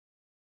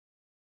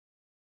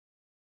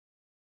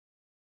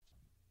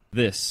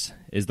This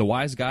is the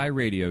Wise Guy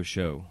Radio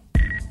Show,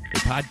 a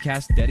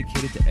podcast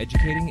dedicated to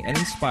educating and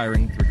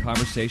inspiring through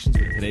conversations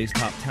with today's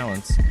top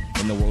talents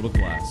in the world of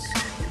glass.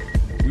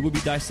 We will be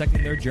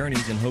dissecting their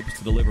journeys in hopes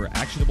to deliver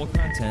actionable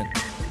content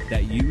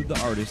that you, the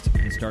artist,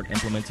 can start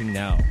implementing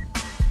now,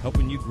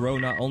 helping you grow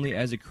not only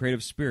as a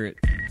creative spirit,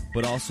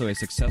 but also a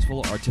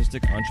successful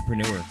artistic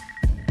entrepreneur.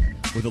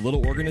 With a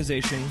little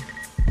organization,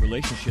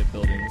 relationship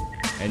building,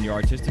 and your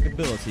artistic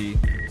ability,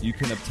 you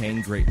can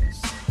obtain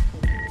greatness.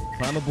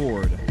 Climb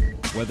aboard,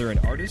 whether an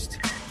artist,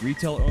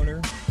 retail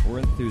owner, or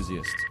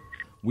enthusiast.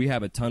 We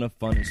have a ton of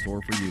fun in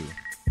store for you.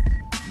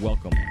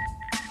 Welcome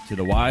to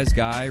the Wise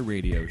Guy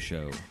Radio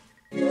Show.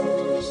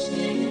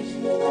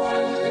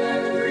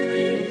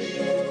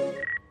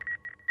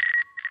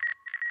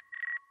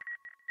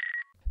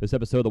 This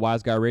episode of the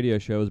Wise Guy Radio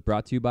Show is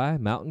brought to you by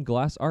Mountain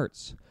Glass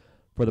Arts.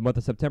 For the month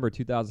of September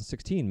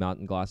 2016,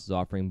 Mountain Glass is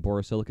offering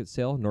borosilicate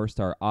sale, North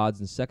Star odds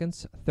and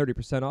seconds,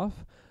 30%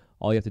 off.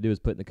 All you have to do is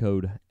put in the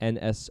code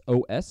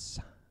NSOS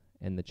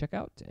in the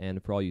checkout.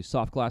 And for all you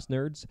soft glass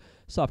nerds,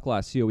 Soft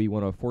Glass COE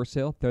 104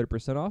 sale,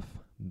 30% off.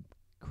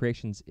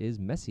 Creations is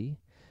messy.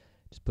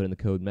 Just put in the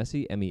code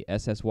MESSY, MESSY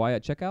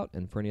at checkout.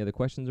 And for any other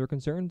questions or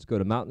concerns, go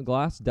to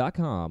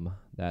mountainglass.com.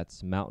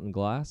 That's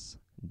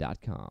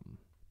mountainglass.com.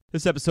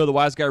 This episode of the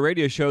Wise Guy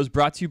Radio Show is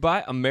brought to you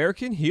by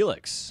American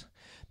Helix.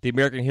 The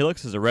American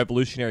Helix is a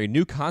revolutionary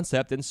new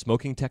concept in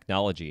smoking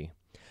technology.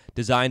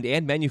 Designed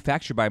and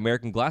manufactured by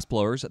American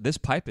glassblowers, this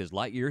pipe is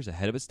light years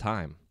ahead of its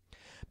time.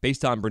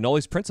 Based on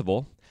Bernoulli's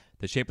principle,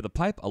 the shape of the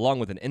pipe, along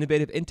with an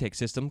innovative intake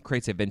system,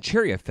 creates a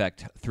Venturi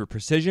effect through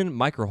precision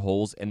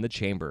microholes in the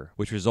chamber,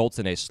 which results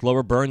in a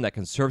slower burn that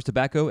conserves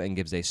tobacco and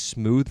gives a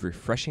smooth,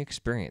 refreshing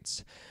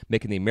experience,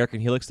 making the American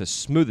Helix the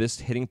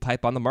smoothest hitting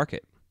pipe on the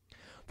market.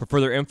 For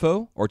further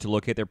info or to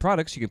locate their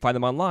products, you can find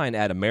them online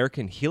at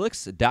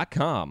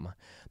AmericanHelix.com.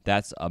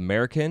 That's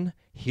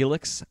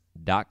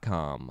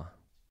AmericanHelix.com.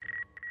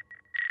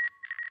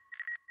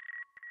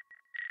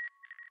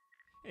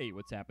 Hey,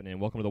 what's happening?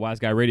 Welcome to the Wise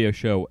Guy Radio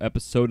Show,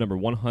 episode number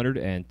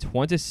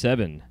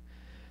 127.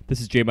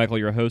 This is Jay Michael,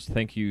 your host.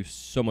 Thank you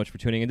so much for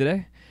tuning in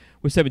today.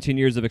 With 17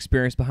 years of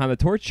experience behind the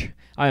torch,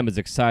 I am as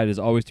excited as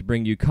always to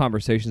bring you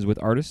conversations with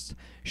artists,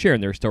 sharing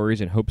their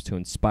stories in hopes to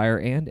inspire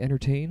and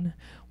entertain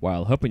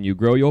while helping you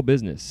grow your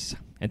business.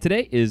 And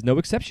today is no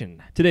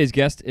exception. Today's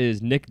guest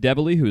is Nick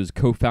Deviley, who is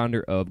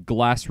co-founder of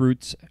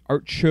Glassroots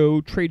art show,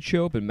 trade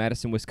show up in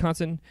Madison,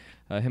 Wisconsin.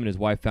 Him and his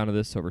wife founded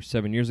this over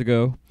 7 years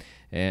ago,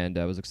 and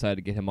I was excited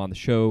to get him on the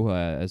show.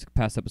 As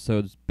past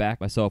episodes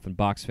back, myself and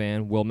Box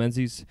fan Will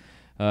Menzies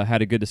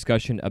had a good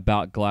discussion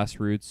about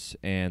Glassroots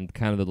and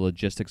kind of the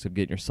logistics of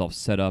getting yourself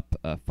set up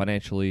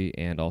financially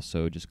and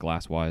also just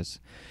glass-wise,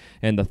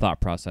 and the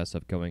thought process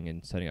of going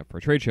and setting up for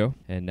a trade show.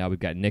 And now we've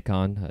got Nick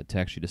on to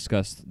actually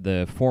discuss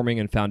the forming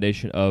and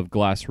foundation of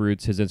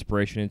Glassroots, his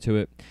inspiration into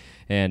it.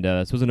 And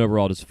this was an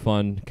overall just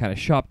fun kind of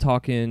shop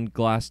talking,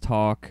 glass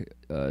talk,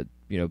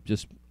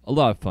 just a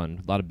lot of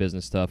fun, a lot of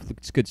business stuff.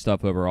 It's good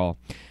stuff overall.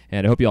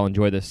 And I hope you all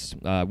enjoy this.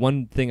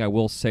 One thing I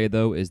will say,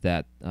 though, is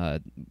that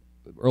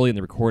early in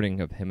the recording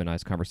of him and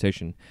I's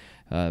conversation,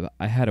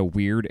 I had a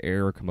weird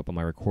error come up on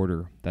my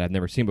recorder that I've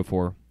never seen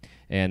before.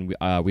 And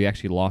we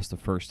actually lost the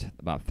first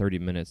about 30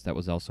 minutes. That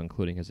was also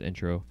including his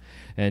intro.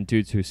 And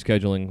due to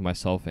scheduling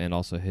myself and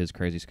also his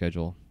crazy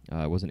schedule,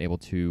 I wasn't able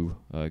to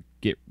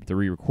get the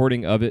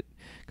re-recording of it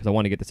because I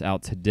want to get this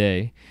out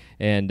today.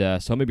 And so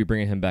I'm going to be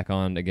bringing him back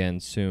on again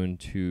soon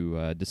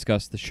to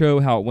discuss the show,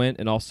 how it went,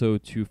 and also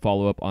to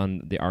follow up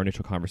on our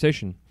initial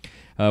conversation,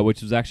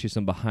 which was actually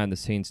some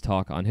behind-the-scenes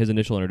talk on his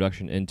initial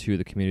introduction into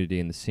the community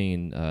and the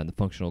scene in the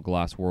functional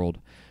glass world,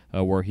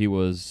 where he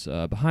was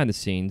behind the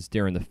scenes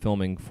during the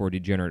filming for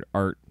Degenerate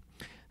Art.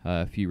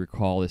 If you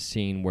recall this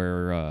scene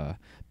where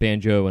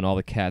Banjo and all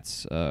the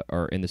cats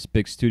are in this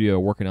big studio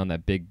working on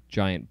that big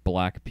giant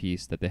black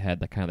piece that they had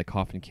that kind of the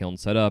coffin kiln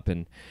set up,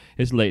 and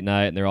it's late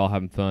night and they're all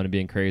having fun and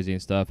being crazy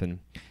and stuff, and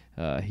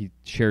he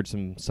shared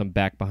some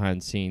back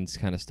behind the scenes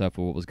kind of stuff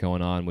of what was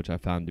going on, which I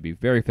found to be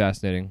very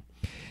fascinating.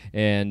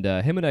 And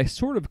him and I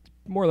sort of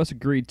more or less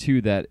agreed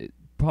too that it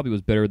probably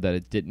was better that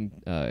it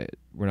didn't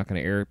we're not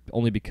going to air,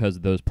 only because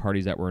of those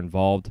parties that were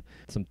involved,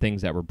 some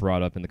things that were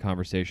brought up in the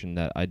conversation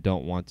that I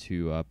don't want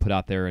to put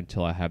out there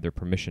until I have their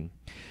permission.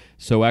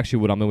 So actually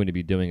what I'm going to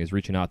be doing is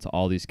reaching out to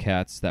all these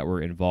cats that were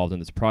involved in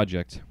this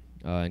project,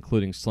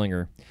 including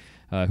Slinger,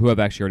 who I've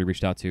actually already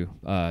reached out to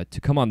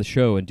come on the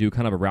show and do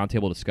kind of a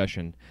roundtable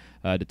discussion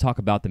to talk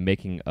about the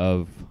making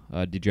of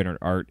Degenerate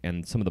Art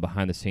and some of the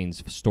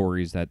behind-the-scenes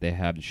stories that they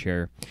have to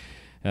share.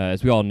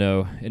 As we all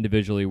know,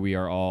 individually we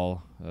are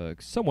all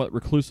somewhat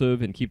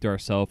reclusive and keep to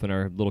ourselves in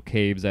our little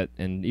caves.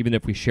 And even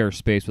if we share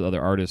space with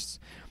other artists,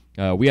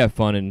 we have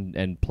fun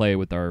and play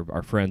with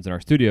our friends in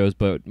our studios,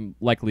 but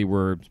likely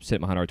we're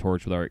sitting behind our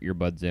torch with our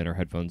earbuds in or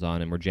headphones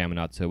on, and we're jamming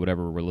out to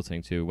whatever we're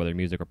listening to, whether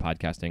music or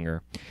podcasting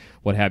or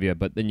what have you.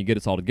 But then you get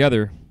us all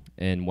together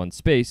in one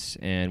space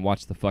and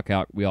watch the fuck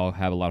out. We all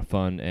have a lot of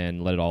fun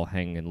and let it all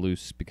hang and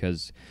loose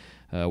because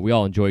we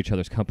all enjoy each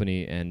other's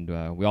company,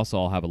 and we also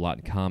all have a lot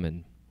in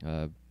common.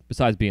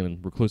 besides being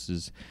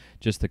recluses,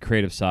 just the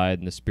creative side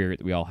and the spirit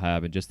that we all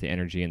have, and just the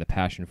energy and the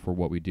passion for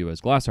what we do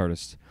as glass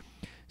artists.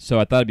 So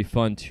I thought it'd be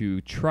fun to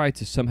try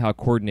to somehow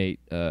coordinate,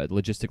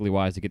 logistically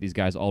wise, to get these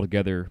guys all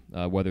together,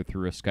 whether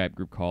through a Skype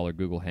group call or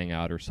Google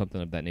Hangout or something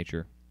of that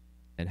nature,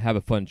 and have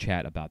a fun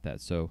chat about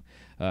that. So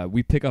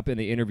we pick up in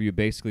the interview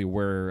basically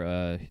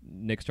where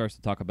Nick starts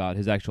to talk about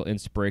his actual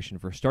inspiration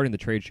for starting the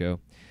trade show,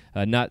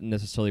 not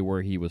necessarily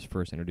where he was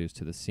first introduced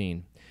to the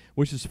scene,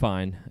 which is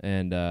fine.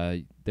 And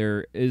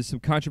there is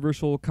some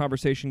controversial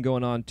conversation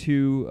going on,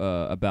 too,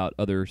 about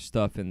other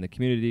stuff in the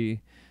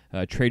community,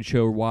 trade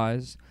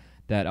show-wise,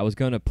 that I was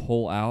going to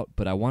pull out,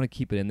 but I want to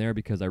keep it in there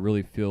because I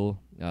really feel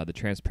the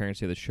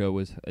transparency of the show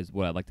is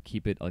what I like to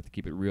keep it. I like to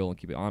keep it real and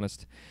keep it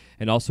honest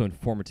and also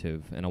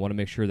informative. And I want to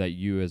make sure that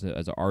you as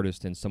an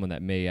artist and someone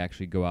that may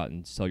actually go out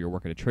and sell your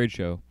work at a trade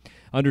show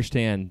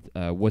understand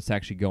what's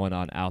actually going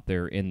on out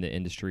there in the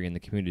industry and the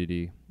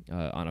community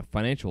on a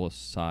financial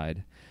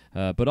side,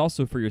 but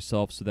also for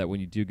yourself, so that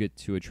when you do get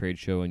to a trade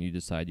show and you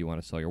decide you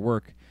want to sell your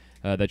work,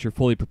 that you're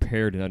fully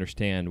prepared and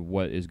understand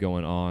what is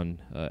going on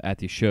at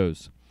these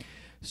shows.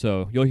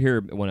 So you'll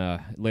hear when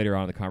later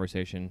on in the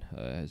conversation,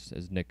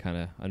 as Nick kind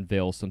of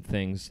unveils some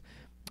things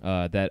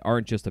that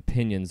aren't just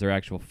opinions; they're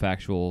actual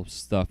factual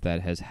stuff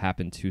that has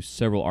happened to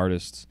several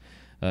artists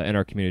in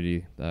our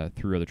community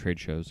through other trade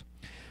shows.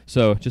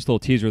 So just a little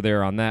teaser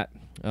there on that.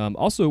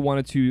 Also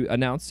wanted to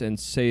announce and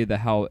say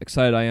how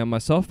excited I am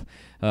myself.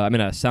 I'm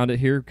going to sound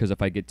it here because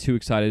if I get too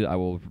excited, I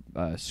will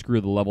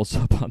screw the levels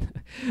up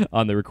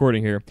on the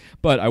recording here.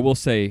 But I will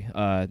say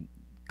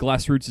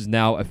Glassroots is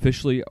now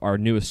officially our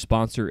newest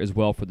sponsor as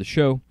well for the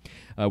show,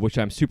 which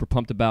I'm super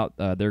pumped about.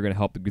 They're going to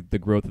help the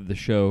growth of the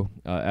show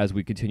as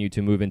we continue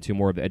to move into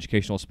more of the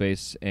educational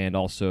space, and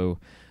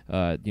also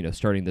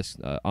starting this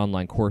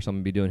online course I'm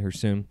going to be doing here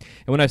soon.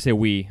 And when I say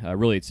we,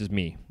 really it's just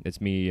me. It's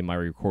me and my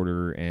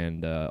recorder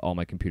and all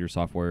my computer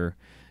software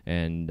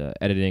and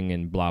editing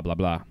and blah, blah,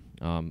 blah.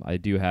 I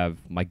do have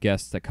my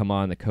guests that come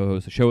on that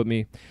co-host the show with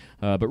me,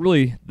 but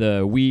really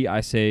the we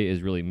I say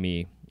is really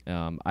me.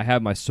 I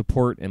have my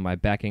support and my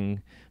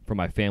backing from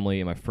my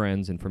family and my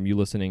friends and from you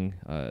listening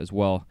as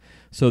well.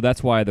 So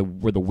that's why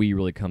where the we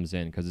really comes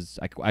in, because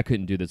I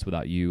couldn't do this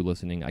without you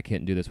listening. I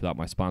can't do this without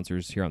my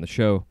sponsors here on the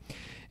show,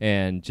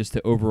 and just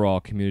the overall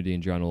community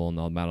in general and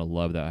the amount of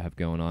love that I have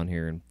going on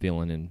here and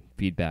feeling and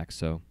feedback.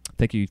 So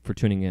thank you for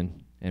tuning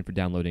in and for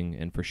downloading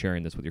and for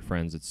sharing this with your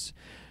friends. It's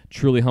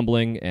truly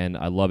humbling, and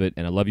I love it,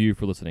 and I love you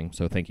for listening.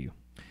 So thank you.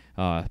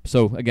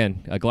 So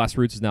again,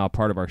 Glassroots is now a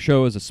part of our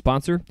show as a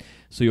sponsor,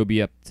 so you'll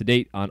be up to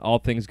date on all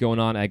things going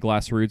on at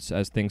Glassroots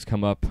as things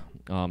come up,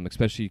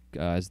 especially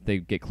as they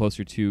get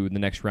closer to the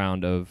next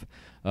round of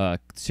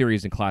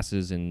series and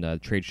classes and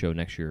trade show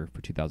next year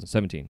for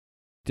 2017.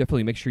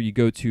 Definitely make sure you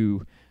go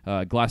to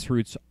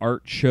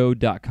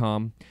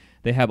glassrootsartshow.com.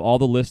 They have all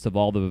the list of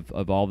all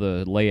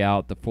the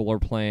layout, the floor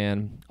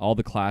plan, all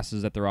the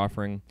classes that they're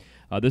offering.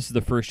 This is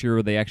the first year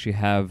where they actually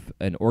have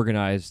an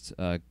organized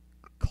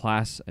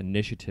class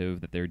initiative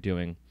that they're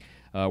doing,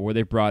 where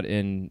they brought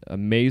in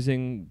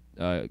amazing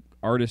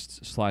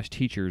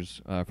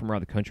artists/teachers from around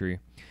the country.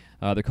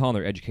 They're calling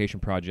their education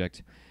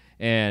project,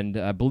 and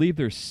I believe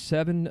there's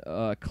 7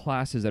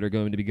 classes that are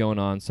going to be going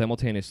on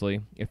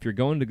simultaneously. If you're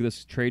going to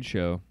this trade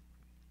show,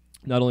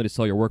 not only to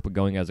sell your work, but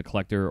going as a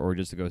collector or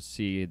just to go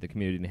see the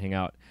community and hang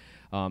out,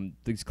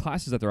 these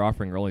classes that they're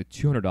offering are only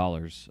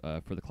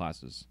 $200 for the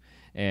classes,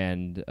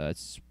 and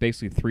it's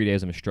basically 3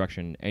 days of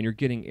instruction, and you're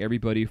getting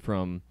everybody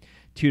from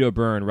Tito,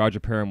 Bern, Roger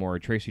Paramore,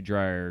 Tracy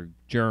Dreyer,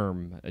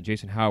 Germ,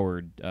 Jason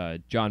Howard,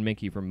 John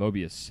Minke from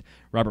Mobius,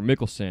 Robert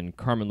Mickelson,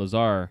 Carmen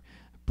Lazar,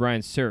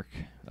 Brian Sirk,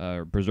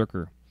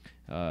 Berserker,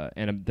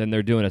 and then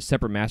they're doing a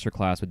separate master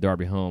class with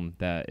Darby Holm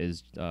that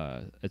is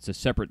it's a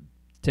separate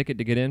ticket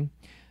to get in.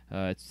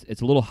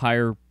 It's a little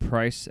higher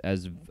price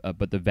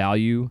but the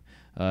value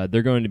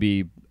they're going to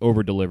be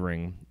over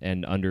delivering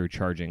and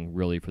undercharging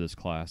really for this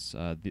class.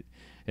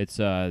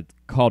 It's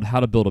called How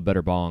to Build a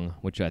Better Bong,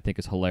 which I think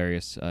is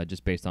hilarious,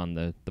 just based on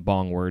the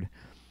bong word.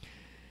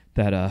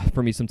 That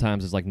for me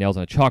sometimes is like nails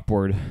on a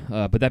chalkboard.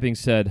 But that being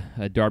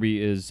said,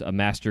 Darby is a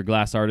master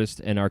glass artist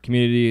in our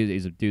community.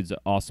 Dude's an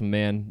awesome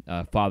man,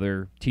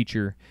 father,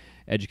 teacher,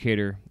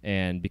 educator,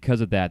 and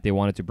because of that, they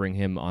wanted to bring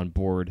him on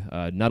board,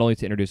 not only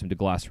to introduce him to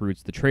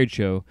Glassroots, the trade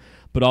show,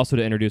 but also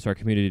to introduce our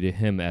community to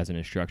him as an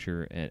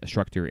instructor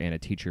and a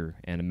teacher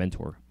and a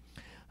mentor.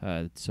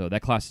 So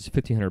that class is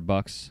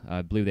 $1,500.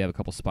 I believe they have a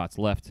couple spots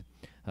left.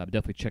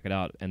 Definitely check it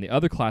out. And the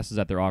other classes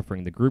that they're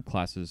offering, the group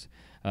classes,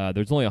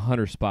 there's only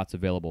 100 spots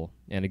available.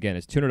 And again,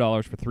 it's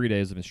 $200 for 3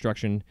 days of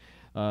instruction.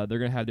 They're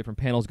going to have different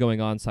panels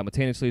going on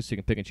simultaneously, so you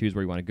can pick and choose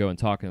where you want to go and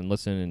talk and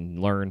listen and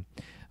learn.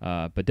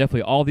 But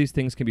definitely all these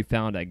things can be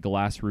found at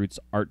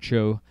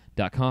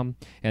glassrootsartshow.com.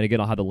 And again,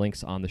 I'll have the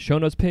links on the show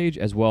notes page,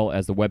 as well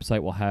as the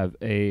website will have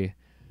a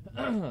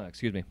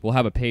we'll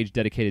have a page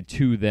dedicated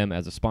to them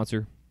as a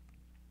sponsor.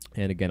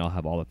 And again, I'll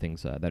have all the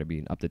things that are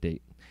being up to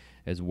date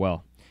as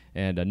well.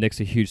 And Nick's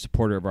a huge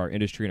supporter of our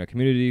industry and our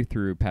community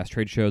through past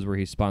trade shows where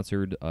he's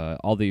sponsored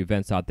all the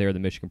events out there, the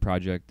Michigan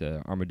Project,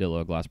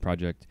 Armadillo Glass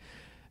Project,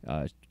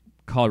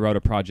 Colorado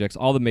projects,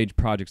 all the major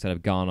projects that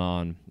have gone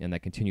on and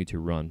that continue to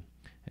run.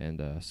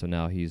 And so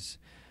now he's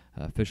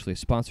officially a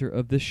sponsor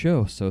of this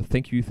show. So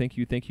thank you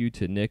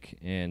to Nick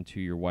and to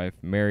your wife,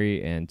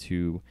 Mary, and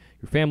to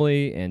your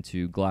family and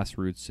to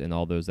Glassroots and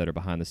all those that are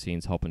behind the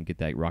scenes helping get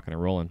that rocking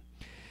and rolling.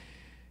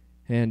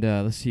 And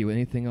let's see,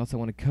 anything else I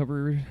want to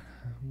cover?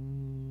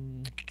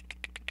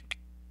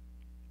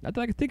 Not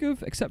that I can think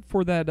of, except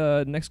for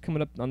that next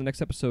coming up on the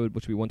next episode,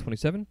 which will be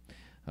 127.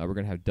 We're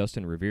going to have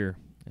Dustin Revere,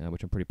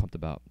 which I'm pretty pumped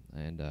about,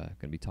 and going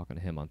to be talking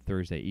to him on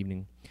Thursday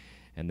evening.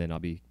 And then I'll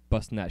be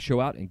busting that show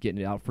out and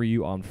getting it out for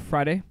you on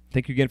Friday.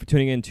 Thank you again for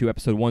tuning in to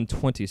episode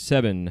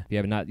 127. If you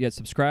have not yet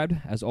subscribed,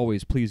 as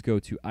always, please go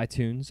to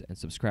iTunes and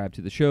subscribe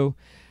to the show.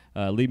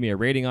 Leave me a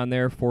rating on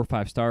there, 4 or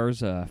 5 stars,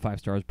 5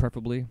 stars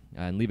preferably,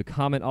 and leave a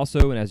comment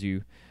also. And as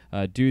you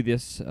do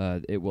this,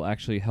 it will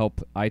actually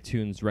help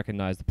iTunes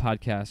recognize the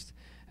podcast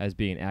as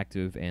being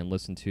active and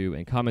listened to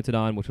and commented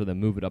on, which will then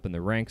move it up in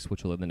the ranks,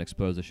 which will then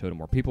expose the show to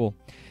more people.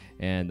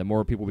 And the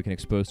more people we can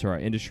expose to our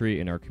industry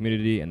and our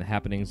community and the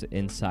happenings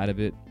inside of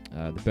it,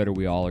 the better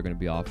we all are going to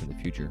be off in the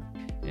future.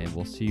 And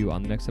we'll see you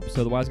on the next episode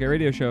of the Wise Guy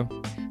Radio Show.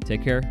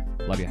 Take care.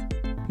 Love ya.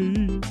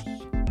 Peace.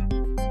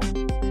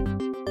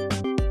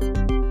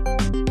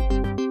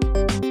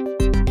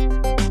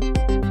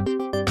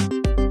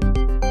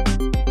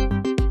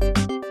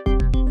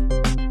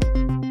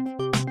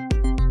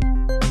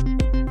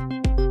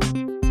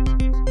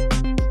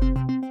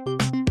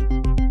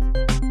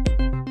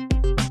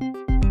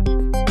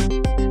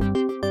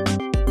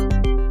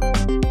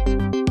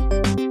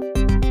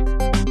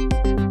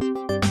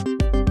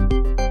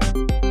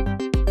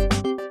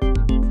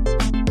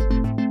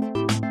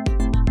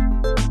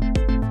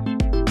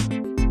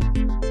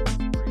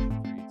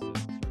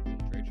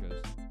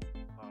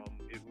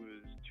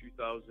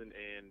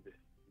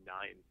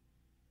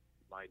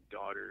 My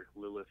daughter,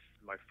 Lilith,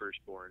 my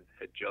firstborn,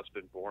 had just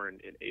been born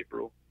in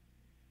April,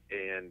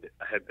 and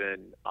I had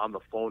been on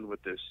the phone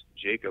with this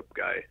Jacob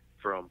guy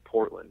from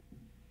Portland,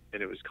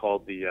 and it was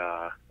called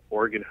the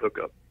Oregon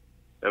Hookup.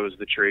 That was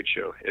the trade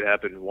show. It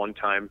happened one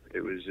time.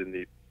 It was in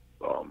the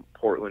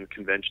Portland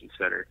Convention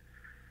Center.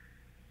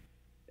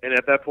 And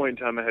at that point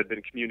in time, I had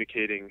been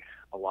communicating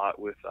a lot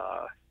with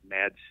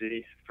Mad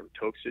City from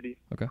Toke City,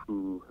 okay,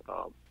 who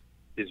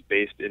is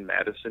based in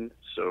Madison.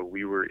 So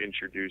we were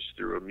introduced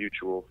through a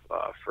mutual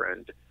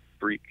friend,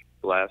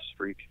 Glass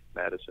Freak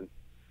Madison.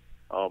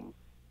 Don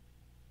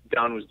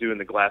was doing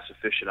the glass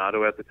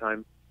aficionado at the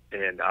time,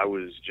 and I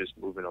was just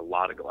moving a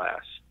lot of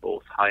glass,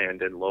 both high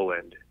end and low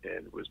end,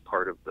 and was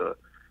part of the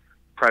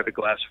private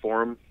glass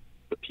forum,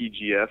 the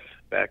PGF.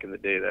 Back in the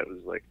day, that was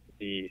like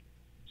the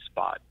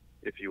spot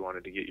if you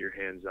wanted to get your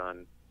hands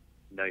on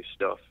nice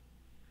stuff.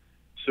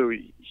 So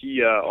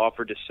he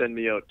offered to send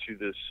me out to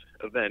this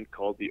event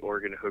called the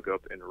Oregon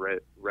Hookup and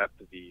rep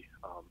the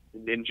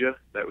Ninja.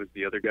 That was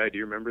the other guy. Do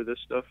you remember this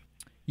stuff?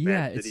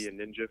 Yeah, Mad City and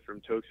Ninja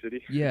from Toke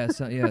City. Yeah,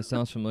 it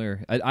sounds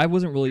familiar. I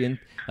wasn't really in,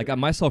 like,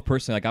 myself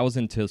personally, like, I was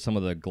into some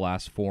of the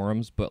glass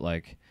forums, but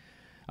like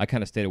I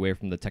kind of stayed away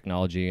from the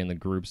technology and the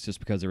groups just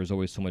because there was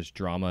always so much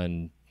drama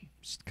and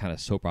kind of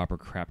soap opera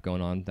crap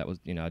going on. That was,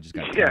 I just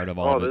got tired of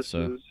all of it.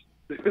 So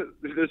this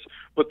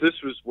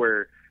was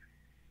where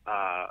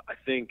I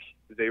think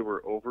they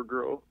were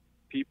Overgrow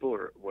people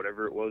or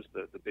whatever it was,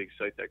 the big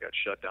site that got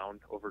shut down,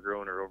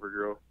 Overgrown or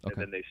Overgrow, okay, and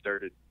then they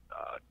started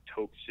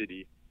Toke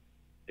City.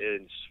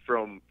 And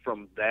from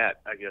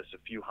that, I guess a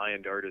few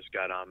high-end artists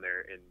got on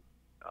there, and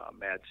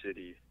Mad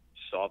City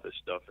saw this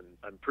stuff, and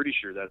I'm pretty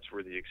sure that's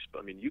where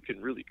you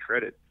can really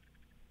credit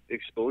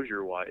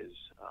exposure-wise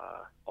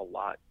a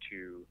lot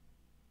to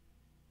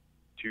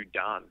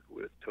Don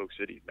with Toke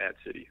City. Mad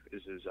City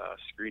is his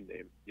screen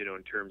name,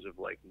 in terms of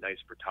like nice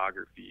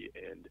photography,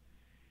 and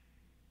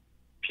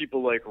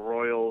people like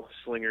Royal,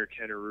 Slinger,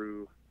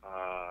 Kenaroo,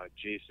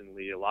 Jason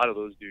Lee, a lot of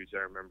those dudes I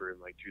remember in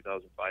like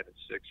 2005 and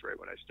 6, right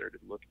when I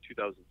started looking,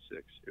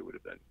 2006, it would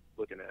have been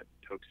looking at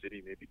Toke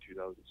City, maybe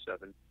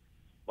 2007.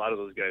 A lot of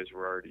those guys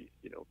were already,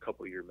 a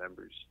couple year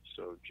members,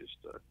 so just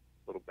a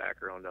little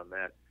background on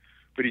that.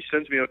 But he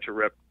sends me out to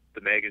rep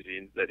the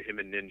magazine that him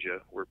and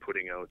Ninja were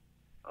putting out,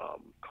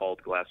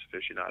 called Glass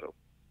Aficionado,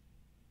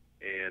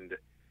 and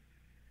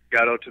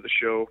got out to the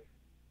show,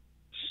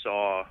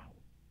 saw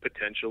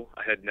potential.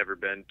 I had never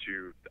been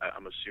to,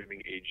 I'm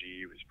assuming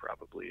AG was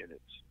probably in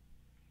its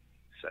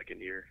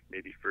second year,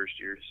 maybe first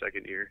year,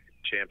 second year.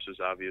 Champs was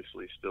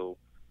obviously still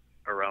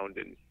around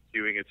and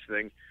doing its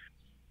thing.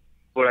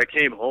 But I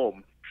came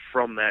home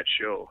from that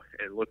show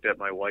and looked at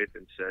my wife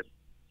and said,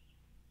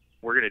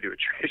 we're going to do a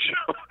trade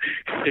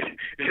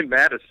show in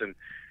Madison.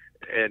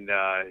 And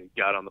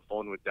got on the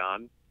phone with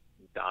Don.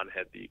 Don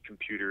had the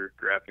computer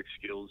graphic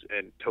skills,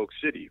 and Toke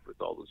City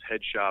with all those head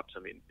shops.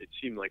 It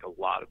seemed like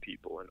a lot of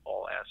people in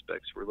all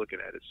aspects were looking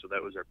at it, so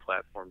that was our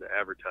platform to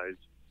advertise.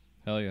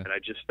 Hell yeah. And I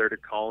just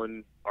started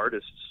calling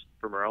artists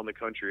from around the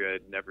country I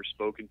had never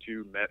spoken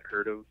to,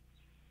 heard of.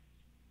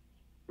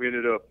 We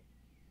ended up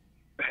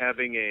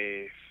having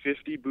a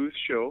 50-booth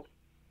show.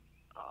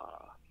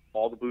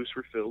 All the booths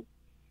were filled,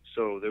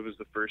 so that was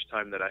the first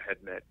time that I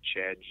had met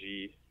Chad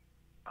G.,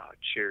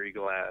 cherry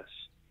glass.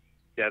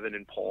 Devin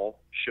and Paul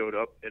showed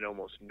up and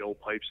almost no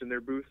pipes in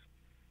their booth,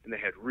 and they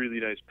had really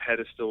nice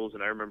pedestals.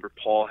 And I remember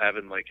Paul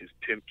having like his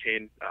Pimp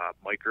Cane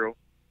micro,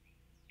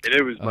 and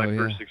it was my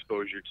first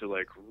exposure to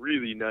like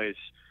really nice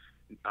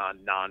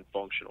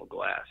non-functional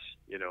glass,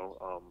 you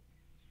know.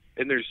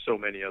 And there's so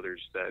many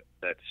others that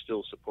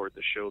still support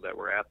the show that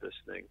were at this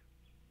thing.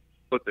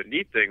 But the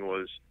neat thing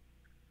was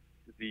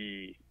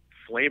the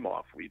flame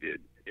off we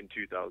did in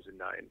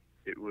 2009.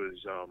 It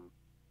was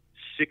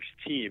 6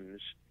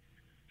 teams,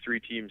 3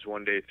 teams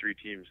one day, 3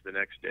 teams the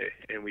next day,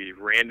 and we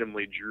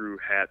randomly drew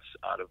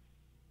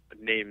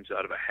names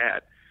out of a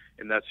hat,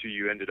 and that's who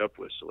you ended up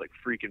with. So like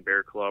Freak and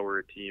Bear Claw were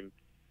a team,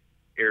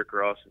 Eric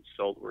Ross and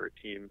Salt were a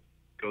team,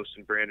 Ghost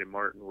and Brandon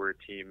Martin were a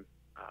team,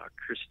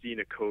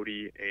 Christina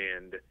Cody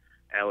and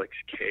Alex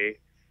K,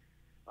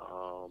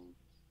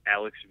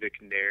 Alex Vic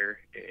Nair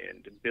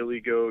and Billy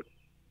Goat,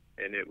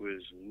 and it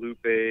was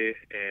Lupe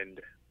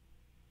and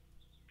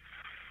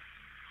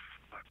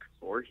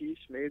Voorhees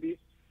maybe.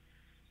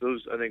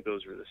 I think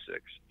those were the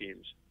 6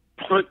 teams.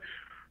 But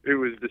it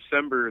was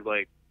December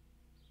like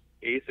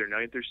 8th or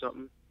 9th or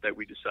something that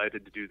we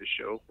decided to do the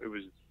show.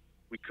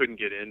 We couldn't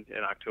get in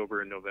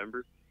October and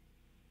November.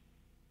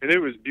 And it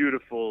was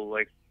beautiful,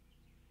 like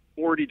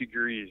 40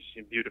 degrees,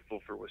 and beautiful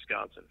for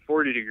Wisconsin.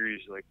 40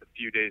 degrees like the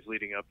few days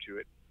leading up to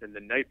it. And the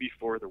night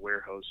before the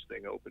warehouse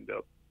thing opened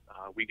up,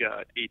 we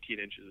got 18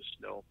 inches of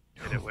snow,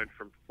 and it went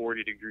from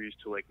 40 degrees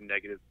to like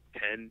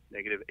 -10,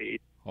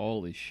 -8.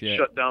 Holy shit.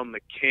 Shut down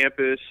the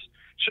campus,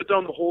 shut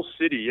down the whole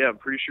city. Yeah, I'm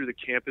pretty sure the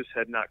campus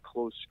had not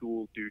closed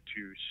school due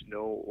to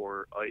snow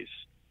or ice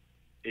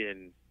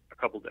in a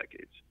couple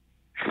decades.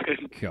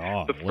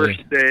 God. The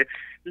first day,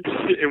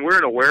 and we're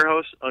in a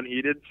warehouse,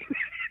 unheated.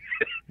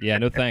 Yeah,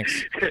 no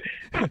thanks.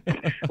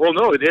 Well,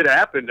 no, it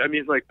happened. I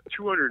mean, like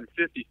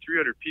 250,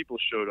 300 people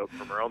showed up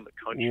from around the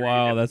country.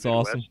 Wow, that's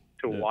awesome.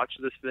 To watch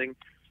this thing.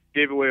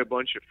 Gave away a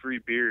bunch of free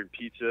beer and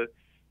pizza.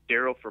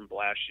 Daryl from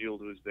Blast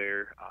Shield was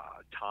there.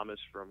 Thomas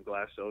from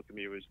Glass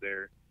Alchemy was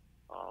there.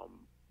 I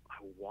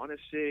want to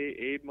say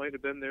Abe might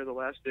have been there the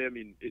last day. I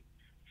mean,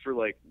 for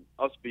like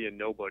us being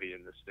nobody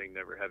in this thing,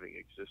 never having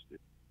existed,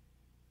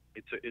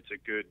 it's a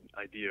good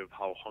idea of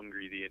how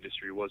hungry the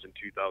industry was in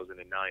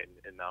 2009,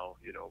 and now,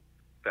 you know,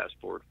 fast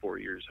forward 4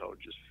 years, how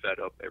just fed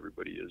up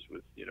everybody is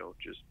with, you know,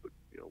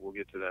 we'll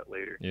get to that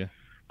later. Yeah.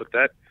 But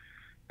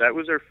that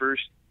was our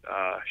first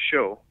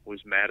show,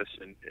 was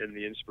Madison, and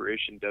the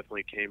inspiration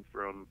definitely came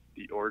from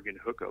the Oregon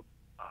hookup,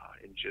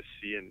 and just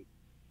seeing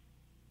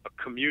a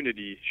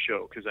community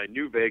show, because I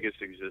knew Vegas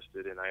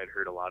existed and I had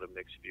heard a lot of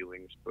mixed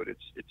feelings, but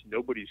it's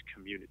nobody's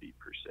community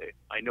per se.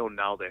 I know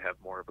now they have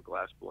more of a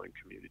glass blowing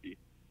community,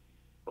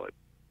 but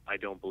I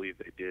don't believe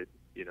they did,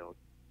 you know,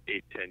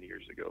 8-10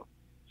 years ago.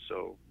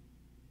 So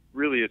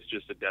really it's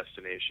just a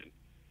destination,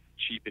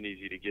 cheap and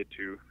easy to get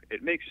to.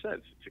 It makes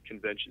sense. It's a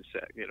convention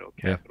set, you know,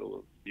 capital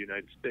of the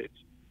United States.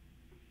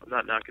 I'm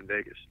not knocking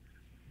Vegas.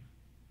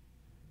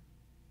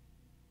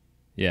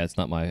 Yeah, it's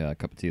not my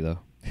cup of tea, though.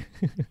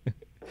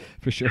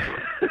 For sure.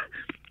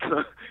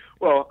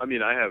 Well, I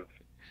mean, I have,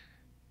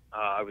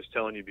 I was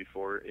telling you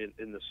before,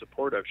 in the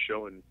support I've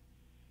shown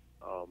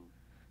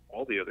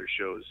all the other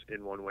shows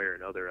in one way or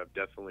another, I've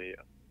definitely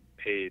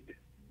paid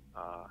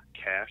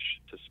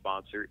cash to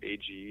sponsor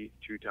AGE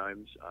 2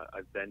 times.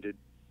 I've vended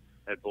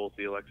at both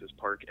the Alexis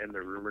Park and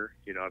the Rumor.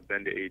 You know, I've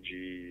been to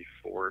AGE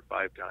 4 or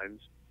 5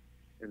 times.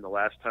 And the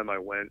last time I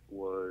went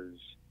was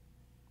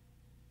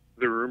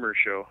the Rumor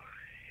show,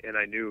 and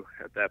I knew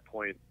at that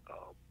point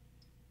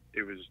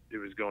it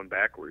was going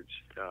backwards.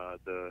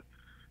 The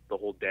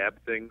whole dab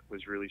thing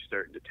was really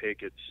starting to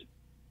take its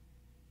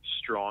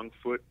strong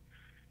foot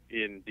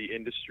in the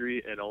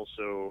industry and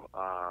also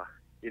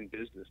in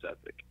business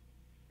ethic.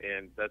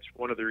 And that's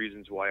one of the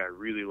reasons why I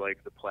really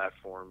like the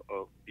platform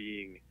of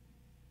being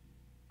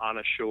on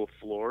a show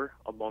floor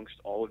amongst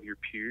all of your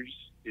peers.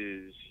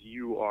 Is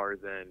you are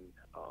then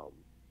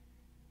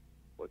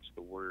what's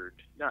the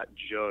word? Not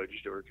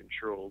judged or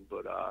controlled,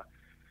 but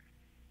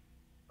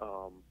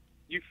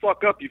you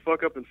fuck up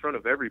in front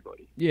of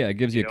everybody. Yeah, it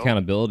gives you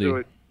accountability.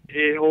 So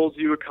it holds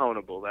you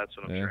accountable. That's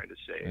what I'm trying to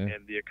say. Yeah.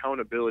 And the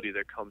accountability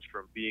that comes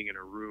from being in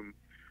a room,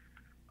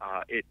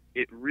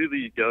 it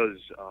really does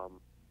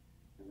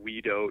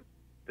weed out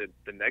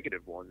the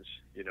negative ones.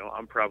 You know,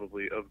 I'm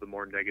probably of the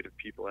more negative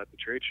people at the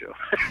trade show.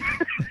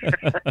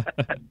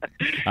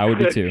 I would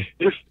be too.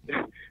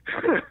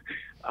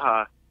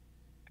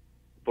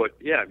 But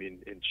yeah, I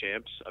mean, in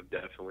champs, I've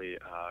definitely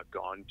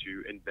gone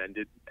to and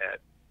vended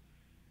at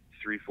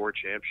 3-4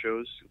 champ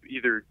shows,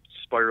 either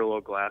Spiral O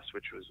Glass,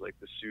 which was like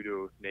the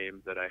pseudo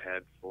name that I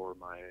had for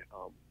my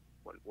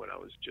when I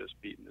was just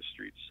beating the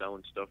streets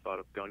selling stuff out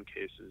of gun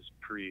cases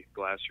pre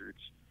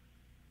Glassroots,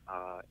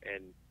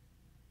 and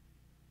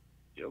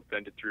you know,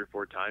 vended 3 or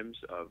 4 times.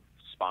 I've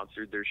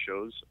sponsored their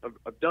shows.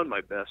 I've done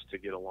my best to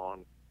get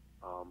along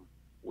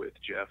with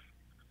Jeff,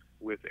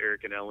 with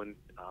Eric and Ellen,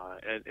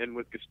 and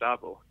with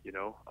Gustavo. You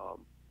know,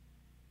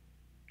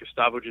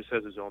 Gustavo just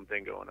has his own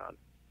thing going on.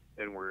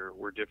 and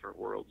we're different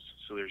worlds.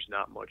 So there's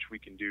not much we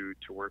can do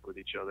to work with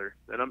each other.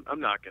 And I'm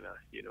not gonna,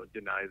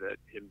 deny that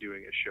him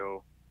doing a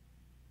show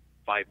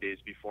 5 days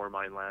before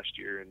mine last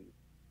year and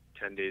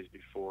 10 days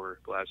before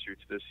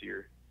Glassroots this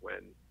year,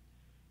 when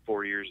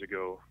 4 years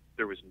ago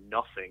there was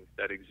nothing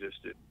that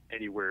existed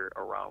anywhere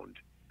around.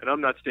 And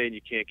I'm not saying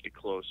you can't get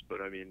close,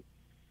 but I mean,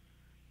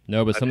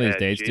 no, but some of these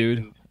dates, Jason,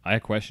 dude, I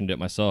questioned it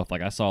myself.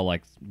 Like, I saw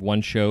like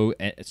one show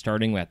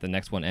starting at the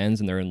next one ends,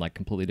 and they're in like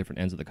completely different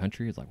ends of the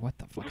country. It's like, what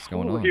the fuck's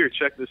going on? Here,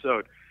 check this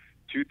out.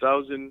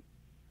 2012,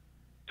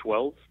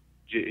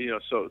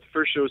 so the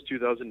first show was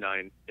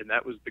 2009, and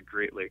that was the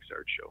Great Lakes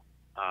Art Show.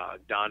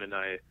 Don and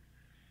I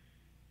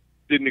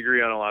didn't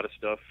agree on a lot of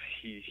stuff.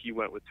 He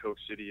went with Toke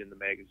City in the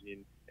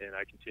magazine, and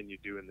I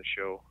continued doing the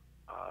show.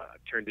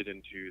 Turned it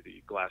into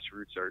the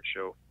Glassroots Art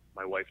Show.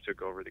 My wife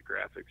took over the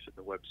graphics and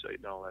the website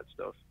and all that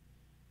stuff.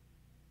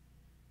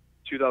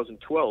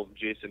 2012,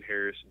 Jason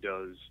Harris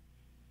does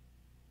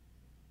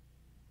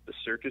the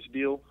circus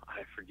deal.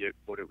 I forget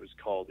what it was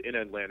called, in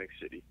Atlantic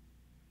City.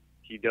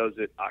 He does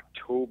it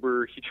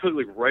October. He does it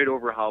like right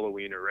over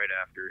Halloween or right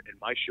after, and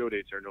my show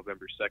dates are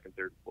November 2nd,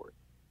 3rd, and 4th.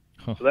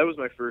 Huh. So that was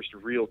my first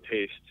real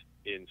taste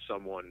in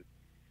someone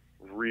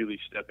really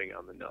stepping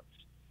on the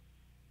nuts.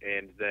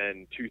 And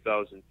then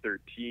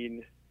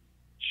 2013,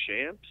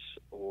 Champs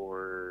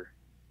or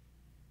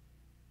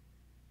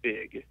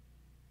Big,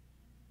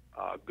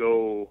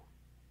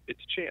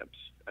 it's Champs.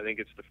 I think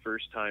it's the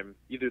first time,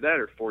 either that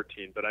or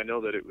 14, but I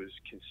know that it was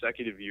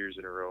consecutive years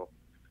in a row.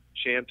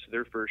 Champs,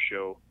 their first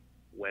show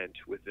went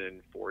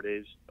within 4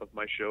 days of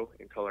my show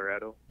in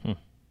Colorado.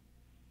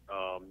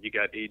 You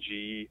got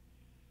AGE,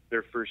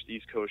 their first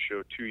East Coast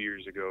show 2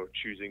 years ago,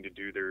 choosing to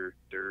do their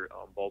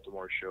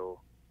Baltimore show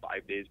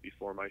 5 days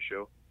before my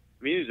show.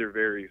 I mean, these are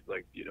very,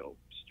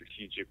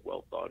 strategic,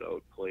 well thought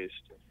out,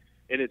 placed,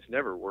 and it's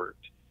never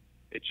worked.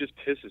 It just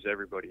pisses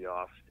everybody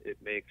off. It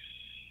makes,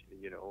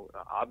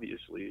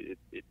 obviously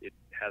it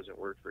hasn't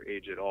worked for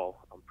Age at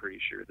all. I'm pretty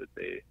sure that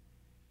they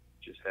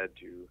just had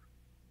to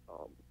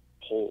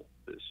pull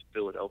this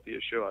Philadelphia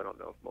show. I don't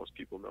know if most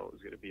people know it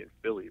was going to be in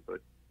Philly,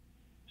 but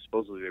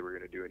supposedly they were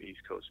going to do an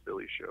East Coast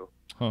Philly show.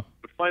 Huh.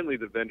 But finally,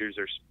 the vendors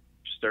are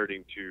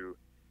starting to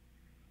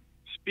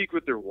speak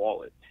with their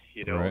wallet,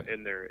 right,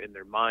 in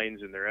their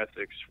minds and their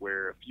ethics,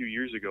 where a few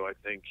years ago, I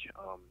think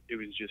it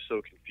was just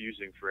so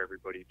confusing for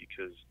everybody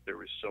because there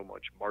was so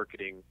much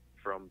marketing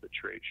from the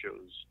trade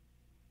shows.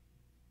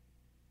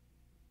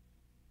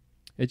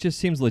 It just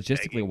seems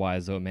logistically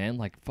wise, though, man.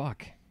 Like,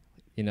 fuck,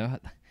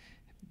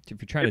 if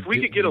you're trying if we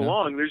could get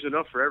along, there's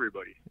enough for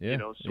everybody. Yeah.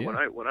 So when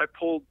I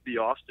pulled the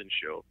Austin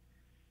show,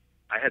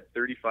 I had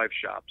 35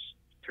 shops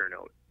turn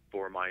out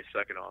for my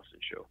second Austin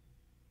show.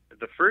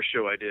 The first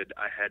show I did,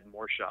 I had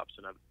more shops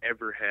than I've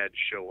ever had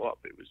show up.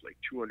 It was like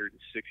 260,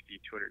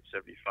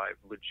 275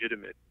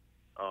 legitimate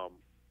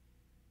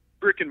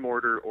brick and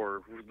mortar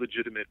or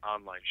legitimate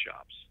online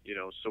shops.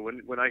 So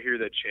when I hear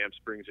that Champs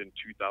brings in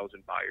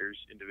 2,000 buyers,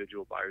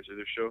 individual buyers of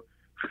their show,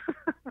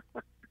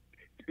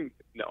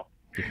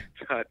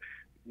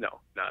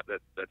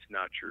 that's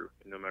not true.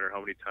 And no matter how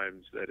many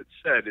times that it's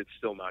said, it's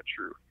still not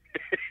true.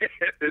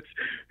 It's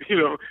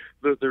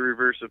the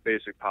reverse of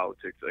basic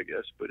politics, I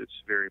guess, but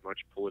it's very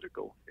much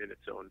political in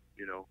its own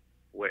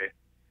way.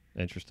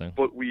 Interesting.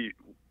 But we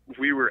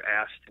were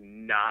asked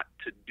not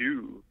to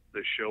do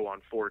the show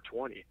on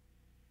 420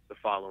 the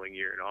following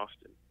year in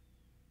Austin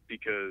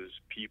because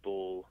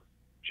people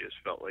just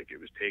felt like it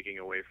was taking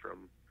away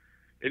from.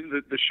 And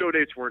the show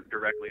dates weren't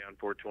directly on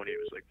 420. It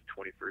was like the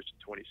 21st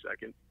and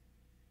 22nd,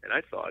 and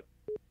I thought,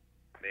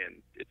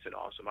 man, it's an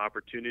awesome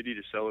opportunity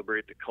to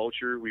celebrate the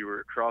culture. We were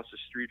across the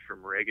street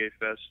from Reggae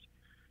Fest.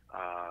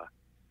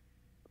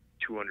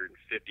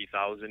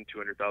 200,000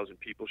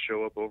 people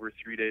show up over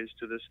 3 days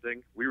to this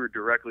thing. We were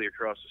directly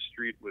across the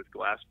street with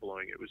glass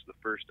blowing. It was the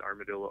first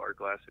Armadillo Art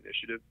Glass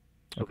Initiative.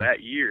 So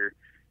that year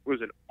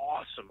was an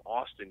awesome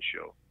Austin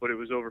show, but it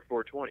was over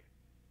 420.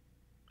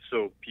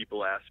 So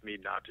people asked me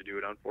not to do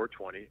it on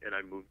 420, and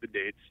I moved the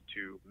dates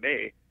to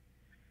May,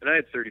 and I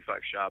had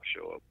 35 shops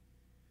show up.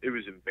 It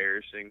was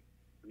embarrassing.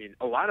 I mean,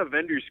 a lot of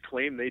vendors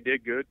claim they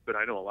did good, but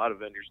I know a lot of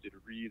vendors did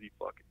really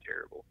fucking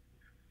terrible.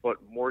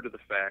 But more to the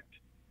fact,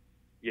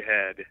 you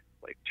had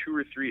like 2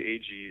 or 3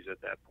 AGs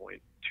at that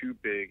point, 2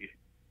 big,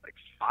 like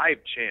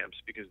 5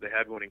 Champs, because they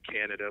had one in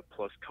Canada,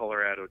 plus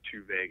Colorado,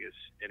 2 Vegas,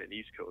 and an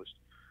East Coast.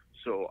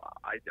 So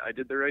I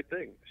did the right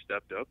thing. I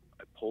stepped up.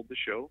 I pulled the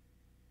show.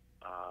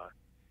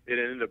 It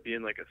ended up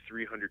being like a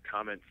 300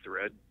 comment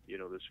thread.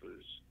 This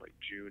was like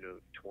June of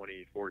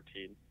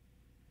 2014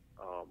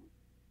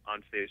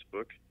 on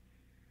Facebook.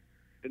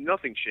 And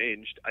nothing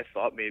changed. I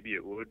thought maybe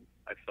it would.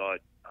 I thought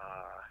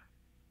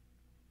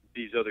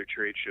these other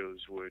trade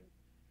shows would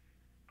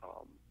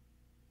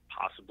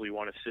possibly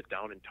want to sit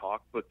down and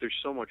talk, but there's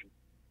so much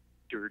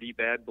dirty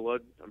bad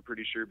blood, I'm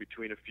pretty sure,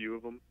 between a few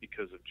of them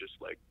because of just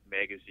like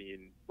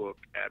magazine, book,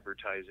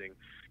 advertising.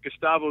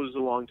 Gustavo's a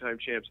longtime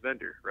Champs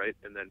vendor, right?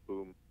 And then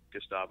boom,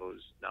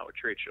 Gustavo's now a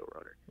trade show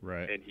runner.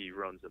 Right. And he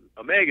runs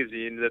a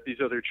magazine that these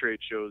other trade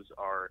shows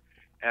are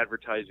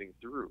advertising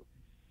through.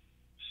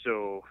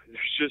 So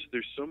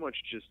there's so much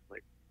just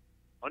like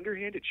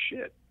underhanded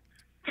shit.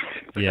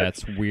 Yeah,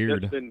 it's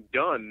weird. That's been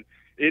done.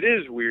 It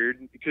is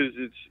weird because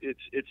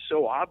it's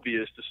so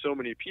obvious to so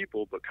many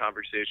people, but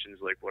conversations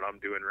like what I'm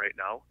doing right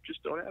now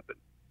just don't happen.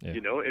 Yeah.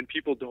 You know, and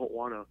people don't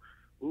want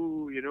to,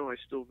 ooh, you know, I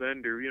still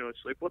vend, or, you know, it's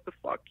like, what the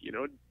fuck, you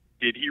know,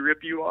 did he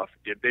rip you off?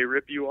 Did they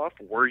rip you off?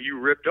 Were you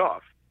ripped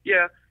off?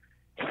 Yeah.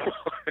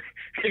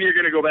 And you're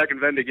going to go back and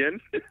vend again?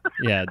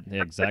 Yeah,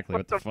 exactly.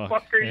 What the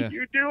fuck are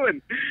you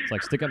doing? It's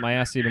like, stick up my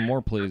ass even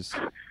more, please.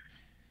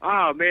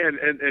 Ah, man,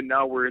 and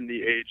now we're in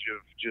the age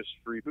of just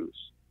free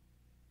booze.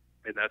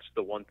 And that's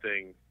the one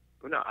thing,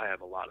 well, I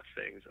have a lot of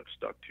things I've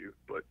stuck to,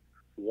 but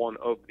one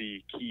of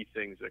the key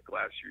things that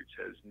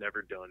Glassroots has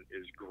never done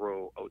is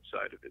grow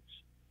outside of its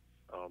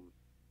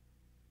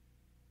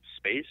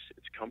space,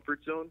 its comfort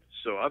zone.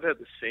 So I've had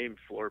the same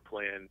floor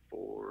plan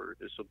for,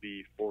 this will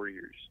be 4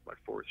 years, my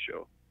fourth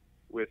show,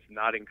 with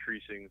not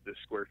increasing the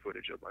square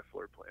footage of my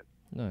floor plan.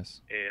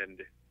 Nice.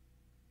 And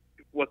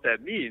what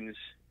that means,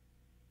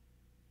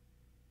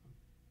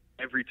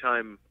 every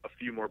time a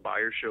few more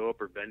buyers show up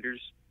or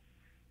vendors,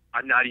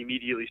 I'm not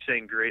immediately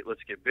saying, great,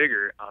 let's get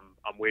bigger.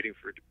 I'm waiting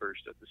for it to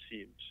burst at the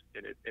seams,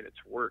 and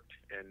it's worked.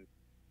 And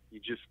you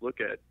just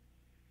look at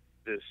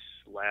this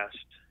last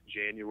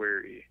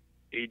January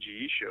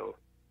AGE show,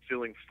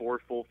 filling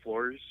 4 full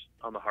floors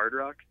on the Hard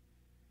Rock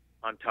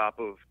on top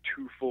of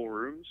 2 full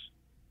rooms.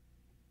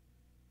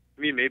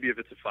 I mean, maybe if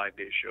it's a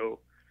 5-day show,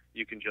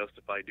 you can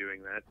justify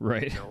doing that.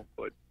 Right. You know,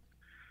 but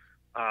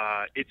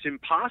it's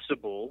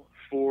impossible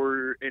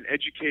for an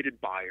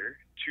educated buyer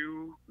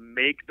to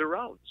make the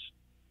rounds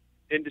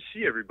and to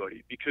see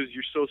everybody because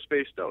you're so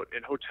spaced out.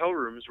 And hotel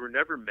rooms were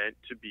never meant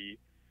to be,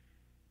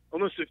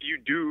 almost if you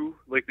do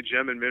like the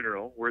Gem and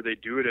Mineral, where they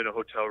do it in a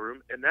hotel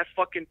room, and that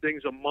fucking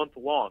thing's a month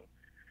long,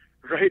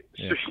 right?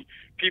 Yeah. So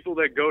people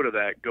that go to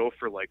that go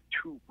for like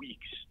 2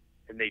 weeks,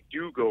 and they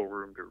do go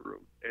room to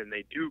room, and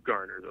they do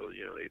garner those,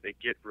 you know, they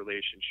get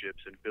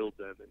relationships and build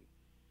them. And,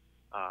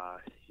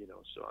 you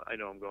know, so I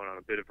know I'm going on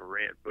a bit of a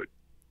rant, but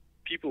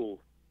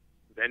people,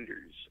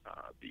 vendors,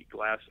 the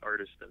glass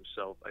artists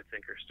themselves, I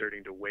think, are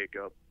starting to wake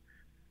up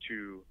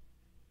to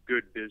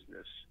good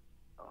business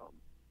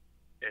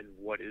and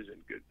what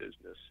isn't good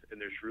business. And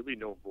there's really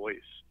no voice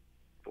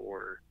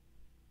for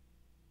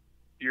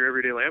your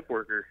everyday lamp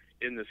worker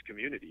in this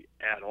community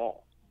at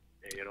all.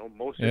 And, you know,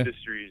 most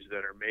industries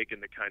that are making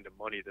the kind of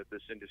money that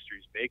this industry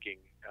is making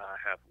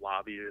have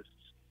lobbyists,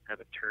 have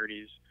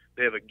attorneys,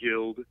 they have a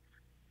guild,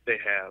 they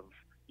have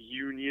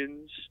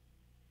unions.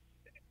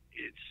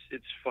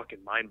 It's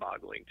fucking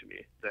mind-boggling to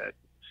me that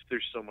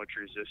there's so much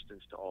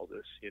resistance to all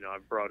this. You know,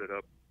 I've brought it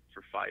up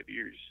for 5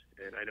 years,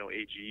 and I know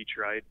AGE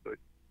tried, but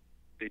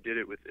they did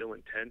it with ill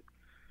intent,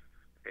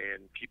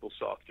 and people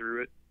saw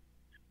through it.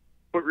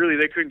 But really,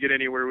 they couldn't get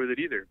anywhere with it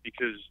either,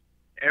 because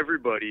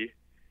everybody,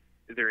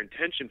 their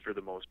intention for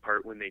the most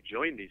part when they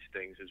join these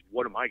things is,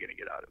 what am I going to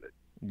get out of it?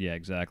 Yeah,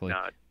 exactly.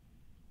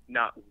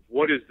 Not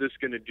what is this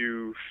going to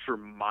do for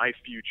my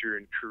future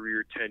and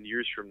career 10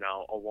 years from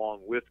now,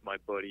 along with my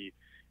buddy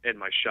and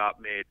my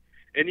shopmate,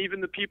 and even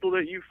the people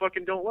that you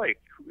fucking don't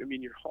like. I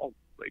mean, you're all,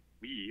 like,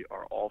 we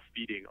are all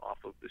feeding off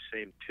of the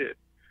same tit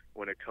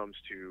when it comes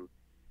to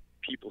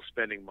people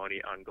spending money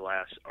on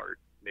glass art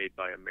made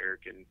by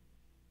American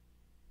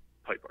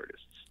pipe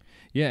artists.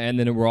 Yeah, and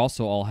then we're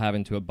also all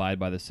having to abide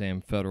by the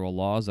same federal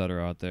laws that are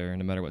out there,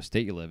 no matter what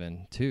state you live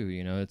in, too.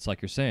 You know, it's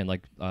like you're saying,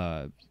 like,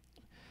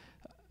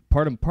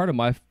 part of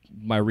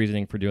my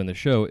reasoning for doing the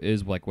show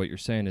is like what you're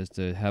saying, is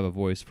to have a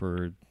voice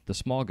for the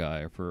small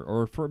guy,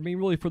 or for me,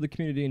 really for the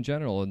community in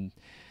general.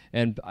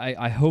 And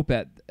I hope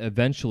that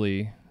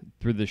eventually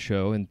through the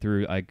show and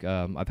through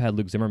I've had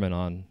Luke Zimmerman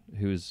on,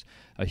 who's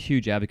a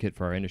huge advocate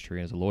for our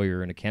industry as a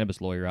lawyer and a cannabis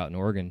lawyer out in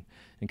Oregon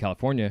and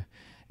California.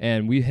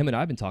 And him and I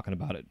have been talking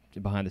about it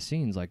behind the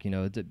scenes. Like, you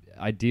know,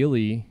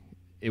 ideally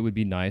it would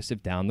be nice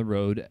if down the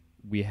road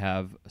we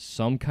have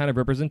some kind of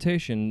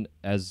representation,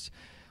 as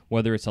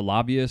whether it's a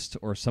lobbyist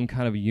or some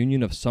kind of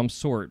union of some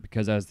sort,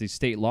 because as the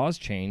state laws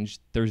change,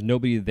 there's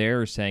nobody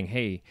there saying,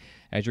 hey,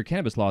 as your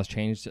cannabis laws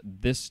change,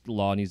 this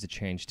law needs to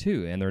change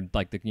too. And they're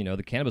like, the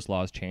cannabis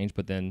laws change,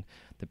 but then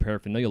the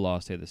paraphernalia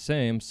laws stay the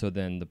same. So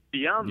then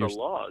beyond the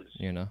laws,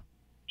 you know,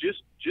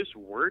 just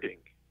wording.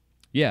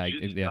 Yeah,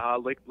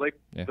 like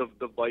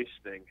the Vice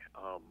thing.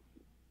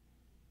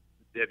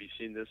 Have you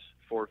seen this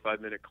 4 or 5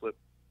 minute clip?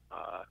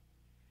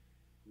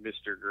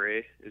 Mr.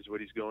 Gray is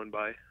what he's going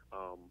by.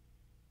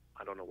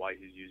 I don't know why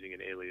he's using an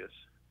alias,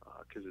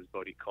 because his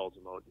buddy calls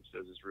him out and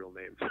says his real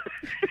name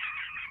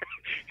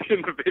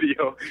in the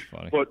video.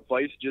 But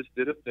Vice just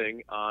did a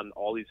thing on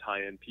all these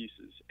high-end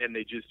pieces, and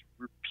they just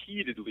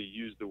repeatedly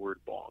used the word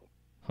bong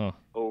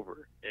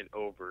over and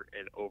over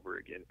and over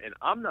again. And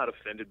I'm not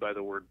offended by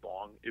the word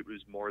bong. It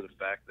was more the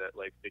fact that,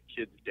 like, the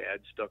kid's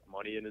dad stuck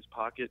money in his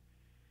pocket,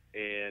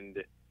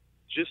 and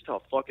just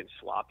how fucking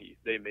sloppy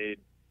they made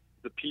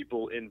the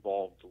people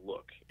involved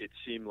look. It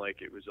seemed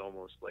like it was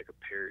almost like a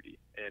parody.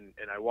 And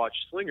I watched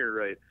Slinger,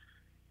 right,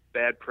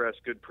 bad press,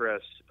 good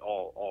press,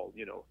 all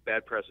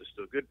bad press is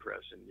still good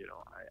press. And,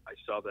 I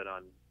saw that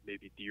on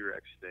maybe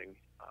D-Rex thing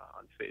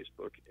on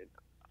Facebook. And,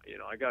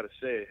 I got to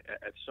say,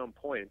 at some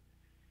point,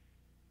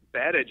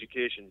 bad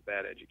education is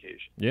bad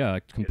education. Yeah, I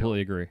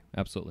completely agree.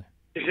 Absolutely.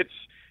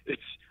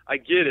 I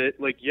get it.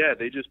 Like, yeah,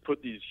 they just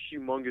put these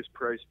humongous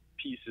price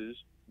pieces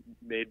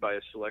made by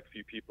a select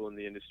few people in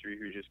the industry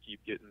who just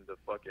keep getting the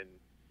fucking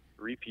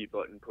repeat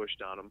button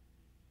pushed on them.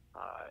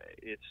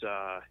 It's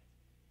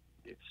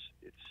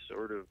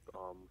sort of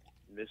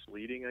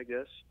misleading, I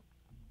guess,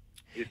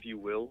 if you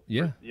will.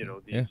 Yeah.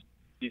 For,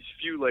 these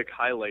few like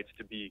highlights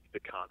to be the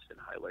constant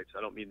highlights.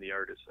 I don't mean the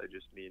artists. I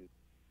just mean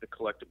the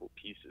collectible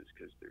pieces,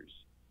 because there's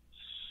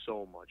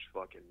so much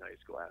fucking nice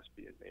glass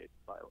being made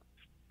by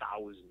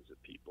thousands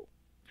of people.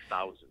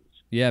 Thousands.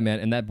 Yeah, man,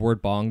 and that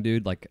word bong,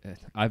 dude, like,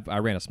 I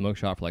ran a smoke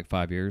shop for like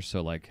 5 years,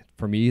 so like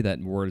for me that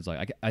word is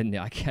like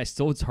I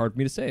still, it's hard for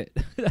me to say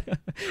it.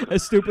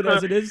 As stupid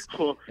as it is,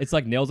 it's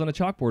like nails on a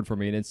chalkboard for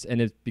me, and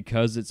it's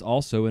because it's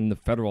also in the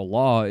federal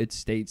law. It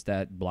states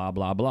that blah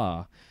blah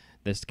blah,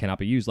 this cannot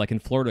be used. Like in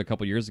Florida a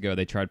couple years ago,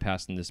 they tried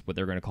passing this, what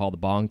they're going to call the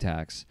bong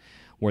tax,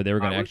 where they were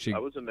going to actually. I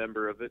was a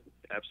member of it,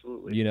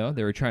 absolutely.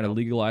 They were trying to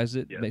legalize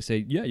it. Yes. They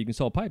say, yeah, you can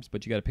sell pipes,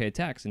 but you got to pay a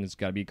tax, and it's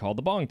got to be called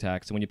the bong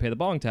tax. And when you pay the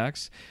bong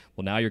tax,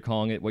 well, now you're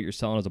calling it what you're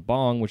selling as a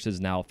bong, which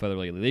is now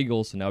federally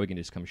illegal. So now we can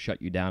just come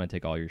shut you down and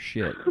take all your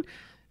shit.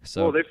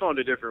 So, well, they found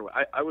a different way.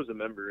 I was a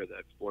member of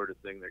that Florida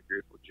thing that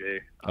Grateful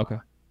J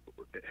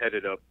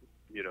headed up,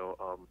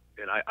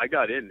 and I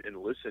got in and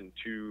listened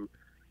to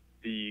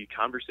the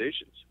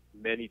conversations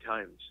many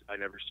times. I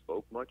never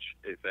spoke much,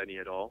 if any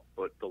at all,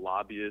 but the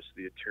lobbyists,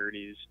 the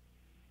attorneys,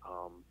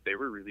 they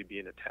were really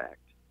being attacked.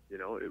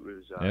 It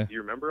was. Do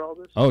you remember all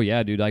this? Oh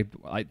yeah, dude.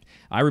 I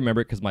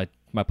remember it because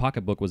my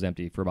pocketbook was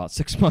empty for about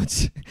 6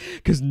 months.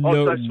 Because you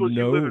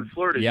live in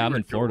Florida. Yeah, I'm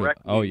in Florida.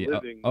 Oh yeah,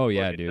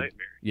 dude. Nightmare.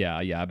 Yeah.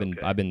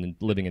 I've been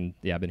living in.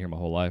 Yeah, I've been here my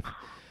whole life.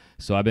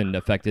 So I've been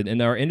affected. And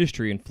our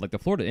industry, and like the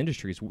Florida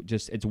industry, is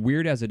just, it's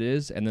weird as it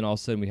is. And then all of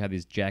a sudden we have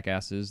these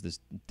jackasses, this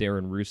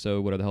Darren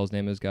Russo, whatever the hell his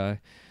name is,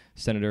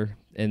 senator,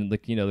 and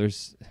like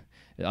there's,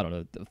 I don't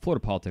know, the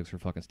Florida politics are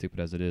fucking stupid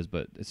as it is,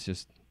 but it's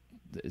just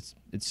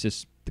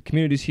the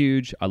community's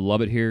huge. I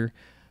love it here,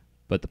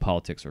 but the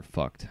politics are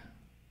fucked.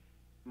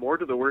 More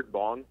to the word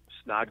bong,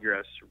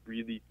 Snodgrass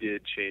really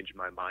did change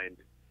my mind.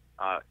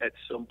 At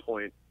some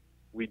point,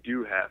 we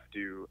do have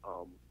to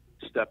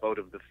step out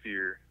of the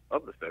fear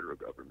of the federal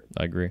government.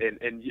 I agree.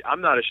 And I'm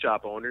not a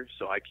shop owner,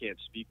 so I can't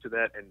speak to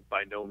that, and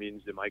by no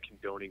means am I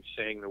condoning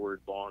saying the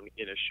word bong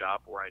in a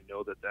shop where I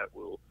know that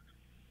will.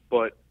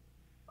 But,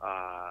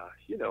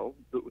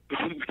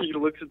 he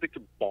looks at the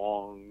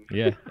bong.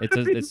 Yeah,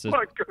 it's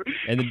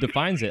and it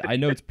defines it. I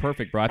know it's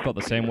perfect, bro. I felt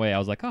the same way. I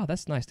was like, oh,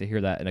 that's nice to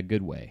hear that in a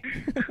good way.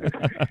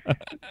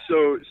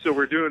 So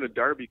we're doing a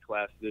Darby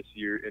class this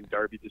year, and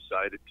Darby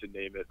decided to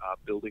name it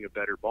Building a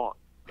Better Bong.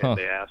 And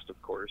they asked,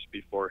 of course,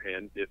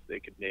 beforehand if they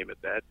could name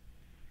it that.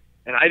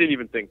 And I didn't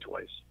even think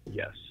twice.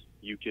 Yes,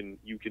 you can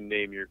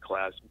name your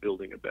class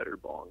Building a Better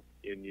Bong.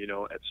 And,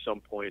 at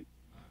some point,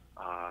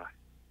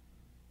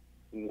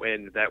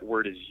 when that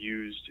word is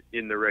used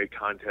in the right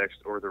context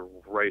or the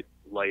right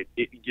light,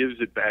 it gives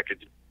it back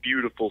its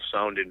beautiful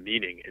sound and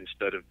meaning,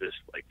 instead of this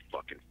like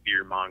fucking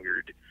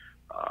fear-mongered,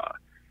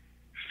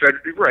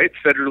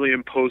 federally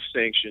imposed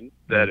sanction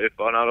that, if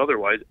not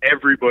otherwise,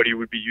 everybody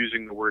would be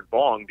using the word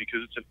bong because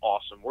it's an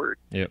awesome word.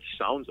 Yep. It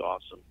sounds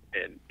awesome,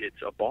 and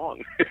it's a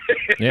bong.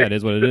 Yeah, it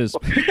is what it is.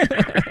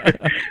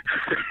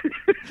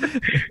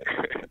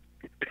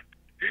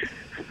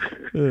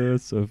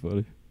 That's so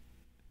funny.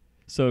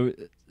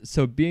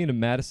 So being in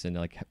Madison,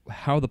 like,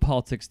 how are the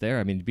politics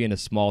there? I mean, being a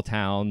small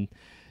town,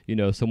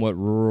 somewhat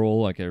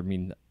rural. Like, I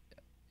mean,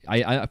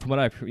 I from what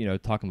I've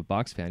talking with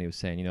Box Fan, he was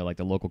saying, like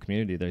the local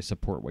community, they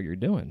support what you're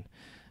doing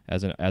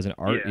as an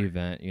art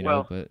event,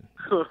 well, but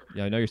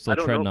I know you're still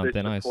treading on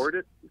thin ice.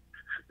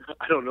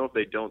 I don't know if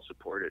they don't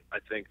support it. I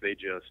think they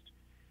just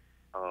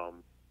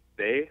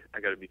I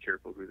got to be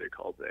careful who they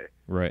call they.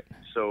 Right.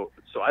 So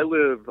I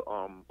live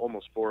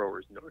almost 4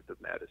 hours north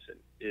of Madison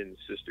in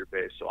Sister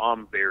Bay. So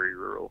I'm very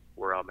rural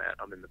where I'm at.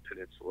 I'm in the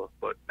peninsula,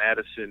 but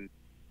Madison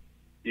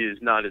is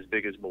not as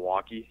big as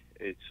Milwaukee.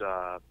 It's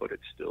but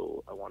it's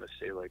still, I want to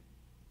say, like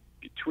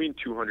between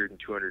 200 and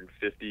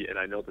 250. And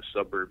I know the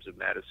suburbs of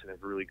Madison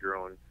have really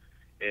grown.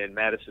 And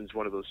Madison's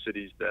one of those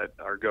cities that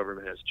our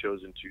government has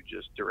chosen to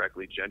just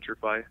directly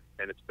gentrify,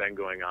 and it's been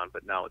going on,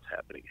 but now it's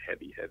happening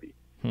heavy.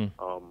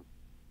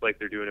 Like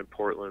they're doing in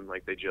Portland,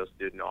 like they just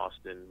did in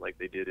Austin, like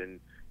they did in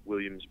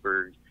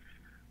Williamsburg.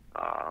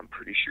 I'm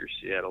pretty sure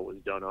Seattle was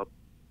done up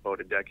about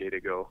a decade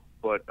ago.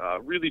 But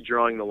really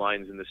drawing the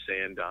lines in the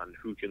sand on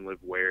who can live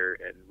where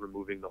and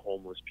removing the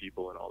homeless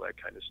people and all that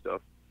kind of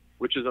stuff,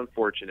 which is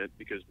unfortunate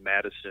because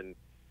Madison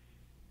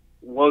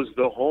was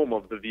the home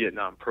of the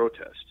Vietnam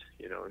protest.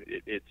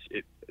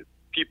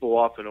 People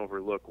often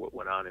overlook what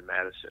went on in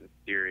Madison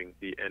during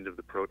the end of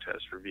the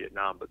protest for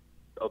Vietnam, but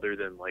other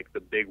than like the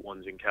big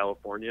ones in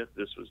California,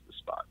 this was the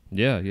spot.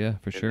 Yeah,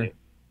 for sure.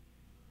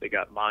 They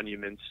got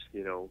monuments,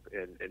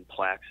 and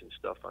plaques and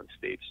stuff on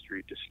State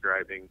Street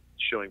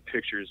showing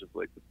pictures of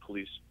like the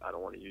police. I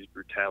don't want to use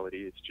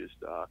brutality. It's just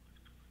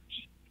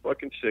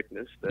fucking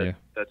sickness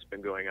that's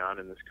been going on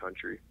in this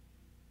country.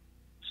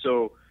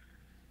 So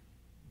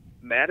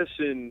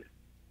Madison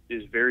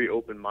is very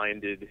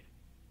open-minded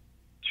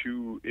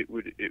to, it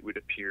would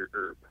appear,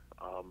 herb.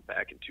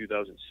 Back in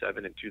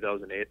 2007 and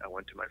 2008, I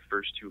went to my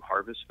first 2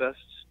 Harvest Fests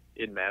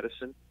in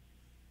Madison,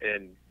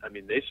 and I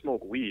mean, they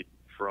smoke weed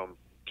from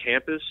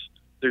campus.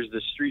 There's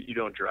this street you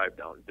don't drive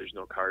down. There's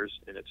no cars,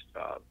 and it's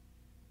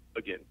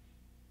again,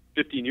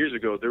 15 years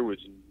ago there was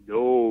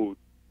no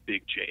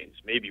big chains,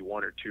 maybe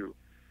 1 or 2,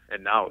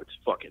 and now it's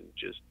fucking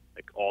just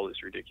like all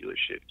this ridiculous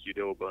shit,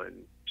 Qdoba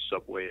and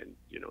Subway and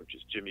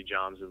just Jimmy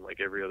John's and like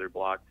every other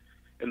block.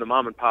 And the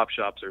mom and pop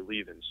shops are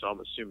leaving, so I'm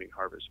assuming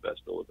Harvest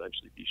Fest will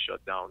eventually be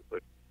shut down.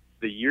 But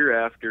the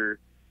year after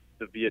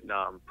the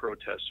Vietnam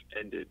protests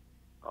ended,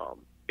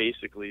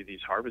 basically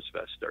these Harvest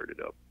Fests started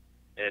up,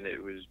 and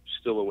it was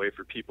still a way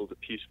for people to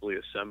peacefully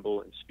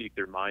assemble and speak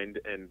their mind.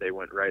 And they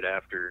went right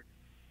after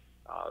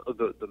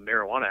the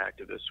marijuana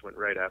activists went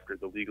right after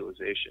the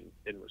legalization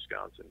in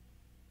Wisconsin.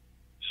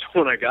 So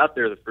when I got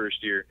there the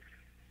first year,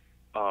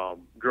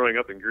 growing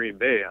up in Green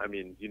Bay, I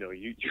mean, you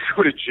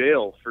go to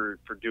jail for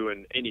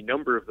doing any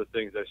number of the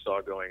things I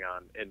saw going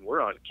on, and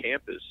we're on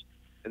campus,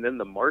 and then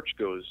the march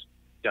goes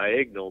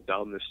diagonal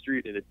down the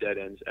street and it dead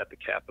ends at the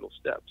Capitol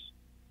steps.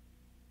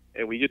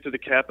 And we get to the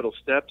Capitol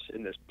steps,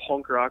 and this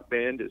punk rock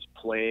band is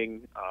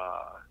playing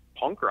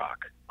punk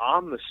rock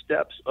on the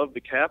steps of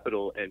the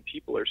Capitol, and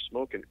people are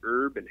smoking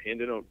herb and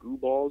handing out goo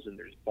balls, and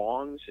there's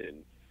bongs,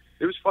 and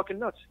it was fucking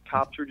nuts.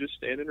 Cops were just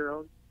standing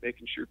around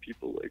making sure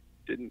people like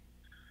didn't,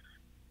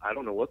 I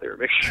don't know what they were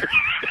making sure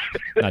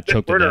not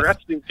choked weren't to death.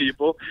 arresting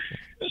people.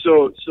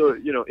 So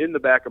in the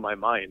back of my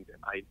mind,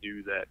 I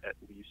knew that at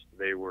least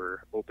they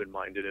were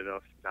open-minded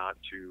enough not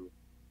to.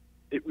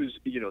 It was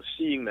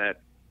seeing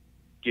that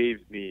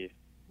gave me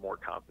more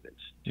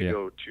confidence to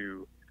go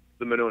to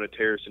the Monona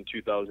Terrace in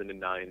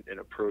 2009 and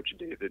approach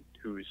David,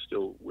 who is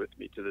still with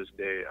me to this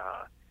day,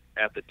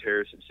 at the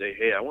terrace and say,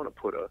 hey, I want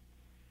to put a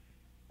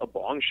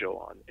bong show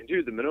on. And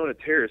dude, the Monona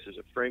Terrace is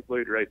a Frank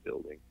Lloyd Wright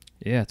building.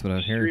 Yeah, that's what I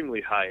heard.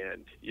 Extremely high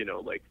end,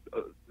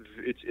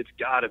 it's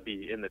got to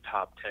be in the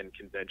top 10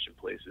 convention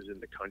places in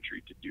the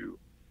country to do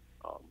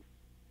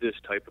this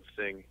type of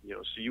thing.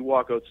 So you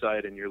walk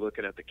outside and you're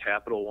looking at the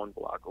Capitol 1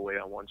 block away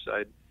on one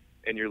side,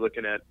 and you're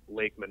looking at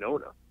Lake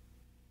Monona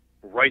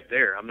right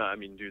there.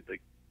 Dude,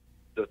 like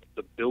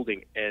the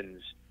building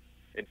ends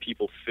and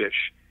people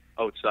fish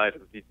outside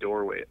of the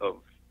doorway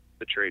of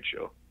the trade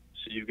show.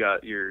 So you've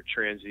got your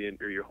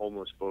transient or your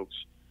homeless folks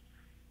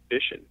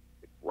fishing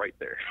right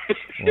there.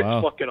 Wow.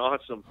 It's fucking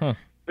awesome. Huh.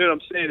 You know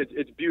what I'm saying?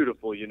 It's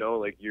beautiful,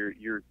 like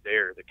you're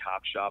there. The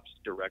cop shop's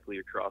directly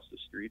across the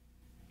street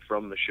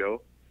from the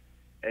show.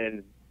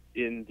 And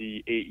in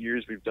the 8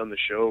 years we've done the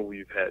show,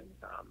 we've had,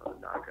 I'm going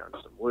to knock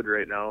on some wood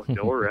right now,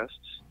 no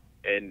arrests.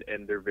 And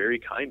they're very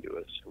kind to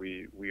us.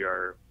 We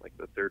are like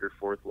the 3rd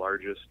or 4th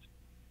largest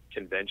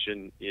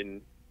convention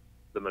in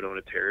the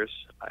Monona Terrace.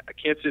 I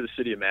can't say the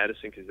city of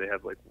Madison because they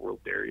have like World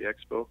Dairy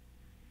Expo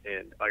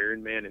and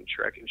Ironman and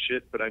Trek and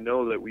shit, but I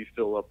know that we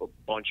fill up a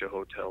bunch of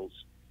hotels,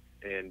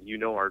 and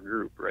our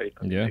group, right?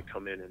 They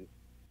come in and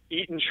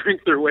eat and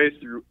drink their way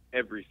through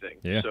everything.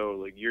 Yeah. So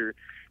like you're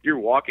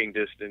walking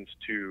distance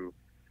to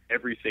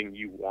everything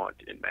you want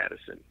in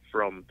Madison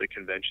from the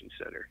convention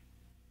center.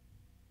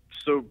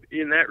 So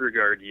in that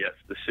regard, yes,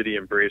 the city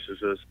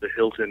embraces us. The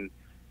Hilton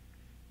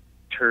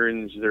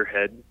turns their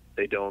head.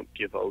 They don't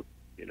give out,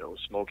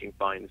 smoking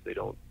fines. They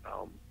don't.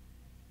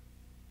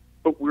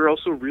 But we're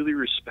also really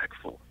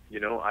respectful.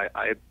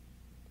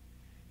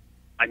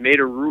 I made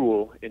a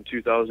rule in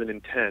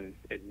 2010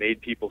 and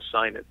made people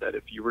sign it that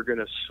if you were going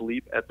to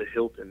sleep at the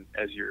Hilton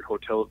as your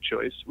hotel of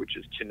choice, which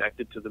is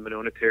connected to the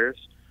Monona Terrace,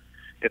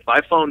 if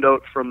I found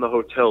out from the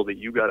hotel that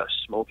you got a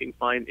smoking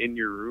fine in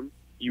your room,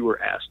 you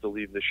were asked to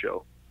leave the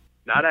show.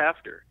 Not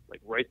after,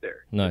 like right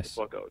there. Nice.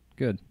 Get the fuck out.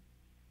 Good.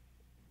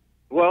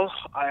 Well,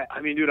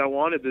 dude, I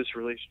wanted this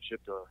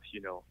relationship to,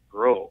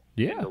 grow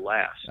and to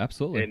last.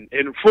 Absolutely.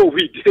 And what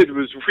we did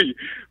was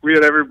we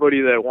had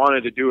everybody that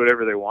wanted to do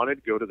whatever they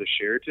wanted go to the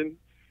Sheraton,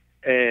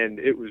 and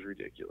it was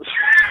ridiculous.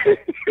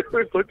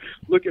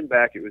 Looking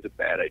back, it was a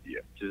bad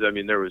idea. Because,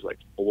 there was like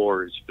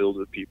floors filled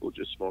with people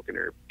just smoking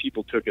herb.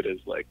 People took it as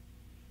like,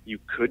 you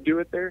could do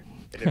it there,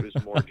 and it was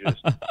more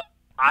just,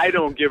 I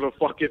don't give a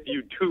fuck if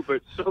you do,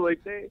 but so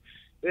like they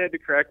had to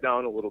crack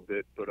down a little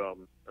bit, but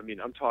I'm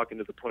talking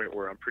to the point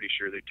where I'm pretty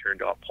sure they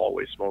turned off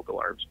hallway smoke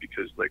alarms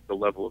because like the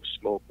level of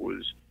smoke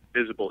was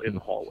visible in the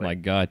hallway. My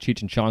God,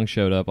 Cheech and Chong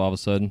showed up all of a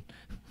sudden.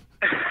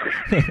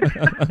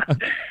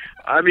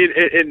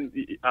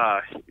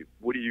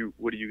 What are you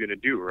gonna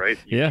do, right?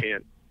 You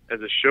can't. As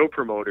a show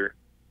promoter,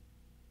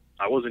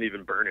 I wasn't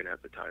even burning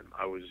at the time.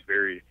 I was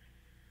very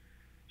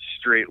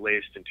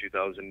straight-laced in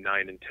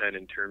 2009 and 10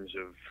 in terms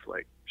of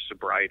like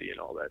sobriety and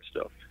all that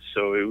stuff.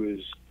 So it was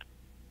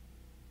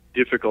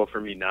difficult for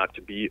me not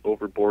to be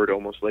overboard,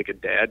 almost like a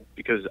dad,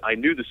 because I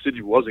knew the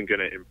city wasn't going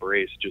to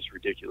embrace just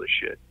ridiculous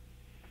shit,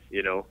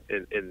 you know,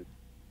 and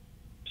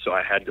so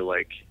I had to,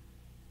 like,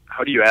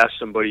 how do you ask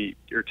somebody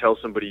or tell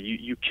somebody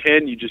you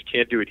just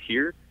can't do it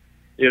here,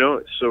 you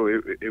know?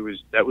 So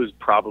that was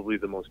probably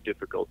the most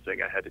difficult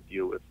thing I had to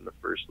deal with in the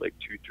first, like,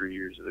 2-3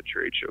 years of the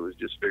trade show, was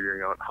just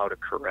figuring out how to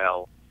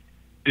corral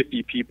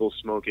 50 people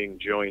smoking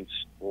joints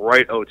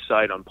right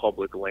outside on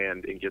public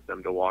land and get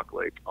them to walk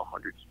like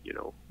 100, you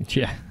know.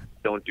 Yeah.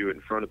 Don't do it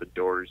in front of the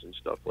doors and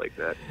stuff like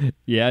that.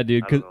 Yeah,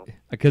 dude.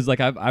 Because like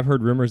I've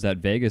heard rumors that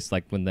Vegas,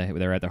 like when they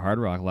were at the Hard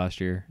Rock last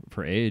year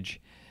for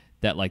Age,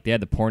 that like they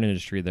had the porn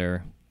industry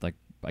there, like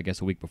I guess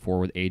a week before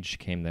when Age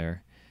came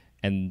there,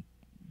 and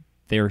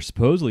they were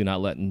supposedly not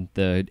letting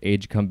the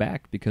Age come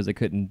back because they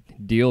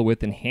couldn't deal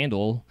with and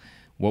handle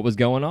what was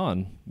going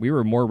on. We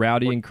were more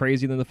rowdy and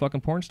crazy than the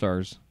fucking porn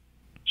stars.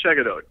 Check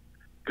it out.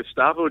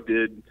 Gustavo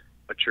did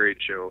a trade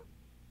show,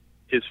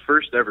 his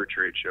first ever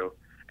trade show,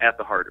 at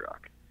the Hard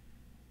Rock.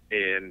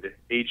 And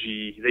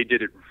AG, they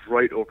did it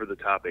right over the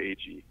top of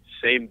AG.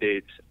 Same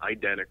dates,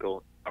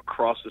 identical,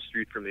 across the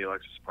street from the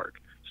Alexis Park.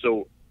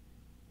 So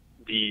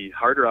the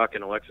Hard Rock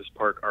and Alexis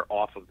Park are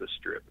off of the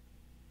Strip,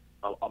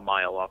 a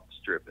mile off the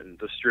Strip. And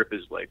the Strip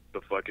is like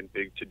the fucking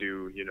big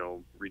to-do, you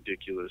know,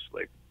 ridiculous,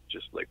 like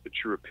just like the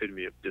true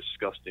epitome of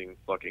disgusting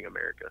fucking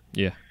America.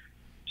 Yeah.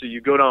 So you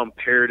go down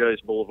Paradise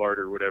Boulevard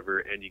or whatever,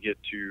 and you get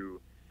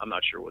to, I'm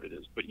not sure what it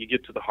is, but you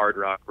get to the Hard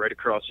Rock right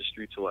across the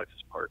street to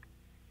Alexis Park.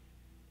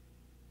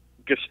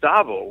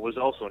 Gustavo was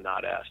also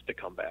not asked to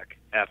come back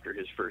after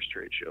his first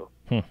trade show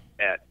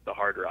at the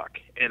Hard Rock.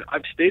 And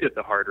I've stayed at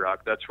the Hard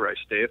Rock. That's where I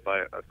stay if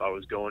I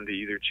was going to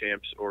either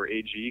Champs or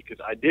AG,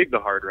 because I dig the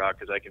Hard Rock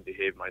because I can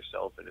behave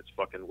myself, and it's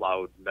fucking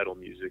loud metal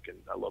music, and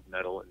I love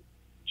metal, and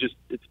just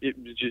it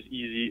was just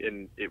easy,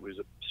 and it was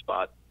a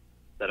spot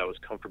that I was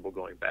comfortable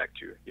going back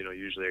to. You know,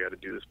 usually I got to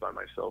do this by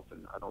myself,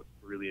 and I don't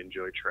really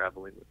enjoy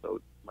traveling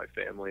without my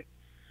family.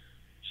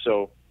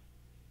 So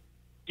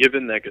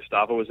given that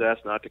Gustavo was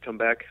asked not to come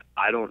back,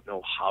 I don't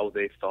know how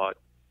they thought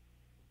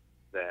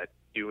that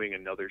doing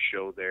another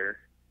show there.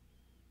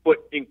 But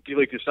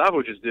like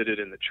Gustavo just did it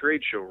in the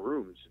trade show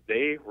rooms.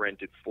 They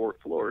rented 4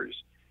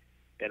 floors,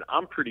 and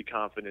I'm pretty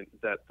confident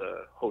that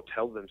the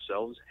hotel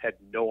themselves had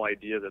no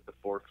idea that the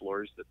 4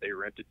 floors that they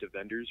rented to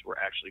vendors were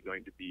actually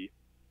going to be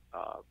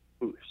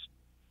booths.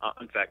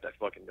 In fact, I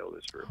fucking know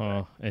this for a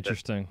fact.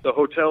 Interesting. The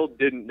hotel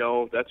didn't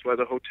know. That's why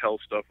the hotel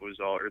stuff was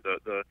all, or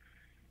the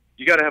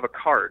you got to have a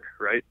card,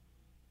 right,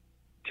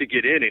 to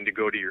get in and to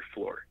go to your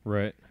floor.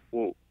 Right.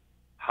 Well,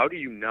 how do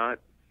you not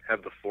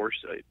have the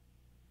foresight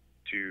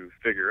to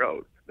figure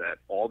out that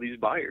all these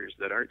buyers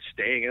that aren't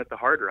staying at the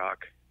Hard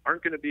Rock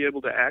aren't going to be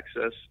able to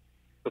access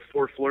the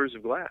 4 floors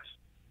of glass?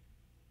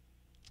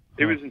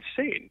 It was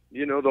insane,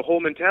 you know, the whole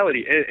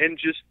mentality, and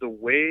just the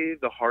way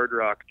the Hard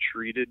Rock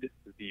treated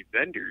the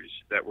vendors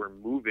that were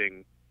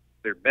moving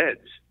their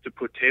beds to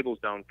put tables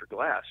down for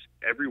glass.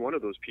 Every one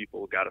of those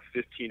people got a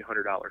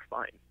 $1,500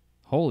 fine.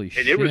 Holy shit.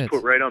 And it was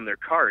put right on their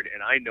card,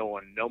 and I know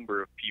a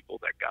number of people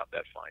that got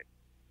that fine.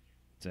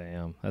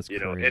 Damn, that's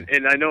crazy. You know,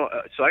 and I know,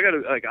 so I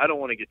gotta, like, I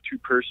don't want to get too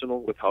personal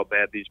with how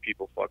bad these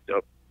people fucked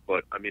up,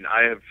 but I mean,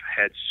 I have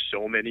had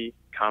so many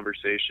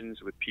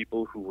conversations with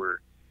people who were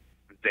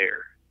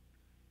there.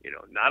 You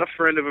know, not a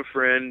friend of a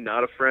friend,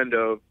 not a friend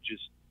of,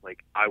 just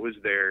like, I was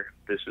there.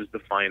 This is the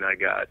fine I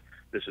got.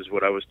 This is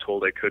what I was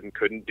told I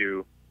couldn't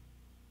do.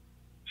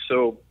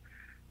 So,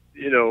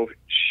 you know,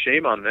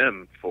 shame on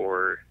them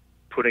for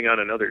putting on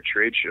another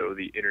trade show,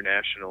 the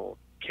International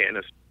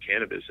Cannabis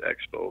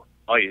Expo,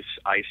 ICE,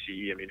 I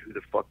mean, who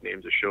the fuck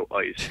names a show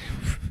ICE?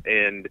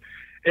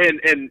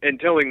 and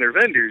telling their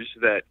vendors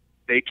that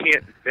they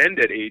can't vend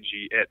at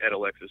AG at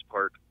Alexis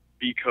Park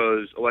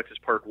because Alexis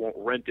Park won't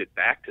rent it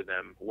back to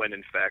them when,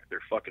 in fact,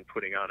 they're fucking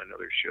putting on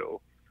another show.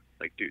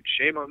 Like, dude,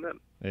 shame on them.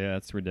 Yeah,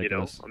 it's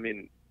ridiculous. You know, I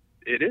mean,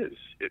 it is.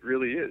 It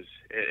really is.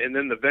 And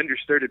then the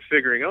vendors started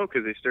figuring out,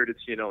 because they started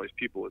seeing all these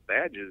people with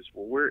badges.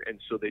 And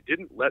so they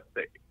didn't let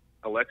the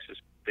Alexis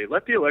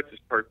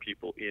Park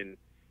people in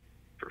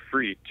for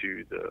free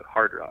to the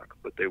Hard Rock,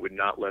 but they would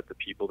not let the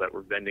people that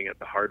were vending at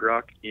the Hard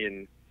Rock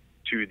in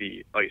to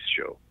the ICE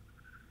show.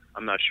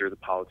 I'm not sure the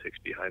politics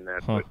behind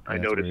that, but I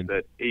noticed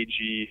that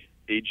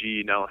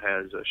AG now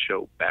has a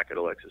show back at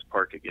Alexis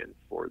Park again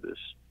for this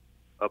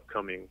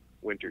upcoming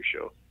winter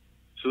show.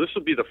 So this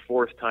will be the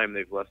 4th time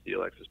they've left the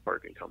Alexis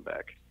Park and come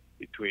back,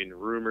 between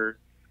Rumor,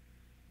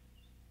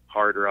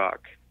 Hard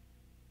Rock.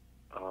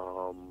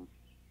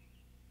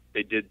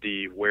 They did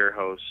the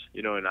Warehouse,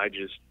 you know, and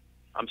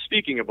I'm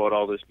speaking about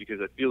all this because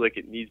I feel like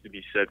it needs to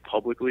be said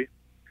publicly,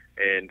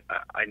 and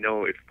I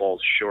know it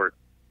falls short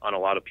on a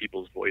lot of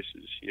people's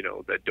voices, you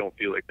know, that don't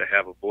feel like they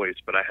have a voice,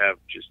 but I have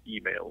just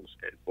emails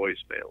and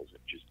voicemails and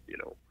just, you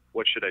know,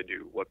 what should I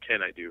do? What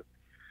can I do?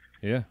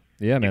 Yeah,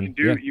 man.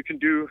 You can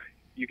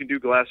do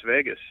Glass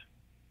Vegas.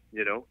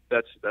 You know,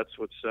 that's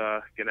what's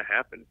going to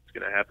happen. It's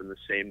going to happen the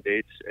same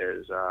dates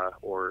as,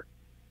 or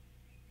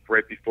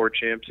right before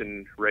Champs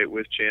and right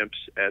with Champs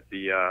at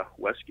the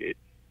Westgate.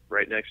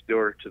 right next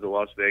door to the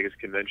Las Vegas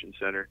Convention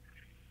Center.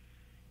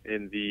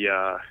 And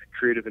the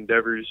Creative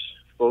Endeavors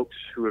folks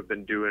who have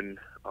been doing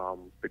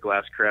the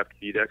Glasscraft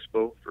Bead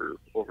Expo for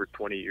over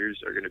 20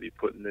 years are going to be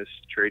putting this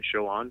trade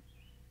show on.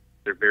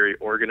 They're very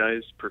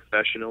organized,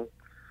 professional.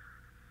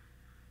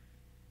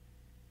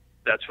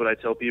 That's what I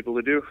tell people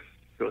to do.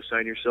 Go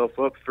sign yourself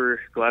up for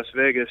Glass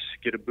Vegas.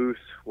 Get a booth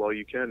while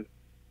you can.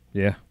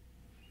 Yeah.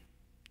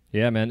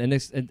 Yeah, man. And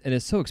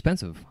it's so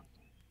expensive.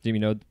 You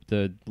know,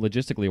 the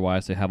logistically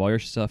wise, to have all your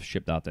stuff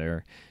shipped out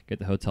there, get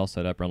the hotel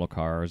set up, rental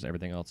cars,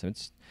 everything else.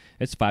 It's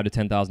 $5,000 to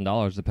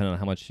 $10,000 depending on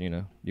how much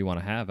you want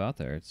to have out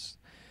there. And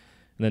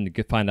then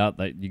you find out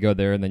that you go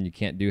there and then you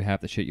can't do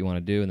half the shit you want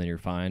to do, and then you're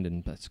fined,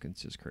 and it's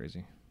just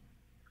crazy.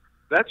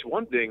 That's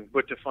one thing,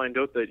 but to find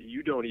out that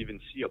you don't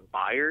even see a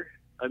buyer.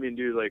 I mean,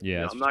 dude, like,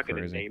 yeah, I'm not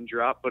going to name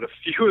drop, but a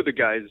few of the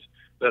guys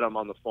that I'm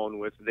on the phone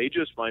with, they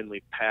just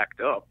finally packed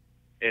up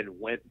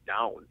and went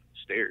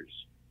downstairs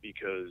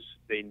because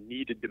they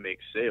needed to make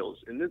sales.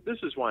 And this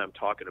is why I'm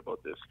talking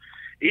about this.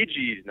 AG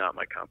is not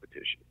my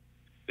competition.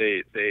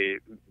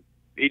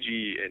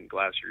 AG and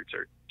Glassroots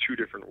are two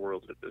different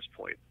worlds at this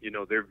point. You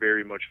know, they're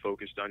very much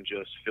focused on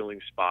just filling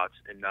spots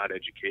and not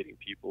educating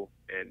people.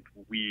 And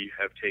we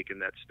have taken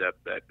that step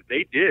that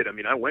they did. I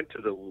mean, I went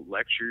to the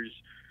lectures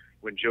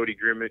when Jody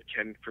Grimmett,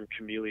 Ken from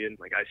Chameleon,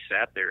 like I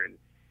sat there and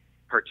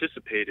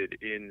participated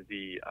in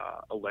the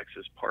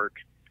Alexis Park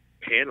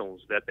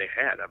panels that they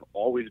had. I've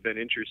always been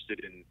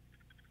interested in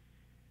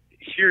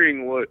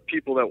hearing what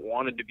people that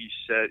wanted to be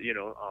said,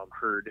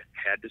 heard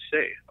had to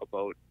say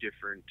about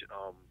different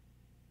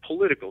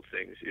political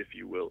things, if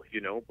you will,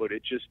 but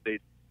it just,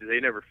 they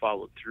never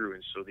followed through.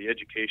 And so the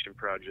education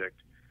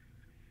project,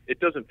 it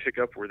doesn't pick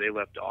up where they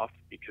left off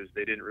because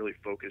they didn't really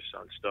focus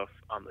on stuff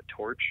on the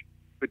torch,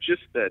 but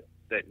just that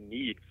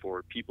need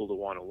for people to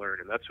want to learn.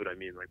 And that's what I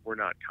mean. Like, we're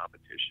not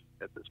competition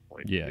at this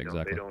point. Yeah,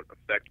 exactly. They don't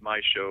affect my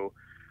show.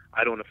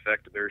 I don't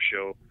affect their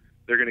show.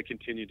 They're going to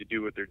continue to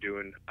do what they're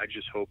doing. I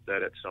just hope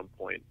that at some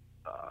point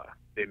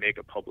they make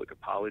a public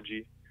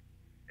apology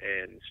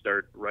and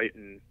start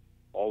righting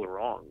all the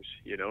wrongs,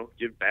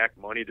 give back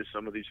money to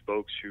some of these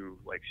folks who,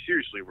 like,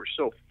 seriously, were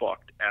so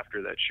fucked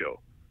after that show.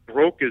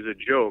 Broke as a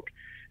joke.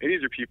 And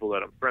these are people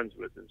that I'm friends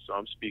with, and so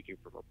I'm speaking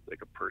from a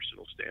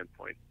personal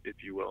standpoint,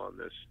 if you will, on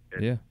this.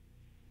 And yeah.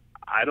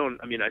 I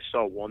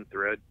saw one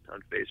thread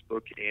on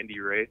Facebook, Andy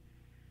Ray.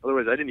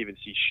 Otherwise, I didn't even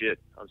see shit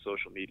on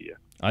social media.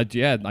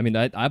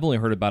 I've only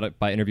heard about it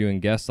by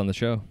interviewing guests on the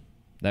show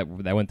that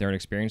went there and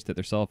experienced it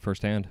themselves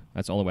firsthand.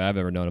 That's the only way I've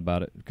ever known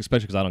about it,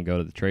 especially because I don't go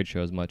to the trade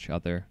shows much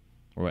out there,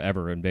 or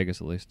ever in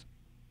Vegas at least.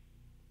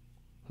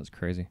 That's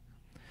crazy.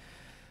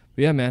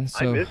 But yeah, man.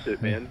 So, I miss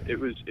it, man. It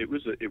was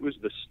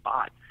the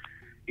spot.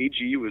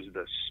 AG was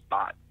the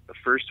spot. The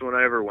first one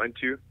I ever went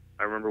to,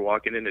 I remember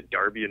walking into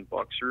Darby and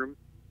Buck's room,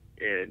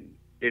 and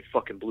it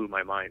fucking blew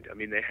my mind. I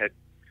mean,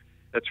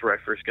 that's where I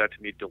first got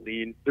to meet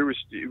Deline. It was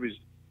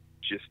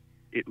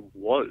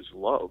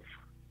love.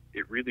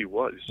 It really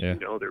was. Yeah.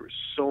 There was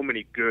so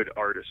many good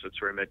artists.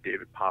 That's where I met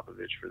David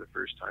Popovich for the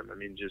first time. I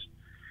mean, just,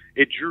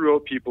 it drew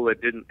out people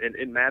that didn't,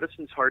 and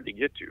Madison's hard to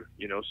get to,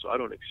 so I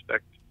don't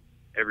expect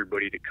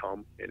everybody to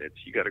come, and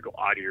you got to go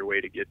out of your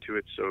way to get to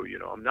it. So,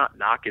 I'm not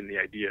knocking the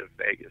idea of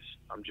Vegas.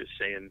 I'm just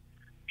saying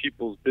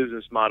people's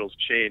business models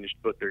changed,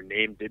 but their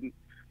name didn't.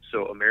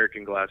 So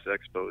American Glass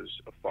Expo is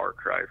a far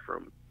cry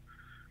from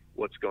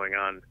what's going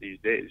on these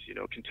days.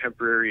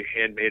 Contemporary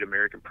handmade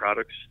American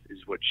products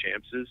is what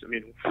Champs is. I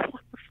mean,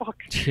 what the fuck?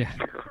 Yeah.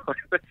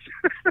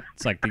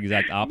 It's like the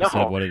exact opposite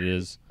of what it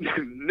is.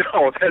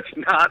 No, that's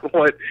not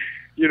what,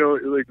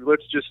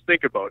 let's just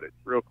think about it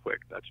real quick.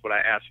 That's what I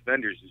ask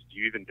vendors is, do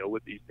you even know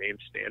what these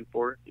names stand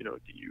for? Do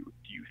you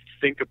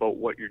think about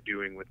what you're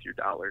doing with your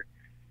dollar?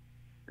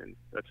 And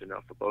that's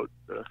enough about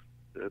the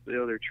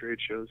other trade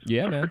shows.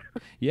 Yeah, man.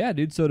 Yeah,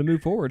 dude. So to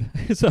move forward,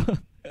 so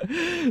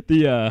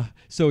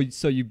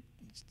you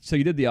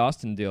did the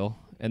Austin deal,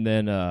 and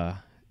then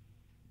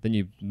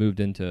you moved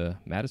into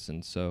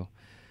Madison. So,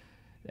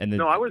 and then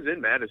no, I was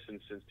in Madison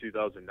since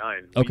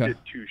 2009. Okay. We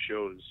did two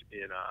shows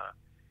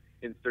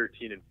in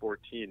 13 and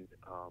 14,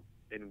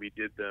 and we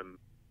did them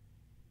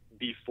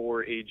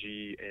before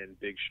AG and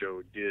Big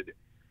Show did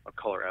a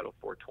Colorado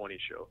 420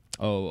 show.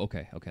 Oh,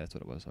 okay, that's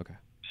what it was. Okay.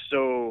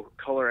 So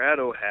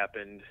Colorado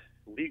happened,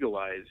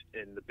 legalized,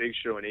 and the Big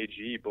Show and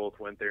AG both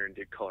went there and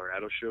did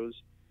Colorado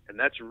shows, and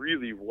that's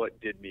really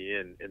what did me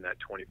in that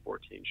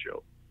 2014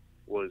 show.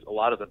 Was a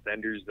lot of the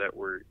vendors that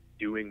were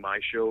doing my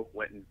show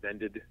went and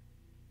vended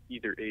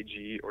either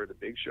AG or the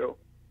Big Show,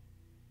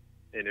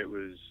 and it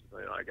was,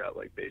 I got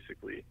like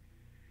basically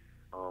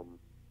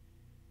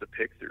the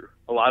pick through.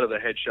 A lot of the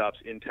head shops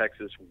in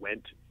Texas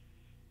went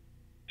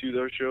to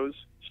those shows.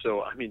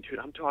 So I mean, dude,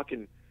 I'm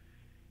talking.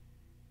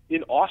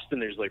 In Austin,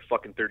 there's like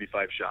fucking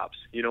 35 shops,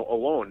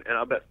 alone. And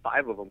I bet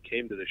 5 of them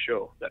came to the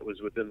show that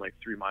was within like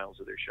 3 miles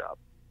of their shop.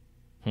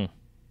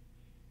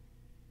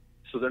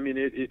 So, I mean,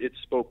 it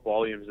spoke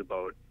volumes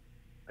about,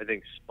 I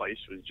think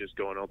Spice was just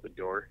going out the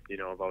door.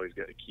 I've always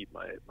got to keep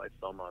my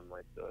thumb on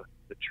like the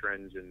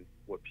trends and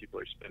what people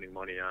are spending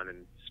money on,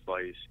 and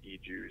Spice,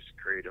 E-Juice,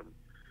 Kratom,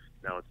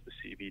 Now it's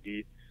the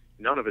CBD.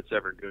 None of it's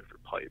ever good for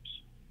pipes.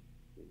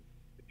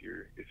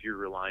 If you're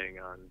relying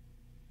on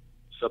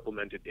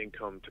supplemented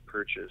income to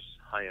purchase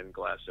high-end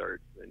glass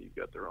art, then you've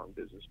got the wrong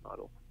business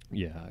model.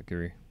 Yeah, I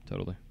agree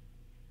totally.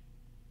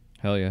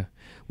 Hell yeah.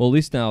 Well, at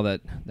least now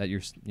that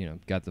you're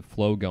got the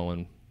flow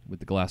going with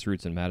the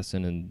Glassroots in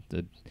Madison, and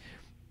the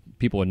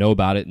people would know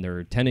about it and they're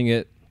attending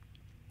it,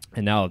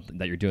 and now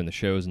that you're doing the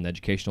shows and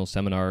educational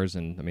seminars,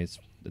 and I mean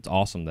it's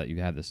awesome that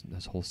you have this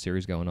whole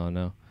series going on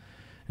now.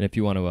 And if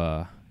you want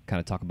to kind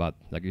of talk about,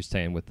 like you're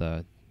saying, with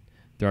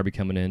Darby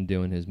coming in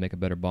doing his Make a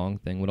Better Bong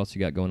thing, what else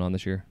you got going on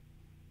this year?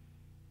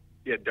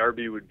 Yeah,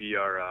 Darby would be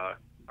our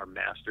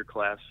master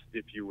class,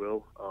 if you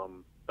will,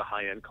 the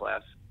high-end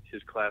class.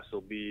 His class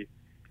will be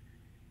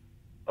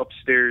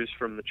upstairs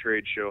from the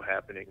trade show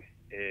happening,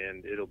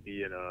 and it'll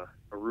be in a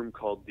room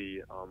called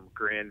the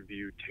Grand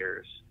View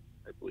Terrace,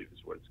 I believe is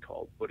what it's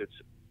called. But it's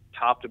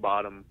top to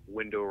bottom,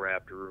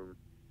 window-wrapped room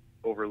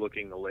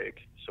overlooking the lake.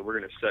 So we're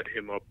going to set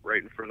him up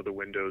right in front of the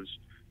windows.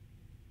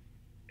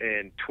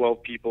 And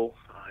 12 people,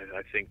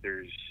 I think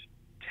there's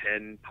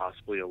 10,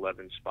 possibly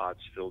 11 spots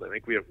filled. I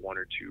think we have 1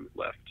 or 2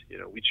 left.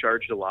 We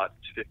charged a lot.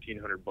 It's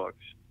 $1,500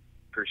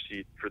 per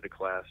seat for the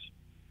class.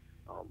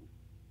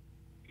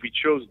 We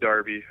chose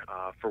Darby,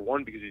 for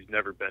one, because he's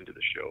never been to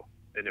the show,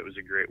 and it was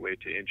a great way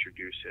to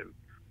introduce him.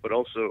 But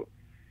also,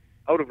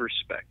 out of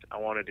respect, I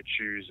wanted to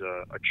choose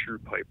a true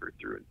piper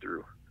through and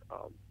through,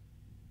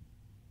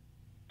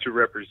 to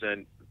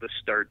represent the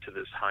start to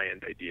this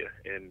high-end idea.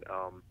 And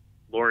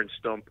Lauren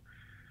Stump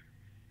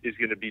is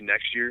going to be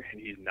next year,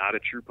 and he's not a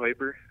true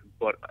piper,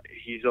 but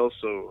he's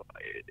also,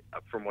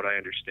 from what I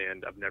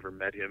understand, I've never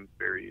met him,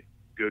 very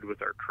good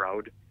with our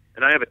crowd.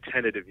 And I have a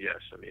tentative yes.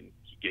 I mean,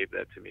 he gave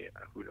that to me.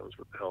 Who knows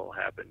what the hell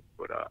happened,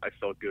 but I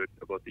felt good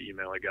about the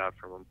email I got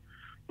from him.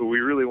 But we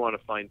really want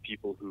to find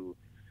people who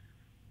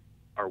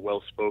are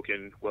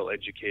well-spoken,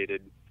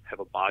 well-educated, have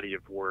a body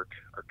of work,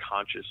 are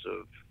conscious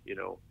of,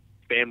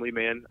 family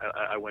man.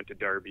 I went to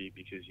Darby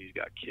because he's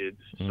got kids,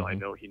 so I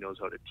know he knows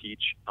how to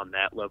teach on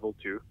that level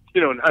too.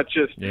 Not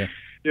just, I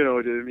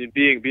mean,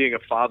 being a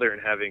father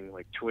and having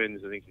like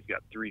twins. I think he's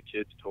got 3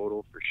 kids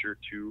total, for sure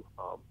 2,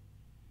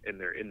 in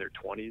their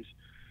 20s.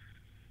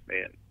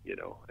 Man,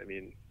 I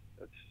mean,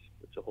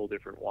 that's a whole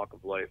different walk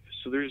of life.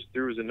 So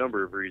there was a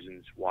number of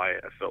reasons why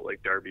I felt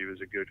like Darby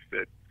was a good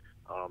fit.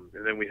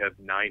 And then we have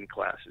 9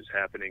 classes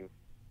happening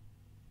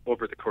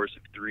over the course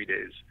of 3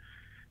 days.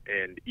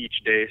 And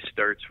each day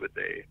starts with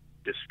a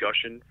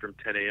discussion from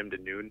 10 a.m. to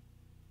noon,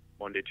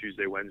 Monday,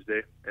 Tuesday,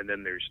 Wednesday. And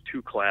then there's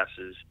 2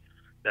 classes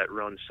that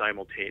run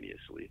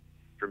simultaneously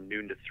from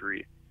noon to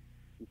 3.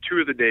 And 2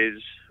 of the days,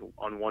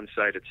 on one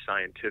side it's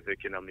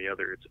scientific and on the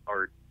other it's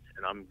art.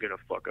 And I'm going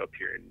to fuck up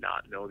here and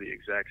not know the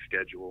exact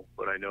schedule,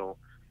 but I know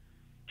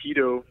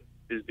Tito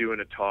is doing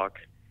a talk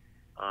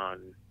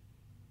on,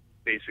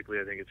 basically,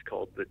 I think it's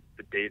called the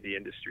day the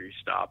industry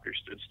stopped or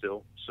stood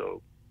still.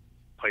 So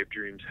Pipe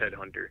Dreams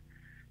Headhunter.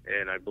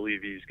 And I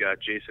believe he's got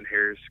Jason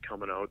Harris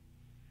coming out,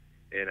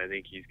 and I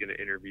think he's going to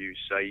interview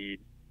Saeed.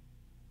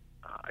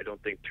 I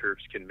don't think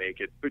Terps can make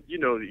it, but he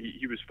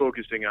was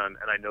focusing on,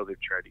 and I know they've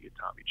tried to get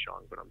Tommy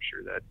Chong, but I'm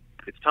sure that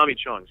it's Tommy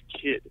Chong's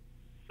kid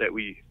that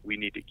we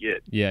need to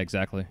get. Yeah,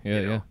 exactly.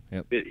 Yeah.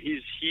 Yep.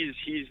 He's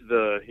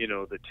the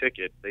the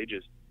ticket. They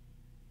just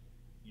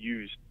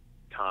used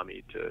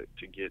Tommy to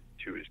get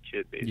to his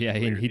kid, basically. Yeah,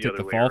 he took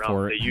the fall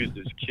for it. They used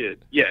his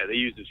kid. Yeah, they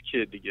used his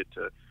kid to get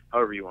to,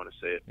 however you want to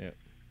say it. Yeah.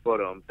 But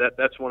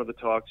that's one of the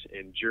talks,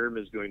 and Germ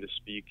is going to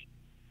speak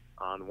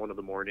on one of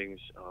the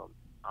mornings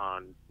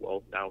on,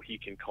 well, now he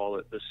can call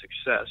it the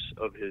success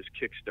of his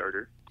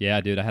Kickstarter. Yeah,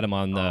 dude, I had him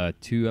on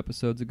 2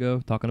 episodes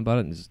ago talking about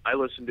it. And I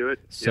listened to it.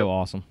 So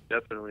awesome.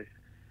 Definitely.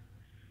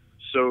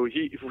 So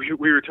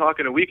we were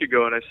talking a week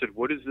ago, and I said,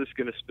 what is this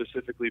going to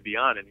specifically be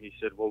on? And he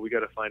said, well, we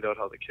got to find out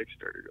how the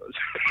Kickstarter goes.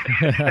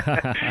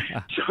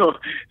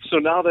 So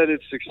now that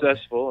it's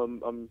successful,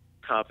 I'm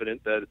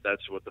confident that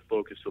that's what the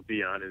focus will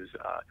be on.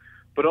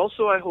 But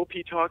also I hope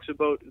he talks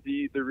about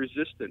the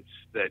resistance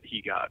that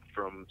he got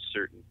from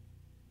certain,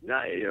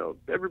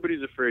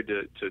 everybody's afraid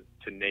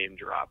to name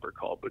drop or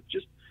call, but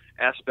just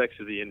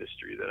aspects of the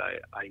industry that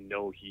I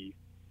know he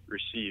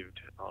received.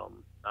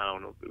 I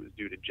don't know if it was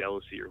due to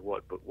jealousy or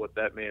what, but what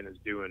that man is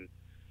doing,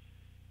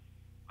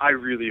 I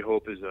really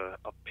hope is a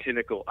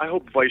pinnacle. I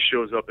hope Vice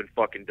shows up and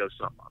fucking does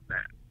something on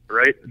that.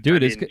 Right,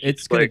 dude,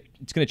 it's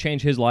gonna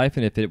change his life,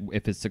 and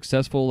if it's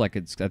successful, I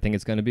think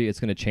it's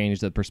gonna change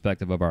the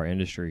perspective of our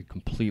industry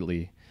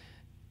completely.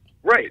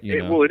 Right.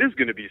 Well, it is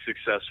going to be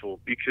successful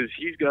because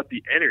he's got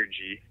the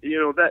energy.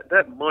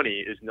 That money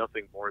is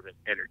nothing more than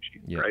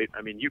energy, right?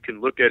 I mean, you can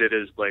look at it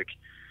as like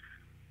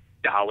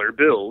dollar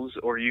bills,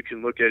 or you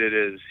can look at it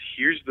as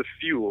here's the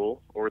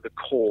fuel or the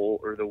coal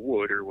or the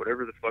wood or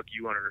whatever the fuck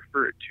you want to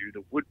refer it to,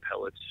 the wood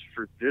pellets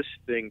for this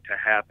thing to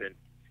happen.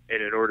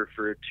 And in order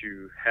for it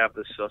to have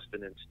the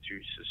sustenance to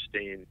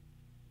sustain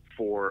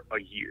for a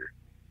year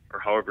or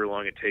however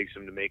long it takes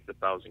them to make the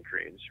 1,000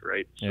 cranes,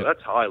 right? So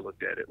that's how I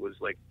looked at it, was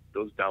like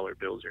those dollar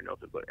bills are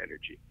nothing but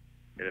energy.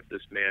 And if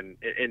this man,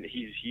 and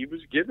he was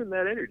given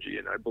that energy,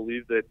 and I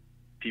believe that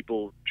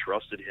people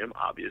trusted him,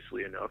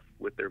 obviously enough,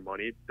 with their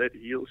money that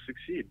he'll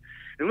succeed.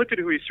 And look at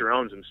who he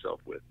surrounds himself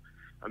with.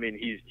 I mean,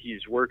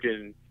 he's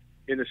working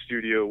in the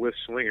studio with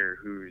Slinger,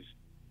 who's,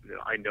 you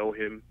know, I know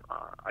him.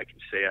 I can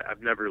say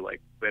I've never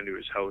like been to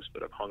his house,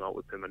 but I've hung out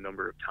with him a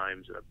number of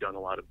times, and I've done a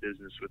lot of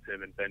business with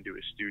him and been to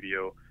his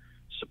studio,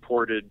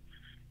 supported.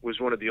 Was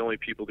one of the only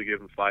people to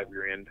give him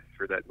 $5,000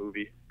 for that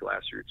movie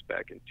Glassroots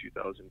back in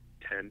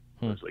 2010.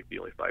 It was like the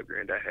only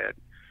 $5,000 I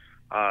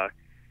had.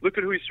 Look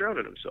at who he's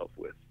surrounded himself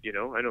with. You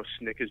know, I know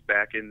Snick is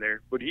back in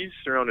there, but he's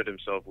surrounded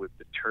himself with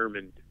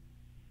determined,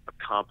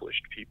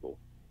 accomplished people.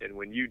 And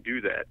when you do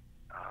that,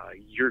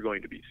 you're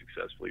going to be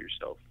successful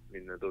yourself. I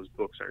mean, those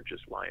books aren't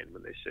just lying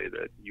when they say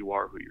that you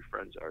are who your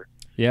friends are.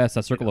 Yeah, it's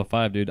that circle of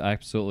five, dude. I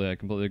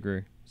completely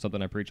agree.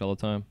 Something I preach all the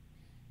time.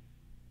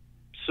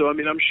 So, I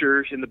mean, I'm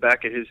sure in the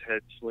back of his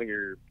head,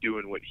 Slinger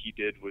doing what he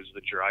did was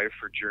the drive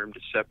for Germ to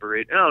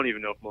separate. And I don't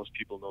even know if most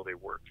people know they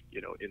worked, you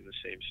know, in the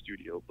same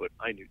studio, but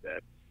I knew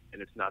that.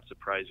 And it's not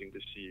surprising to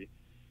see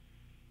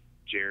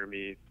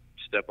Jeremy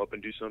step up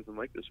and do something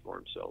like this for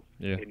himself.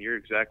 Yeah. And you're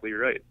exactly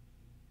right.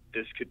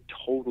 This could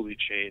totally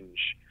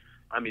change.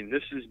 I mean,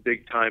 this is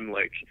big time,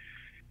 like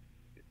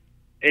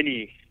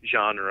any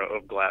genre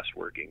of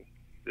glassworking.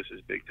 This is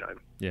big time.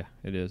 Yeah,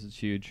 it is. It's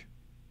huge.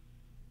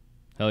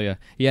 Hell yeah.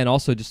 Yeah, and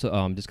also just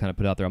kind of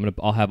put out there,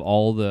 I'll have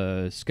all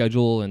the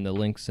schedule and the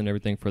links and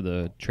everything for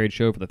the trade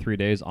show for the 3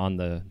 days on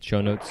the show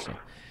notes,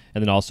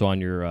 and then also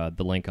on your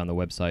the link on the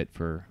website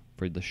for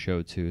the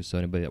show too. So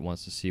anybody that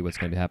wants to see what's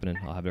going to be happening,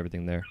 I'll have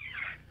everything there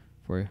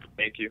for you.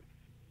 Thank you.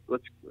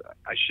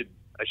 I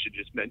should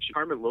just mention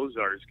Carmen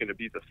Lozar is going to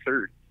be the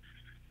third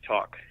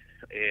talk,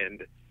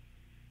 and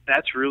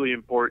that's really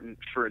important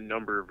for a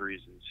number of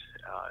reasons.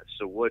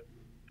 So what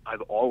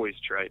I've always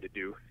tried to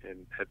do,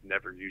 and have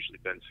never usually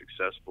been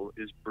successful,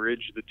 is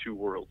bridge the two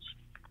worlds.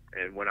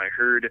 And when I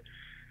heard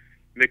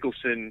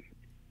Mickelson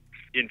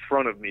in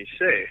front of me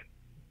say,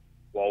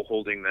 while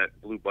holding that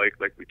blue bike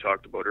like we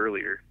talked about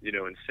earlier, you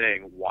know, and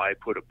saying, why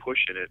put a push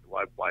in it?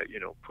 Why you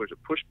know, put a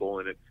push bowl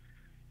in it?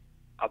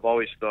 I've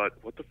always thought,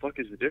 what the fuck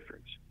is the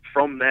difference?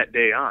 From that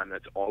day on,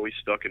 that's always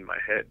stuck in my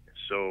head.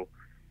 So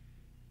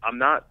I'm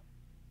not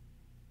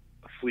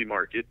a flea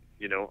market,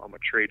 you know, I'm a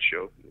trade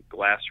show,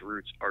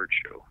 Glassroots art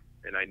show.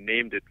 And I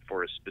named it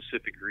for a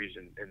specific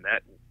reason, and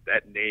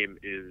that name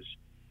is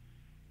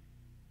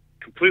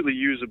completely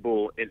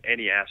usable in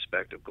any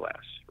aspect of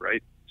glass,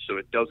 right? So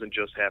it doesn't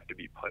just have to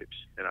be pipes.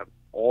 And I've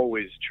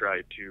always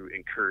tried to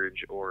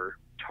encourage or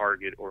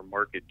target or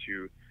market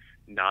to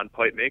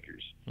non-pipe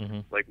makers,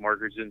 like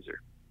Margaret Zinser.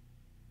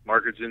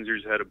 Margaret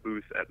Zinser's had a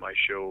booth at my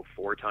show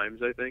 4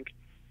 times, I think.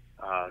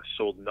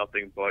 Sold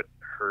nothing but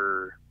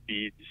her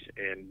beads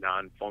and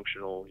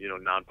non-functional, you know,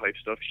 non-pipe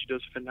stuff. She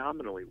does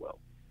phenomenally well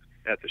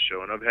at the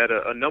show. And I've had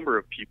a number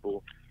of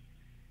people.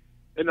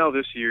 And now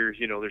this year,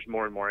 you know, there's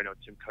more and more. I know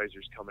Tim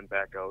Kaiser's coming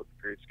back out,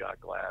 Great Scott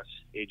Glass,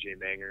 AJ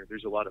Manger.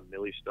 There's a lot of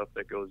Millie stuff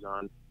that goes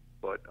on.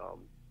 But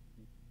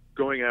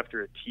going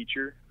after a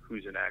teacher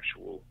who's an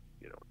actual,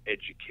 you know,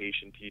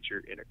 education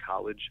teacher in a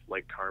college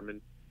like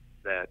Carmen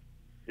that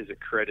is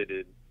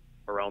accredited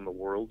around the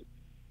world,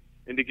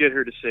 and to get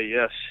her to say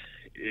yes,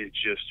 it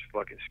just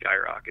fucking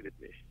skyrocketed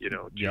me, you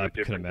know. Yeah, I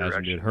can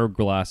imagine, dude. Her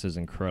glass is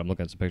incredible. I'm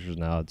looking at some pictures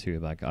now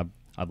too. Like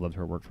I've loved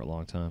her work for a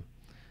long time.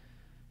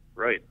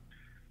 Right.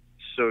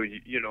 So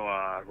you know,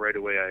 right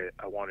away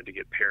I wanted to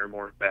get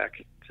Paramore back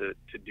to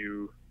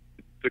do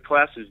the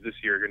classes this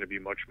year are going to be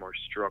much more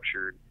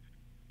structured,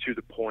 to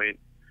the point.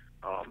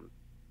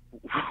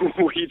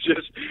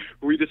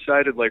 We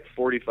decided like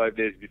 45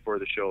 days before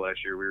the show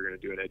last year we were going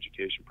to do an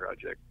education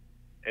project,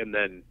 and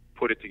then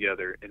put it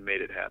together and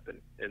made it happen.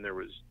 And there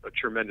was a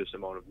tremendous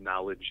amount of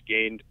knowledge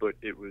gained, but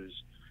it was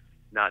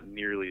not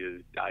nearly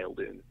as dialed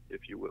in,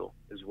 if you will,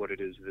 as what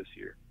it is this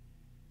year.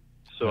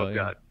 So I've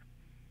got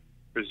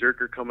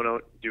Berserker coming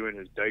out doing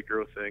his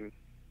Dicro thing.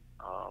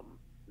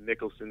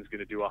 Mickelson's going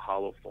to do a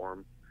hollow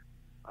form.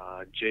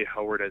 Jay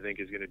Howard, I think,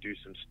 is going to do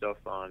some stuff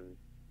on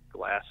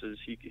glasses.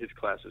 His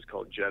class is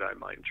called Jedi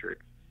Mind Trick.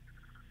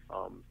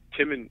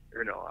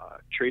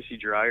 Tracy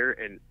Dreyer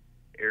and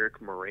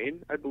Eric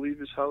Moraine, I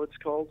believe is how it's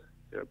called,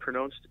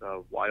 pronounced,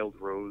 Wild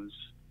Rose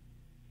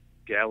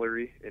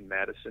Gallery in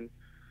Madison.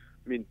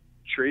 I mean,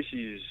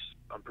 Tracy's,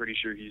 I'm pretty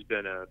sure he's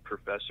been a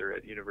professor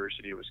at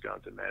University of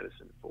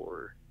Wisconsin-Madison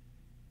for,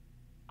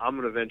 I'm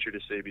going to venture to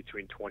say,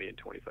 between 20 and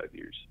 25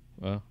 years.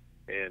 Wow.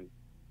 And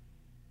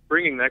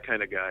bringing that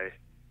kind of guy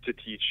to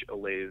teach a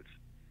lathe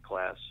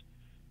class,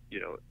 you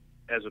know,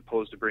 as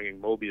opposed to bringing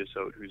Mobius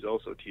out, who's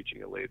also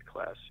teaching a lathe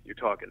class, you're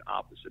talking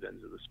opposite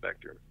ends of the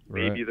spectrum.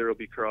 Right. Maybe there will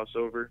be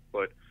crossover,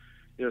 but,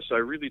 you know, so I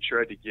really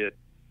tried to get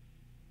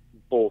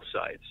both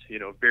sides, you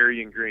know,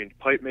 very ingrained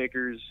pipe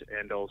makers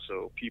and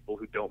also people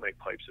who don't make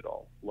pipes at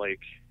all.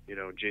 Like, you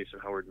know, Jason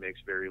Howard makes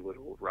very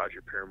little,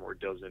 Roger Paramore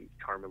doesn't,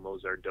 Carmen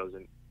Lozar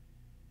doesn't.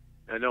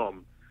 I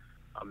know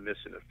I'm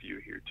missing a few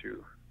here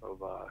too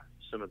of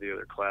some of the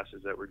other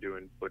classes that we're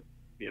doing, but,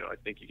 you know, I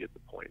think you get the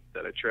point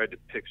that I tried to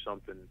pick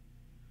something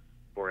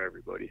for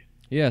everybody.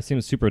 Yeah, it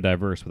seems super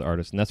diverse with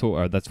artists, and that's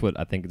what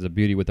I think is a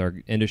beauty with our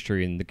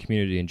industry and the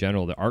community in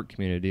general. The art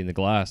community and the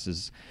glass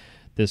is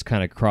this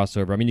kind of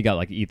crossover. I mean, you got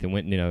like Ethan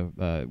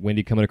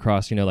Wendy coming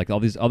across, like all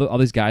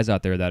these guys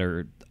out there that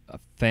are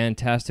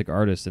fantastic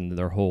artists in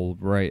their whole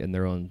right in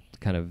their own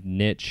kind of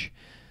niche,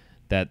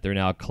 that they're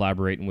now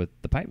collaborating with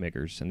the pipe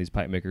makers. And these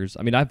pipe makers,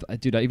 I mean,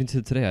 even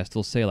to today, I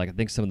still say, like, I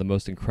think some of the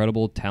most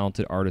incredible,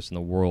 talented artists in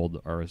the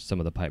world are some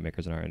of the pipe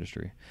makers in our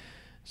industry.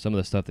 Some of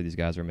the stuff that these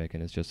guys are making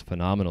is just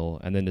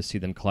phenomenal. And then to see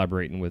them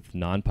collaborating with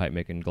non-pipe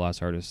making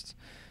glass artists,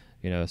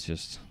 it's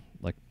just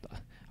like,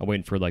 I'm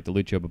waiting for like the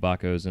Lucio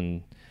Babacos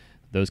and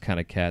those kind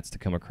of cats to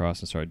come across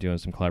and start doing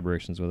some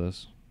collaborations with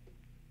us.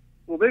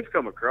 Well, they've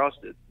come across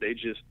it.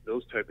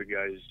 Those type of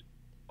guys,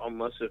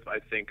 unless if I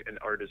think an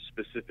artist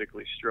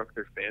specifically struck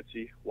their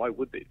fancy, why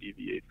would they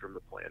deviate from the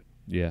plan?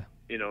 Yeah.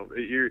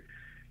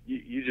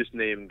 You just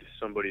named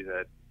somebody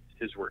that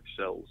his work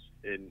sells,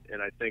 and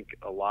I think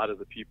a lot of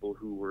the people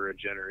who were a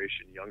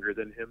generation younger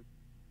than him,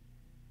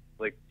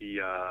 like the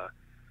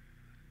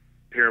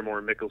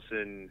Paramore,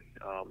 Mickelson,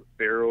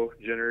 Barrow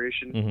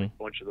generation, mm-hmm. a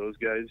bunch of those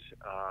guys,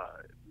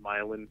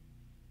 Mylan,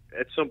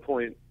 at some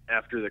point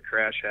after the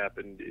crash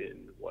happened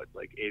in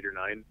like 8 or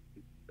 9,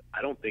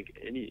 I don't think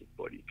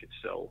anybody could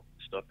sell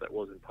stuff that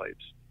wasn't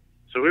pipes.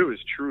 So it was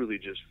truly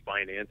just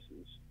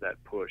finances that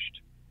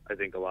pushed, I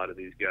think, a lot of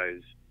these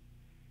guys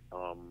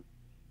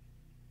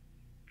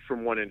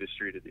from one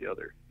industry to the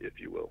other, if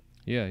you will.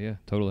 Yeah,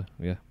 totally.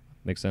 Yeah,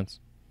 makes sense.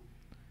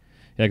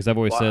 Yeah, because I've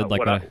always said,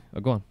 like,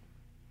 go on.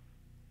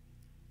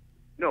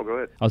 No, go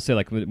ahead. I'll say,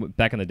 like,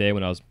 back in the day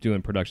when I was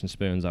doing production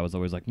spoons, I was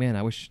always like, man,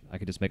 I wish I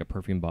could just make a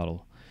perfume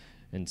bottle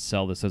and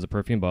sell this as a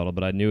perfume bottle.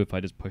 But I knew if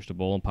I just pushed a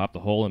bowl and popped a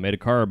hole and made a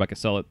carb, I could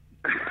sell it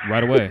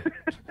right away.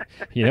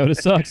 It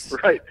sucks.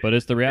 Right. But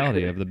it's the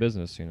reality of the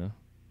business,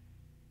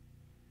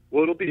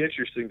 Well, it'll be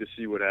interesting to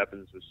see what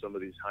happens with some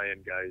of these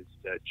high-end guys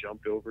that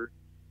jumped over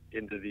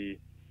into the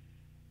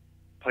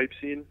pipe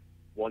scene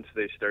once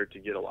they start to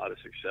get a lot of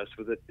success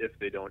with it, if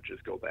they don't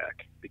just go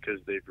back, because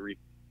they've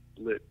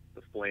lit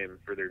the flame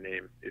for their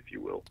name, if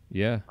you will.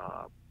 Yeah.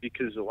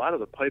 Because a lot of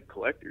the pipe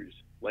collectors,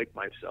 like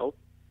myself,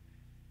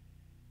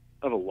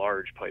 have a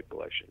large pipe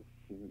collection,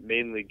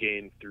 mainly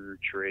gained through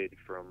trade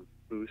from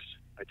booths.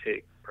 I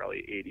take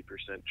probably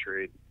 80%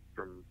 trade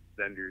from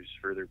vendors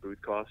for their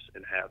booth costs,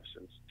 and have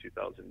since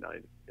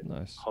 2009, and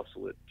nice.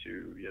 Hustle it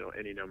to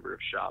any number of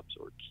shops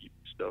or keep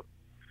stuff.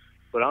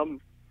 But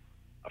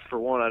for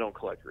one, I don't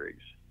collect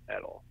rigs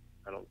at all.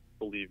 I don't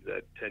believe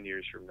that 10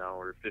 years from now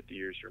or 50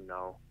 years from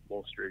now,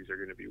 most rigs are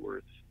going to be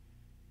worth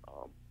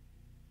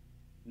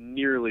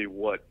nearly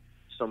what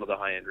some of the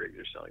high-end rigs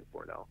are selling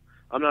for now.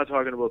 I'm not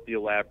talking about the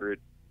elaborate,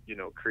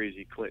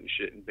 crazy Clinton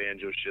shit and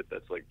banjo shit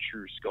that's like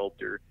true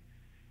sculptor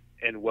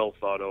and well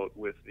thought out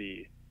with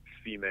the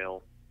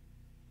female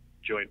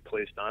joint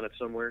placed on it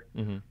somewhere.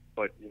 Mm-hmm.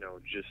 But,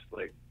 just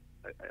like,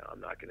 I'm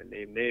not going to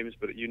name names,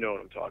 but you know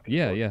what I'm talking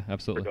about. Yeah,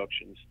 absolutely.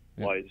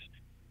 Productions-wise.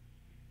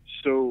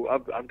 Yeah. So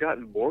I've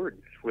gotten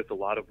bored with a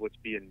lot of what's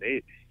being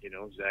made.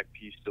 Zach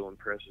P still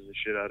impresses the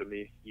shit out of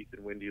me.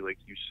 Ethan Wendy, like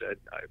you said,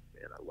 I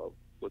love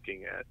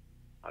looking at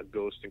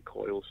ghost and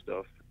coil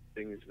stuff,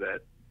 things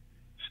that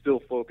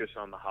still focus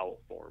on the Howell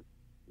form,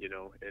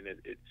 and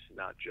it's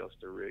not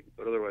just a rig,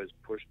 but otherwise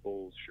push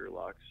bowls,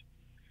 Sherlocks,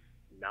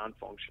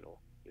 non-functional,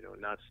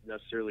 not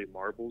necessarily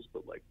marbles,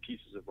 but like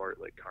pieces of art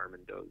like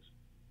Carmen does.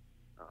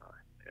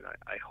 And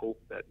I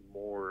hope that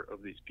more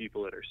of these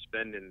people that are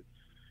spending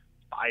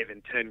 $5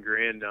 and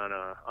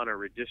 $10 on a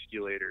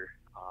redisculator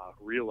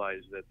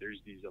realize that there's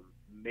these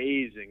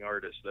amazing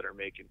artists that are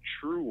making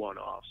true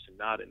one-offs and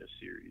not in a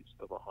series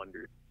of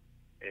 100,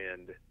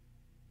 and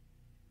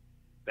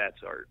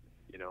that's art.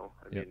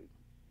 I mean,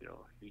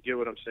 you get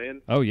what I'm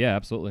saying? Oh yeah,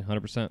 absolutely,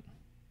 100%.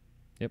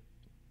 Yep.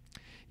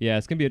 Yeah,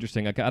 it's gonna be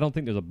interesting. I don't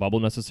think there's a bubble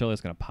necessarily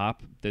that's gonna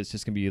pop. It's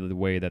just gonna be the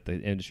way that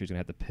the industry's gonna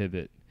have to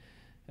pivot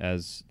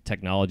as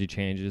technology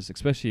changes,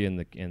 especially in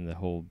the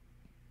whole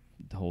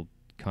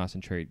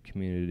concentrate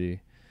community,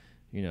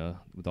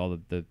 with all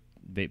the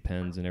vape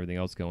pens and everything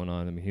else going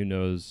on. I mean, who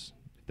knows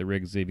if the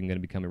rig's even going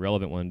to become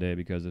irrelevant one day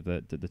because of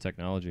the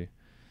technology.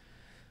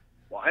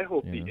 Well, I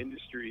hope the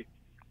industry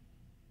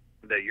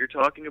that you're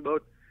talking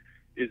about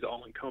is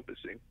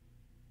all-encompassing.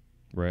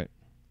 Right.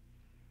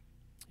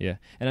 Yeah,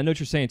 and I know what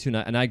you're saying, too,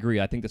 and I agree.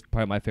 I think that's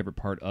probably my favorite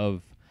part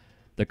of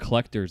the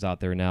collectors out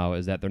there now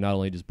is that they're not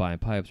only just buying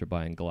pipes, they're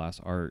buying glass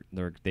art.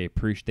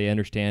 They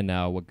understand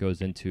now what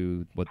goes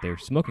into what they're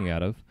smoking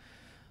out of.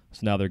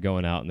 So now they're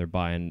going out and they're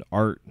buying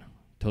art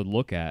to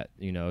look at.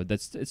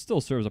 It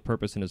still serves a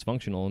purpose and is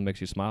functional and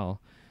makes you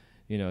smile.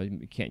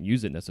 You can't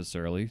use it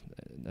necessarily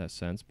in that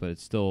sense, but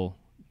it's still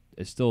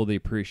the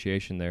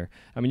appreciation there.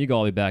 I mean, you go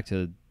all the way back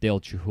to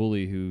Dale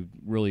Chihuly, who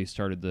really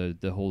started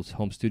the whole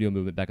home studio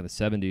movement back in the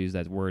 70s.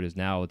 That's where it is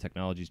now. The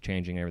technology's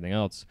changing and everything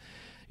else.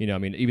 I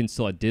mean, even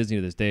still at Disney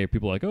to this day,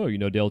 people are like, oh,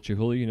 Dale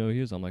Chihuly, who he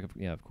is? I'm like,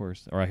 yeah, of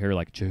course. Or I hear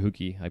like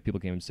Chihuki. People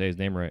can't even say his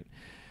name right.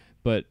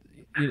 But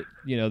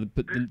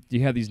but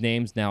you have these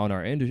names now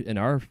in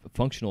our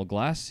functional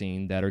glass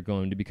scene that are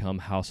going to become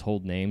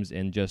household names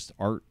in just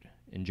art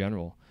in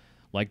general,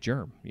 like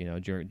Germ. You know,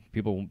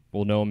 people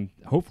will know him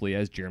hopefully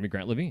as Jeremy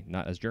Grant Levine,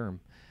 not as Germ.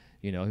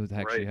 You know, he would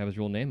actually have his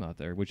real name out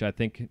there, which I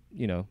think,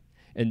 you know,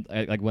 and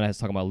like when I was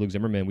talking about Luke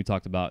Zimmerman, we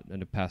talked about in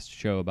the past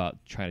show about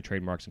trying to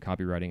trademarks and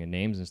copywriting and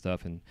names and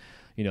stuff, and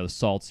you know, the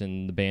Salts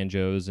and the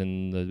Banjos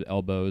and the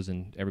Elbows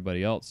and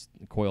everybody else,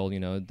 Coil, you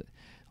know,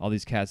 all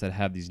these cats that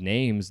have these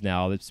names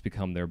now that's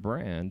become their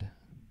brand,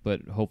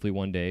 but hopefully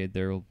one day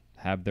they'll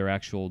have their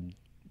actual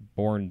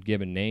born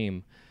given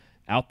name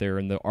out there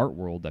in the art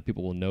world that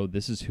people will know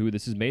this is who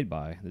this is made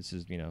by. This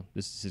is, you know,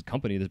 this is his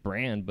company, this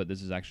brand, but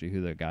this is actually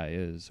who the guy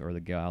is or the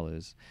gal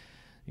is.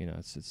 You know,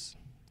 it's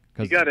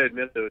you got to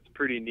admit, though, it's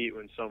pretty neat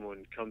when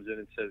someone comes in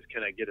and says,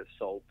 "Can I get a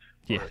Salt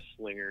or a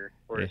Slinger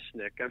or a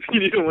Snick?" I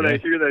mean, you know, when I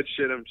hear that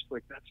shit, I'm just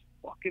like, that's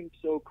fucking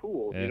so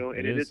cool, you know.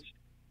 And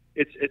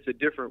it's a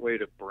different way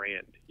to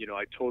brand. You know,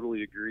 I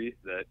totally agree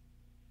that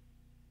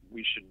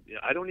we should.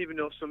 I don't even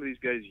know if some of these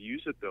guys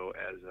use it though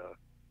as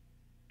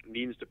a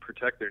means to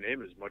protect their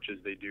name as much as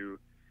they do.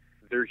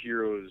 Their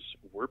heroes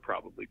were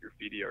probably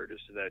graffiti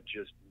artists that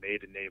just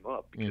made a name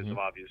up because of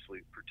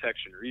obviously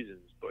protection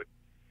reasons, but.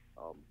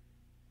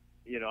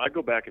 You know, I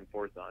go back and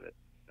forth on it.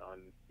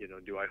 You know,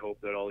 do I hope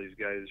that all these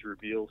guys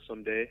reveal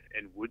someday?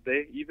 And would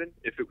they even?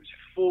 If it was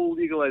full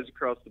legalized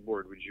across the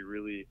board, would you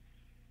really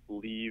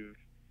leave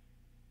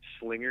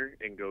Slinger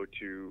and go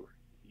to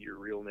your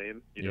real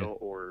name, you know,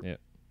 or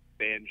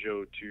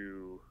Banjo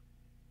to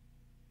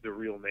the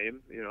real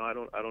name? You know, I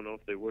don't know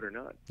if they would or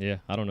not. Yeah,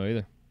 I don't know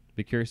either.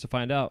 Be curious to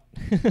find out.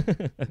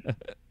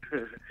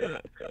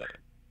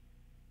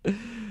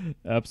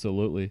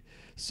 Absolutely.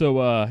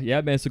 So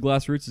yeah, man, so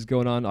Glassroots is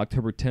going on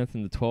October 10th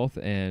and the 12th,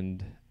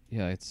 and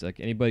yeah, it's like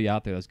anybody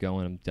out there that's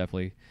going, I'm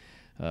definitely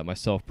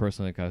myself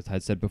personally, like I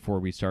had said before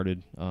we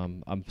started,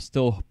 I'm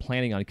still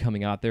planning on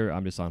coming out there.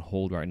 I'm just on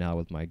hold right now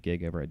with my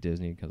gig over at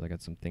Disney because I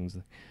got some things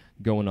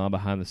going on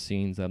behind the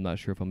scenes. I'm not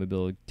sure if I'm going to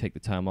be able to take the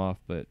time off,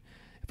 but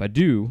if I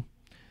do,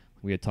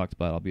 we had talked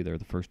about I'll be there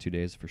the first 2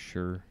 days for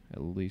sure,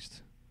 at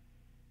least.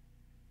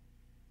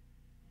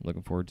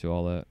 Looking forward to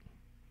all that.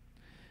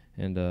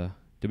 And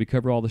did we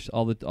cover all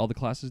the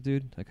classes,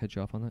 dude? Did I cut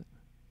you off on that?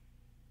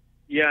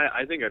 Yeah,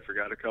 I think I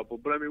forgot a couple,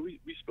 but I mean, we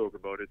spoke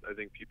about it. I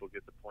think people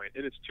get the point,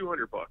 and it's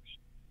 $200. Cool.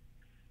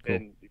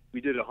 And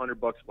we did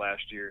 $100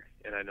 last year,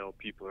 and I know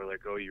people are like,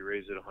 "Oh, you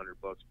raised it $100,"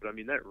 but I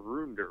mean that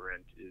room to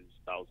rent is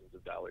thousands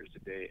of dollars a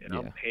day, and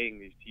I'm paying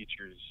these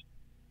teachers.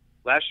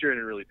 Last year I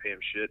didn't really pay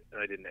them shit,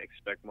 and I didn't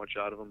expect much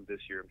out of them.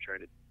 This year I'm trying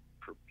to,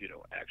 you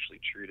know, actually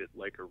treat it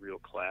like a real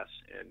class,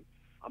 and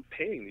I'm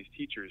paying these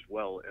teachers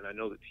well, and I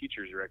know the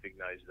teachers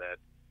recognize that.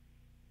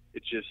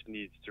 It just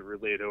needs to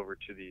relate over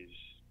to these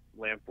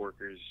lamp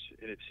workers,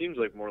 and it seems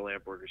like more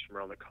lamp workers from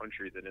around the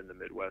country than in the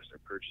Midwest are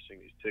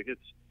purchasing these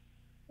tickets.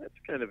 That's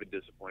kind of a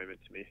disappointment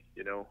to me.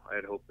 You know, I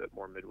had hoped that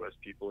more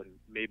Midwest people, and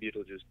maybe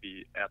it'll just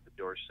be at the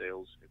door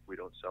sales if we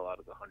don't sell out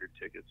of the 100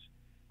 tickets.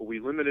 But we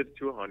limited it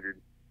to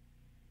 100,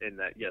 and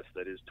that, yes,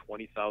 that is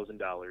 $20,000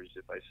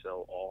 if I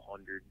sell all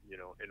 100, you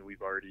know, and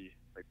we've already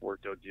like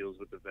worked out deals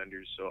with the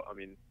vendors. So, I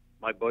mean,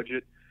 my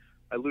budget,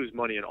 I lose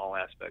money in all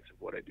aspects of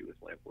what I do with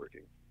lamp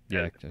working.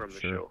 Yeah, from the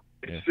show.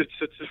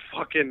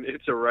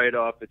 It's a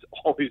write-off. It's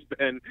always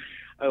been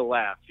a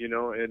laugh, you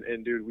know,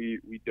 and dude,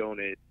 we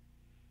donate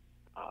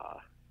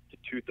to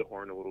toot the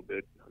horn a little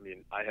bit. I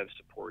mean, I have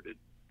supported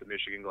the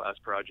Michigan Glass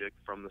Project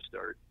from the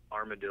start,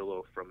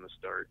 Armadillo from the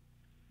start,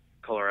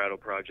 Colorado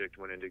Project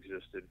when it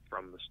existed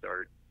from the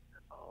start,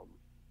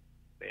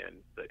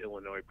 and the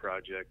Illinois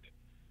Project.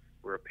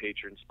 We're a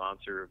patron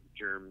sponsor of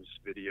Germ's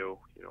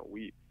video. You know,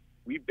 we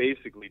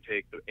basically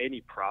take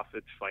any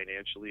profits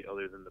financially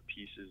other than the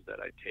pieces that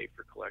I take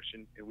for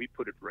collection, and we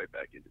put it right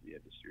back into the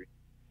industry.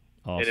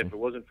 Awesome. And if it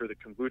wasn't for the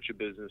kombucha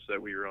business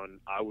that we run,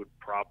 I would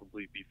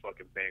probably be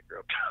fucking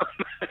bankrupt.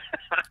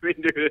 I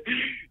mean,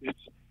 dude,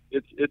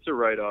 it's a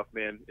write-off,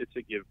 man. It's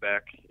a give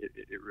back.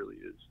 It really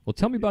is. Well,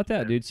 tell me about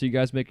that, dude. So you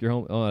guys make your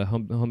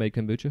homemade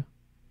kombucha?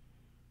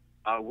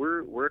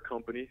 We're a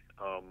company.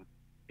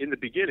 In the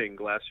beginning,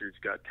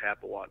 Glassroots got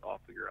Tap-A-Watt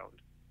off the ground.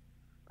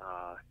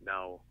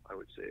 Now I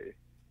would say,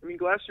 I mean,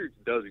 Glassroots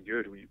does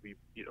good. We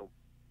you know,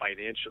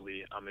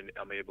 financially,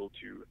 I'm able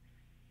to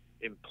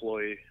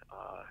employ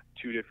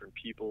 2 different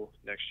people.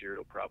 Next year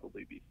it'll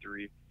probably be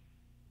 3.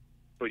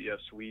 But yes,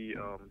 we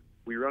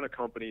run a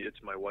company.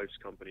 It's my wife's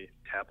company,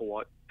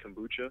 Tap-A-Watt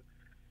Kombucha.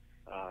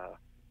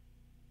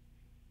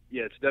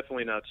 Yeah, it's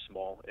definitely not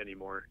small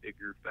anymore. It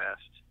grew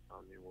fast.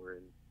 I mean, we're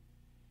in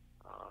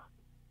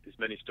as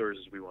many stores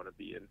as we want to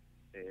be in,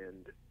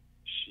 and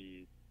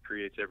she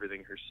creates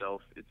everything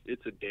herself.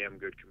 It's a damn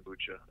good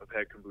kombucha. I've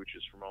had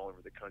kombuchas from all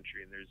over the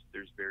country, and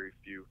there's very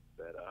few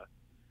that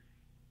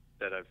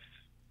I've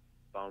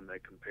found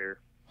that compare.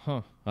 Huh.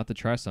 I'll have to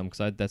try some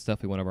because that's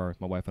definitely one of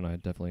my wife and I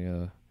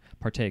definitely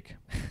partake.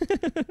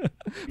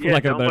 Yeah,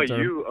 down by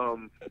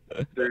you,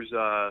 there's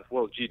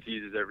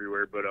GTs is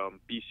everywhere, but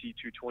BC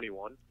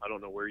 221. I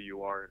don't know where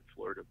you are in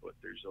Florida, but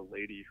there's a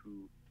lady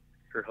who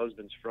her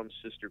husband's from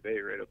Sister Bay,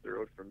 right up the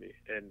road from me,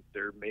 and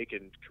they're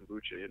making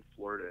kombucha in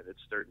Florida, and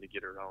it's starting to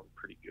get around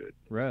pretty good.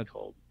 Rad. It's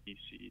called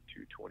BC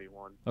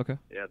 221. Okay.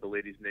 Yeah, the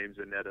lady's name's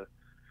Annetta.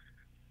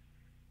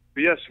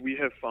 But yes, we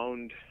have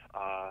found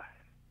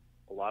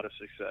a lot of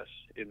success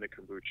in the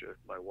kombucha.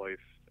 My wife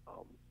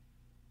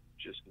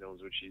just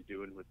knows what she's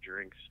doing with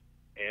drinks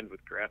and with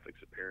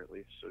graphics,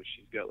 apparently. So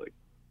she's got like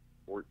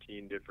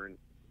 14 different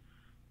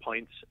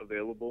pints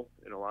available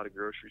in a lot of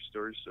grocery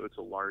stores. So it's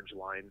a large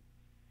line.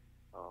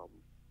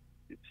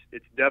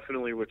 It's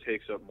definitely what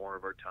takes up more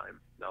of our time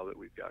now that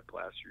we've got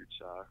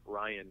Glassroots.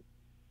 Ryan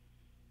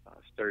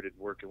started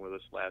working with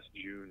us last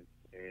June,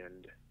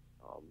 and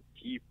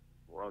he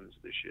runs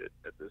the shit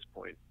at this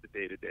point, the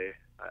day-to-day.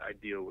 I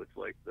deal with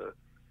like the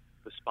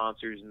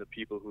sponsors and the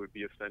people who would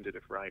be offended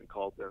if Ryan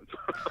called them.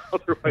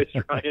 Otherwise,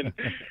 Ryan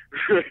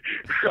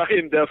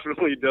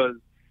definitely does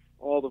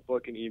all the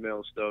fucking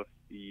email stuff.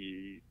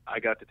 I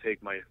got to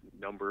take my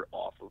number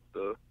off of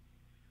the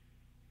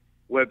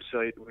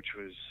website, which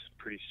was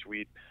pretty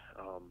sweet.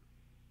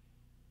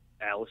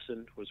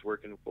 Allison was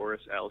working for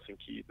us, Allison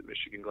Key, the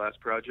Michigan Glass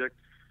Project,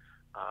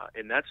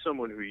 and that's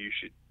someone who you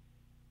should.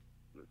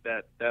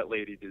 That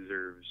lady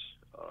deserves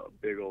a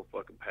big old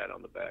fucking pat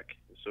on the back,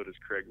 and so does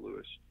Craig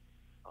Lewis,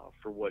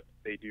 for what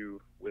they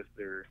do with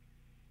their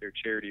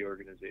charity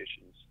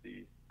organizations,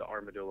 the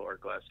Armadillo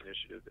Art Glass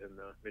Initiative and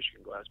the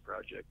Michigan Glass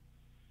Project.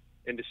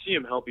 And to see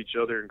them help each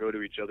other and go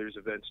to each other's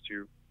events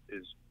too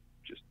is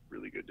just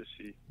really good to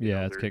see.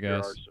 Yeah, it's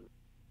kick-ass. There are some,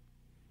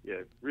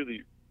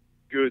 really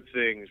good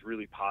things,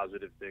 really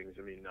positive things.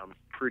 I mean, I'm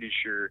pretty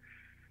sure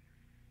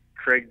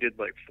Craig did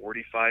like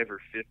 45 or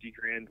 50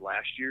 grand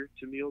last year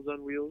to Meals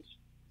on Wheels,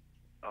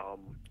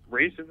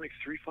 raised in like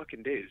 3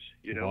 fucking days,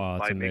 wow,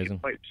 that's by amazing. making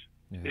pipes.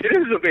 Yeah. It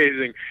is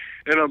amazing.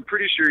 And I'm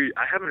pretty sure,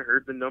 I haven't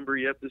heard the number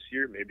yet this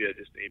year. Maybe I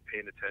just ain't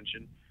paying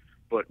attention.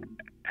 But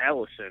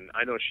Allison,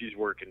 I know she's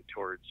working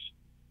towards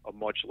a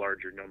much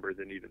larger number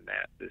than even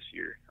that this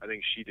year. I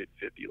think she did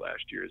 50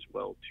 last year as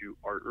well to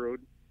Art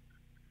Road.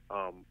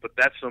 But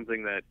that's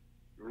something that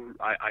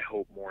I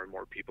hope more and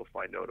more people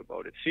find out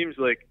about. It seems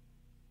like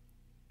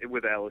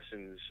with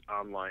Allison's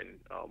online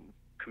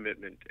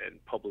commitment and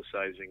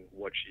publicizing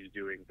what she's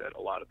doing that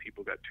a lot of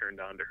people got turned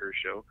on to her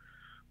show.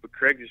 But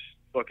Craig's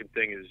fucking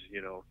thing is,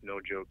 no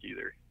joke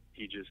either.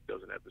 He just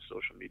doesn't have the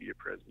social media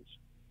presence.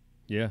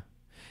 Yeah.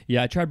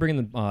 Yeah, I tried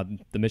bringing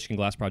the Michigan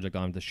Glass Project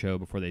on the show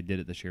before they did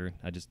it this year.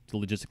 I just,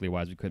 logistically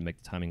wise, we couldn't make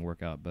the timing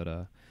work out. But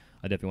I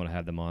definitely want to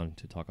have them on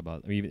to talk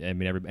about.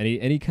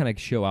 Any kind of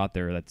show out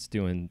there that's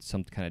doing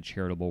some kind of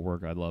charitable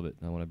work, I'd love it.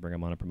 I want to bring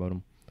them on and promote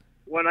them.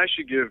 Well, I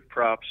should give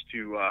props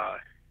to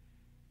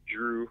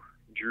Drew.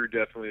 Drew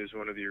definitely is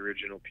one of the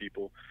original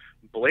people.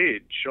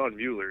 Blade, Sean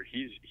Mueller,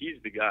 he's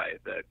the guy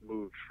that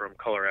moved from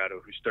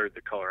Colorado, who started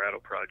the Colorado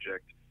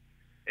Project,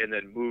 and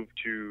then moved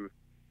to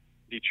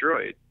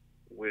Detroit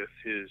with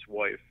his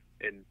wife,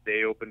 and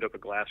they opened up a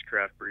glass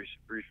craft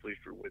briefly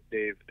with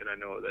Dave, and I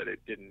know that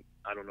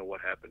I don't know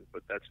what happened,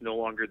 but that's no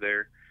longer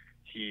there.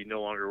 He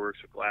no longer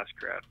works with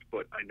Glasscraft,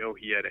 but I know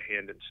he had a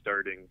hand in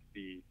starting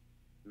the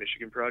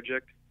Michigan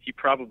project. He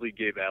probably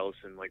gave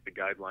Allison like the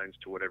guidelines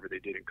to whatever they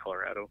did in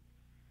Colorado.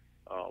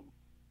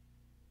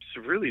 So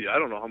really, I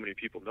don't know how many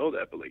people know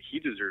that, but like he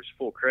deserves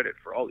full credit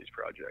for all these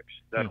projects.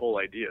 That whole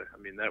idea. I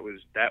mean, that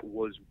was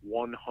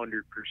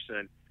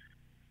 100%,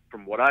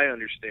 from what I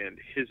understand,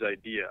 his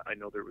idea. I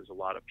know there was a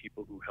lot of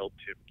people who helped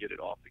him get it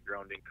off the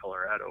ground in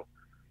Colorado.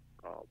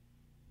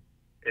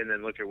 And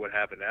then look at what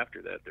happened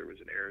after that. There was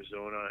in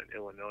Arizona and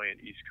Illinois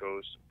and East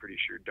Coast. I'm pretty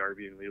sure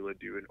Darby and Leela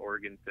do an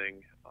Oregon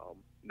thing,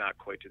 not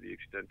quite to the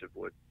extent of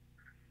what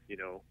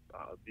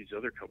these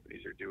other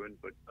companies are doing.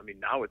 But I mean,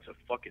 now it's a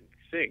fucking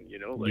thing.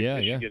 Like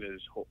Michigan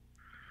is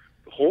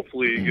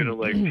hopefully gonna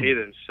like pay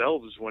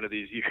themselves one of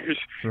these years,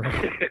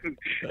 and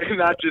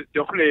not just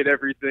donate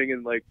everything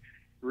and like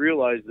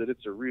realize that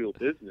it's a real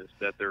business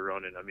that they're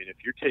running. I mean, if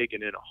you're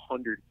taking in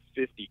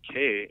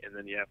 $150K and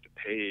then you have to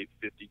pay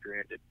 50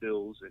 grand in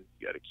bills and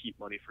you got to keep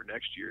money for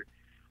next year,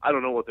 I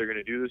don't know what they're going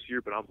to do this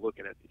year, but I'm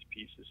looking at these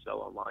pieces sell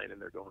online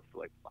and they're going for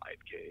like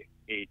 5K,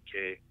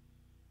 8K.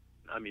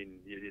 I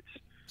mean, it's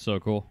so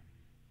cool.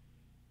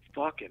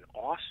 Fucking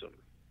awesome.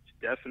 It's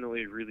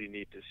definitely really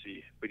neat to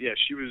see. But yeah,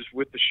 she was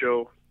with the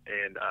show,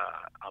 and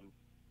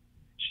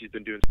she's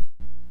been doing.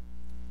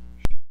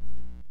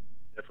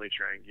 Definitely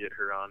try and get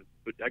her on.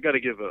 But I got to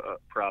give a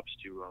props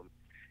to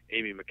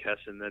Amy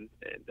McKesson then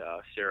and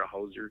Sarah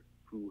Hauser,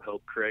 who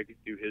helped Craig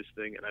do his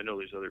thing. And I know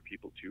there's other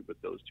people too,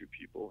 but those two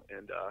people.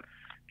 And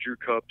Drew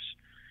Cups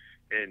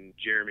and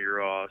Jeremy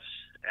Ross,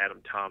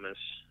 Adam Thomas,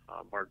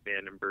 Mark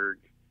Vandenberg.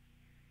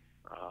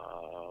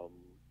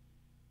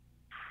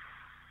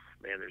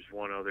 There's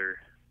one other,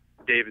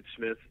 David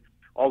Smith.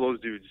 All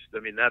those dudes, I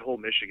mean, that whole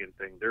Michigan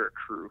thing, they're a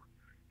crew.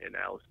 And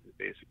Allison is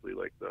basically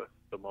like the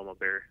mama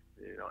bear.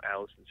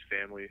 Allison's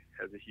family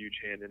has a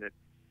huge hand in it.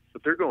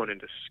 But they're going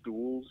into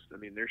schools. I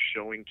mean, they're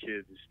showing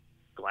kids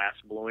glass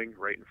blowing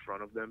right in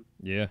front of them.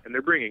 Yeah. And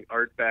they're bringing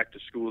art back to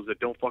schools that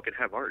don't fucking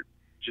have art.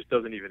 It just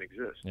doesn't even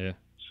exist. Yeah.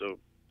 So,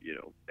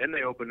 and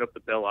they opened up the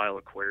Belle Isle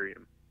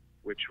Aquarium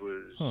which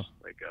was Huh.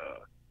 like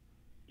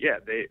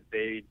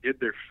they did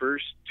their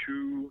first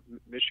 2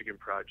 Michigan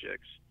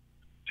projects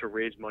to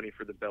raise money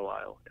for the Belle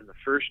Isle. And the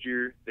first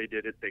year they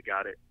did it, they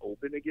got it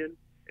open again.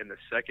 And the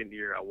second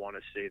year, I want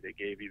to say they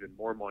gave even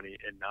more money,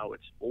 and now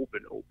it's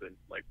open,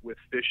 like with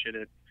fish in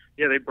it.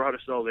 Yeah, they brought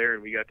us all there,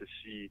 and we got to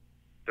see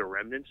the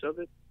remnants of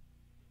it.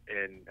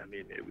 And I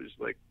mean, it was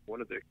like one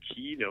of the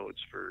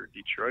keynotes for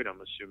Detroit, I'm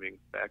assuming,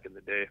 back in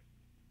the day.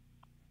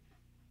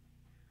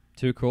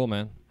 Too cool,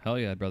 man. Hell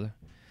yeah, brother.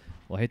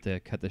 Well, I hate to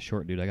cut this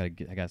short, dude. I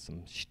got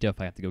some stuff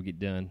I have to go get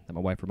done that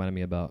my wife reminded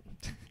me about.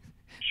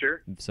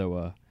 Sure.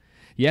 So,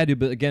 yeah, dude.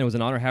 But again, it was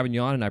an honor having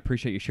you on, and I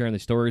appreciate you sharing the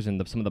stories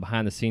and some of the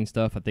behind-the-scenes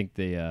stuff. I think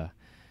the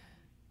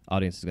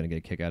audience is going to get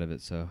a kick out of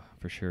it, so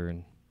for sure.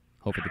 And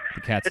hopefully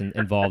the cats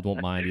involved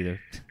won't mind either.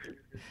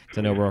 Because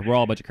I know we're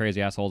all a bunch of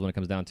crazy assholes when it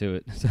comes down to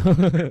it.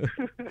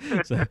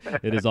 So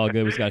it is all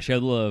good. We just got to share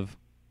the love.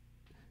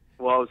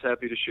 Well, I was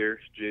happy to share,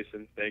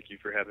 Jason. Thank you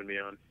for having me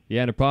on.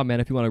 Yeah, no problem,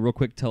 man. If you want to real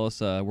quick tell us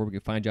where we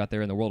can find you out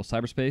there in the world of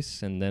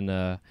cyberspace, and then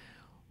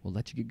we'll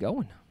let you get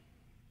going.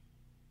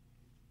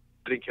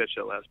 I didn't catch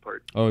that last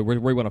part. Oh, where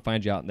you want to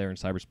find you out there in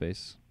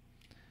cyberspace?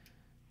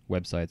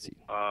 Websites,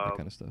 that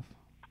kind of stuff.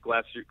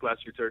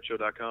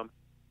 Glassrootsartshow.com.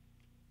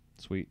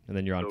 Sweet. And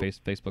then you're on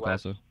Facebook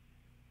also?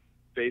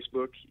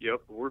 Facebook,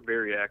 yep. We're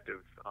very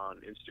active on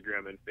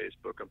Instagram and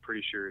Facebook. I'm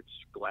pretty sure it's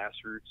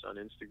Glassroots on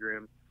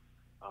Instagram.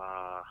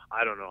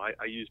 I don't know. I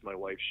use my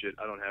wife's shit.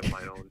 I don't have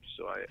my own,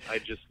 so I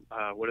just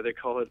what do they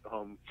call it?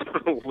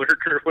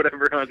 Lurker or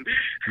whatever on.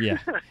 Yeah,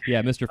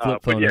 Mr.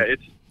 Flip Phone. Yeah,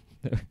 it's.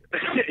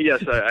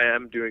 Yes, I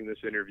am doing this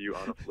interview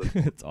on a flip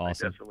phone. It's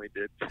awesome. I definitely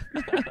did.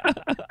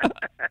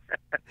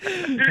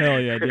 Hell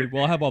yeah, dude.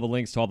 Well, I'll have all the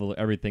links to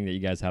everything that you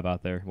guys have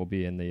out there. Will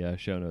be in the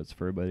show notes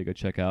for everybody to go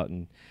check out.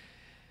 And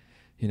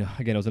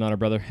again, it was an honor,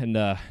 brother. And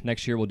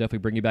next year we'll definitely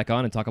bring you back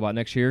on and talk about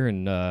next year.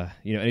 And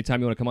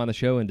anytime you want to come on the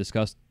show and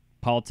discuss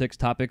politics,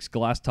 topics,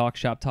 glass talk,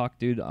 shop talk,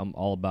 dude, I'm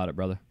all about it,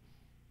 brother.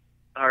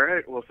 All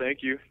right. Well,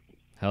 thank you.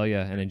 Hell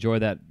yeah, and enjoy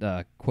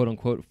that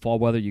quote-unquote fall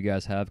weather you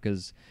guys have,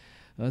 because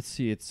let's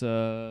see, it's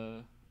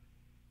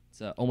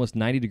almost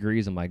 90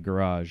 degrees in my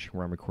garage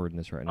where I'm recording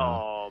this right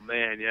now. Oh,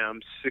 man, yeah,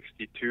 I'm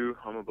 62.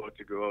 I'm about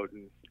to go out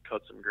and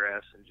cut some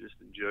grass and just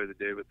enjoy the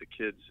day with the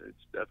kids.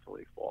 It's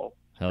definitely fall.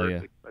 It's Hell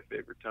yeah. My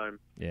favorite time.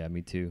 Yeah,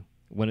 me too.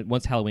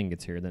 Once Halloween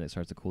gets here, then it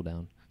starts to cool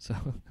down. So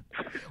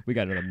we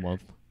got another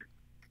month.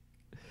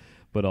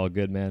 But all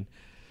good, man.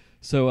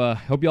 So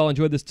hope you all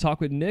enjoyed this talk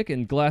with Nick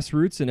and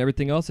Glassroots and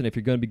everything else. And if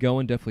you're going to be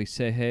going, definitely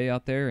say hey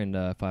out there. And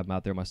if I'm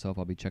out there myself,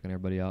 I'll be checking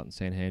everybody out and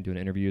saying hey and doing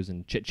interviews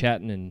and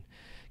chit-chatting and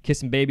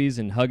kissing babies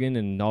and hugging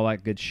and all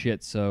that good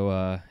shit.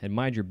 So and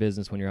mind your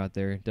business when you're out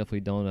there.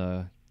 Definitely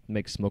don't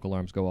make smoke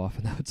alarms go off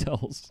in the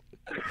hotels.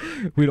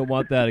 We don't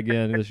want that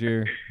again this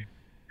year.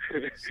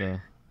 So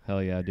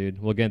hell yeah, dude.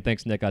 Well, again,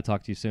 thanks, Nick. I'll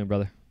talk to you soon,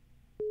 brother.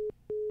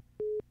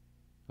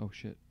 Oh,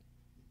 shit.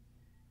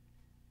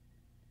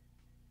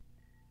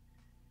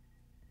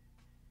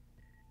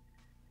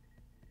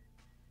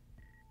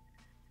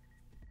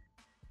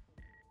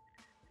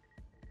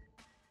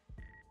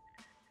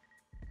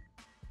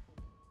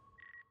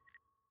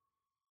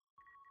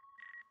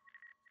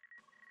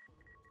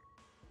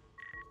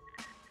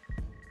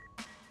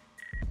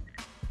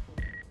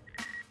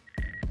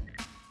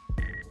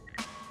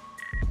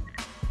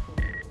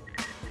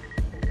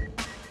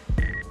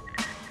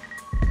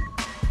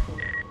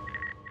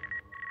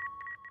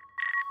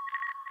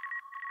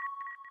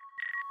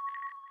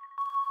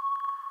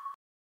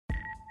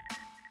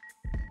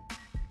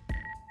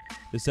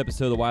 This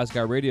episode of the Wise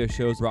Guy Radio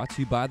Show is brought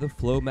to you by The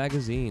Flow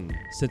magazine.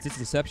 Since its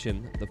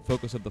inception, the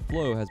focus of The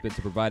Flow has been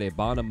to provide a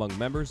bond among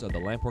members of the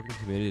lampworking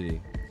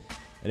community.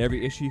 In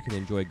every issue, you can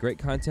enjoy great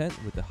content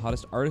with the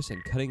hottest artists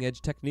and cutting-edge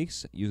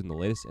techniques using the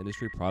latest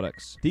industry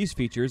products. These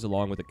features,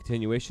 along with the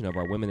continuation of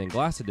our Women in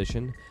Glass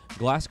edition,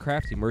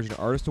 Glasscraft Emerging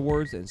Artist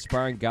Awards,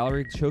 inspiring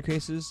gallery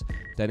showcases,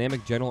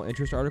 dynamic general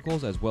interest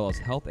articles, as well as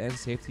health and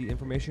safety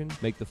information,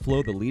 make The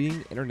Flow the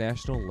leading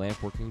international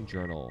lampworking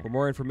journal. For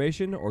more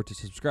information or to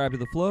subscribe to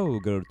The Flow,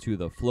 go to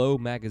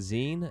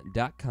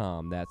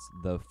theflowmagazine.com. That's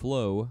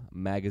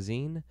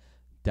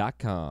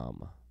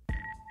theflowmagazine.com.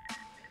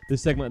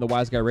 This segment of the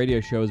Wise Guy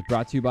Radio Show is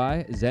brought to you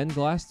by Zen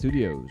Glass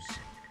Studios.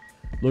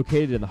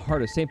 Located in the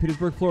heart of St.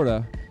 Petersburg,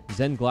 Florida,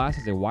 Zen Glass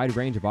has a wide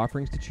range of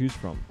offerings to choose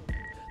from.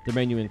 Their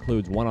menu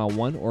includes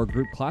one-on-one or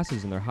group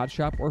classes in their hot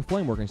shop or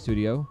flameworking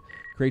studio,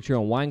 create your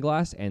own wine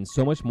glass, and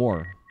so much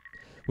more.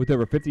 With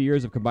over 50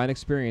 years of combined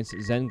experience,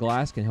 Zen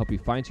Glass can help you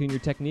fine-tune your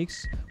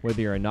techniques,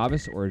 whether you're a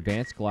novice or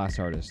advanced glass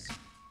artist.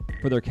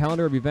 For their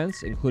calendar of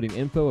events, including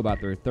info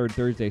about their Third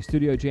Thursday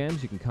studio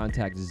jams, you can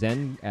contact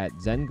Zen at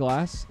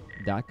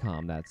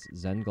zenglass.com. That's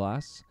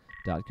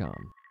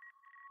zenglass.com.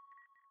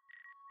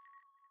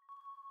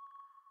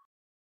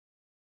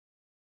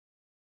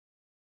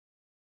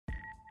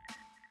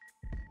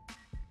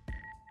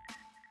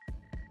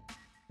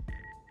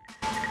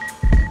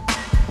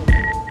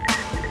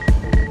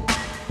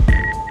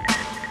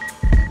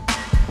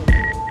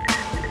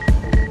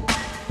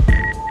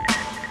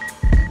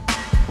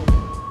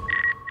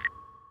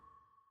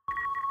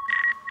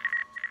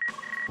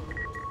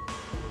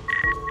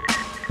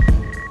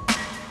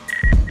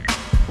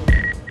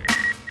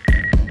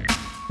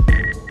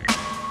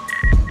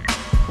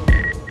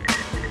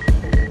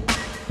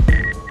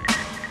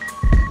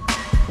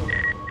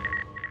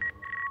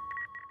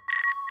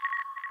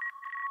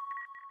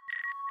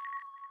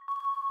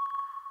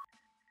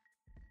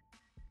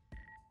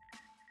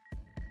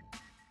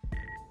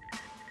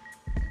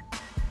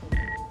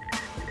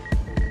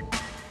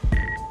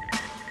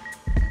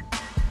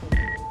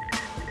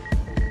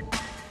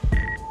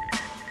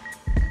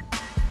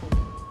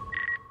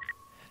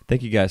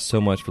 Thank you guys so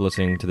much for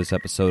listening to this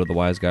episode of the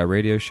Wise Guy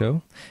Radio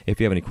Show. If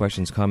you have any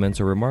questions, comments,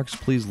 or remarks,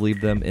 please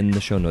leave them in the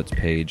show notes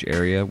page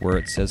area where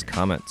it says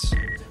comments.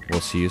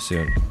 We'll see you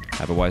soon.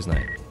 Have a wise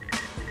night.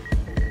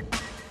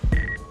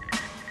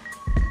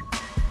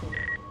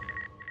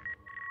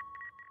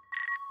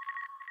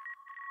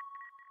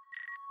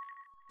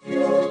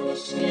 You're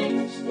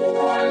listening to the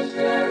Wise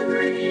Guy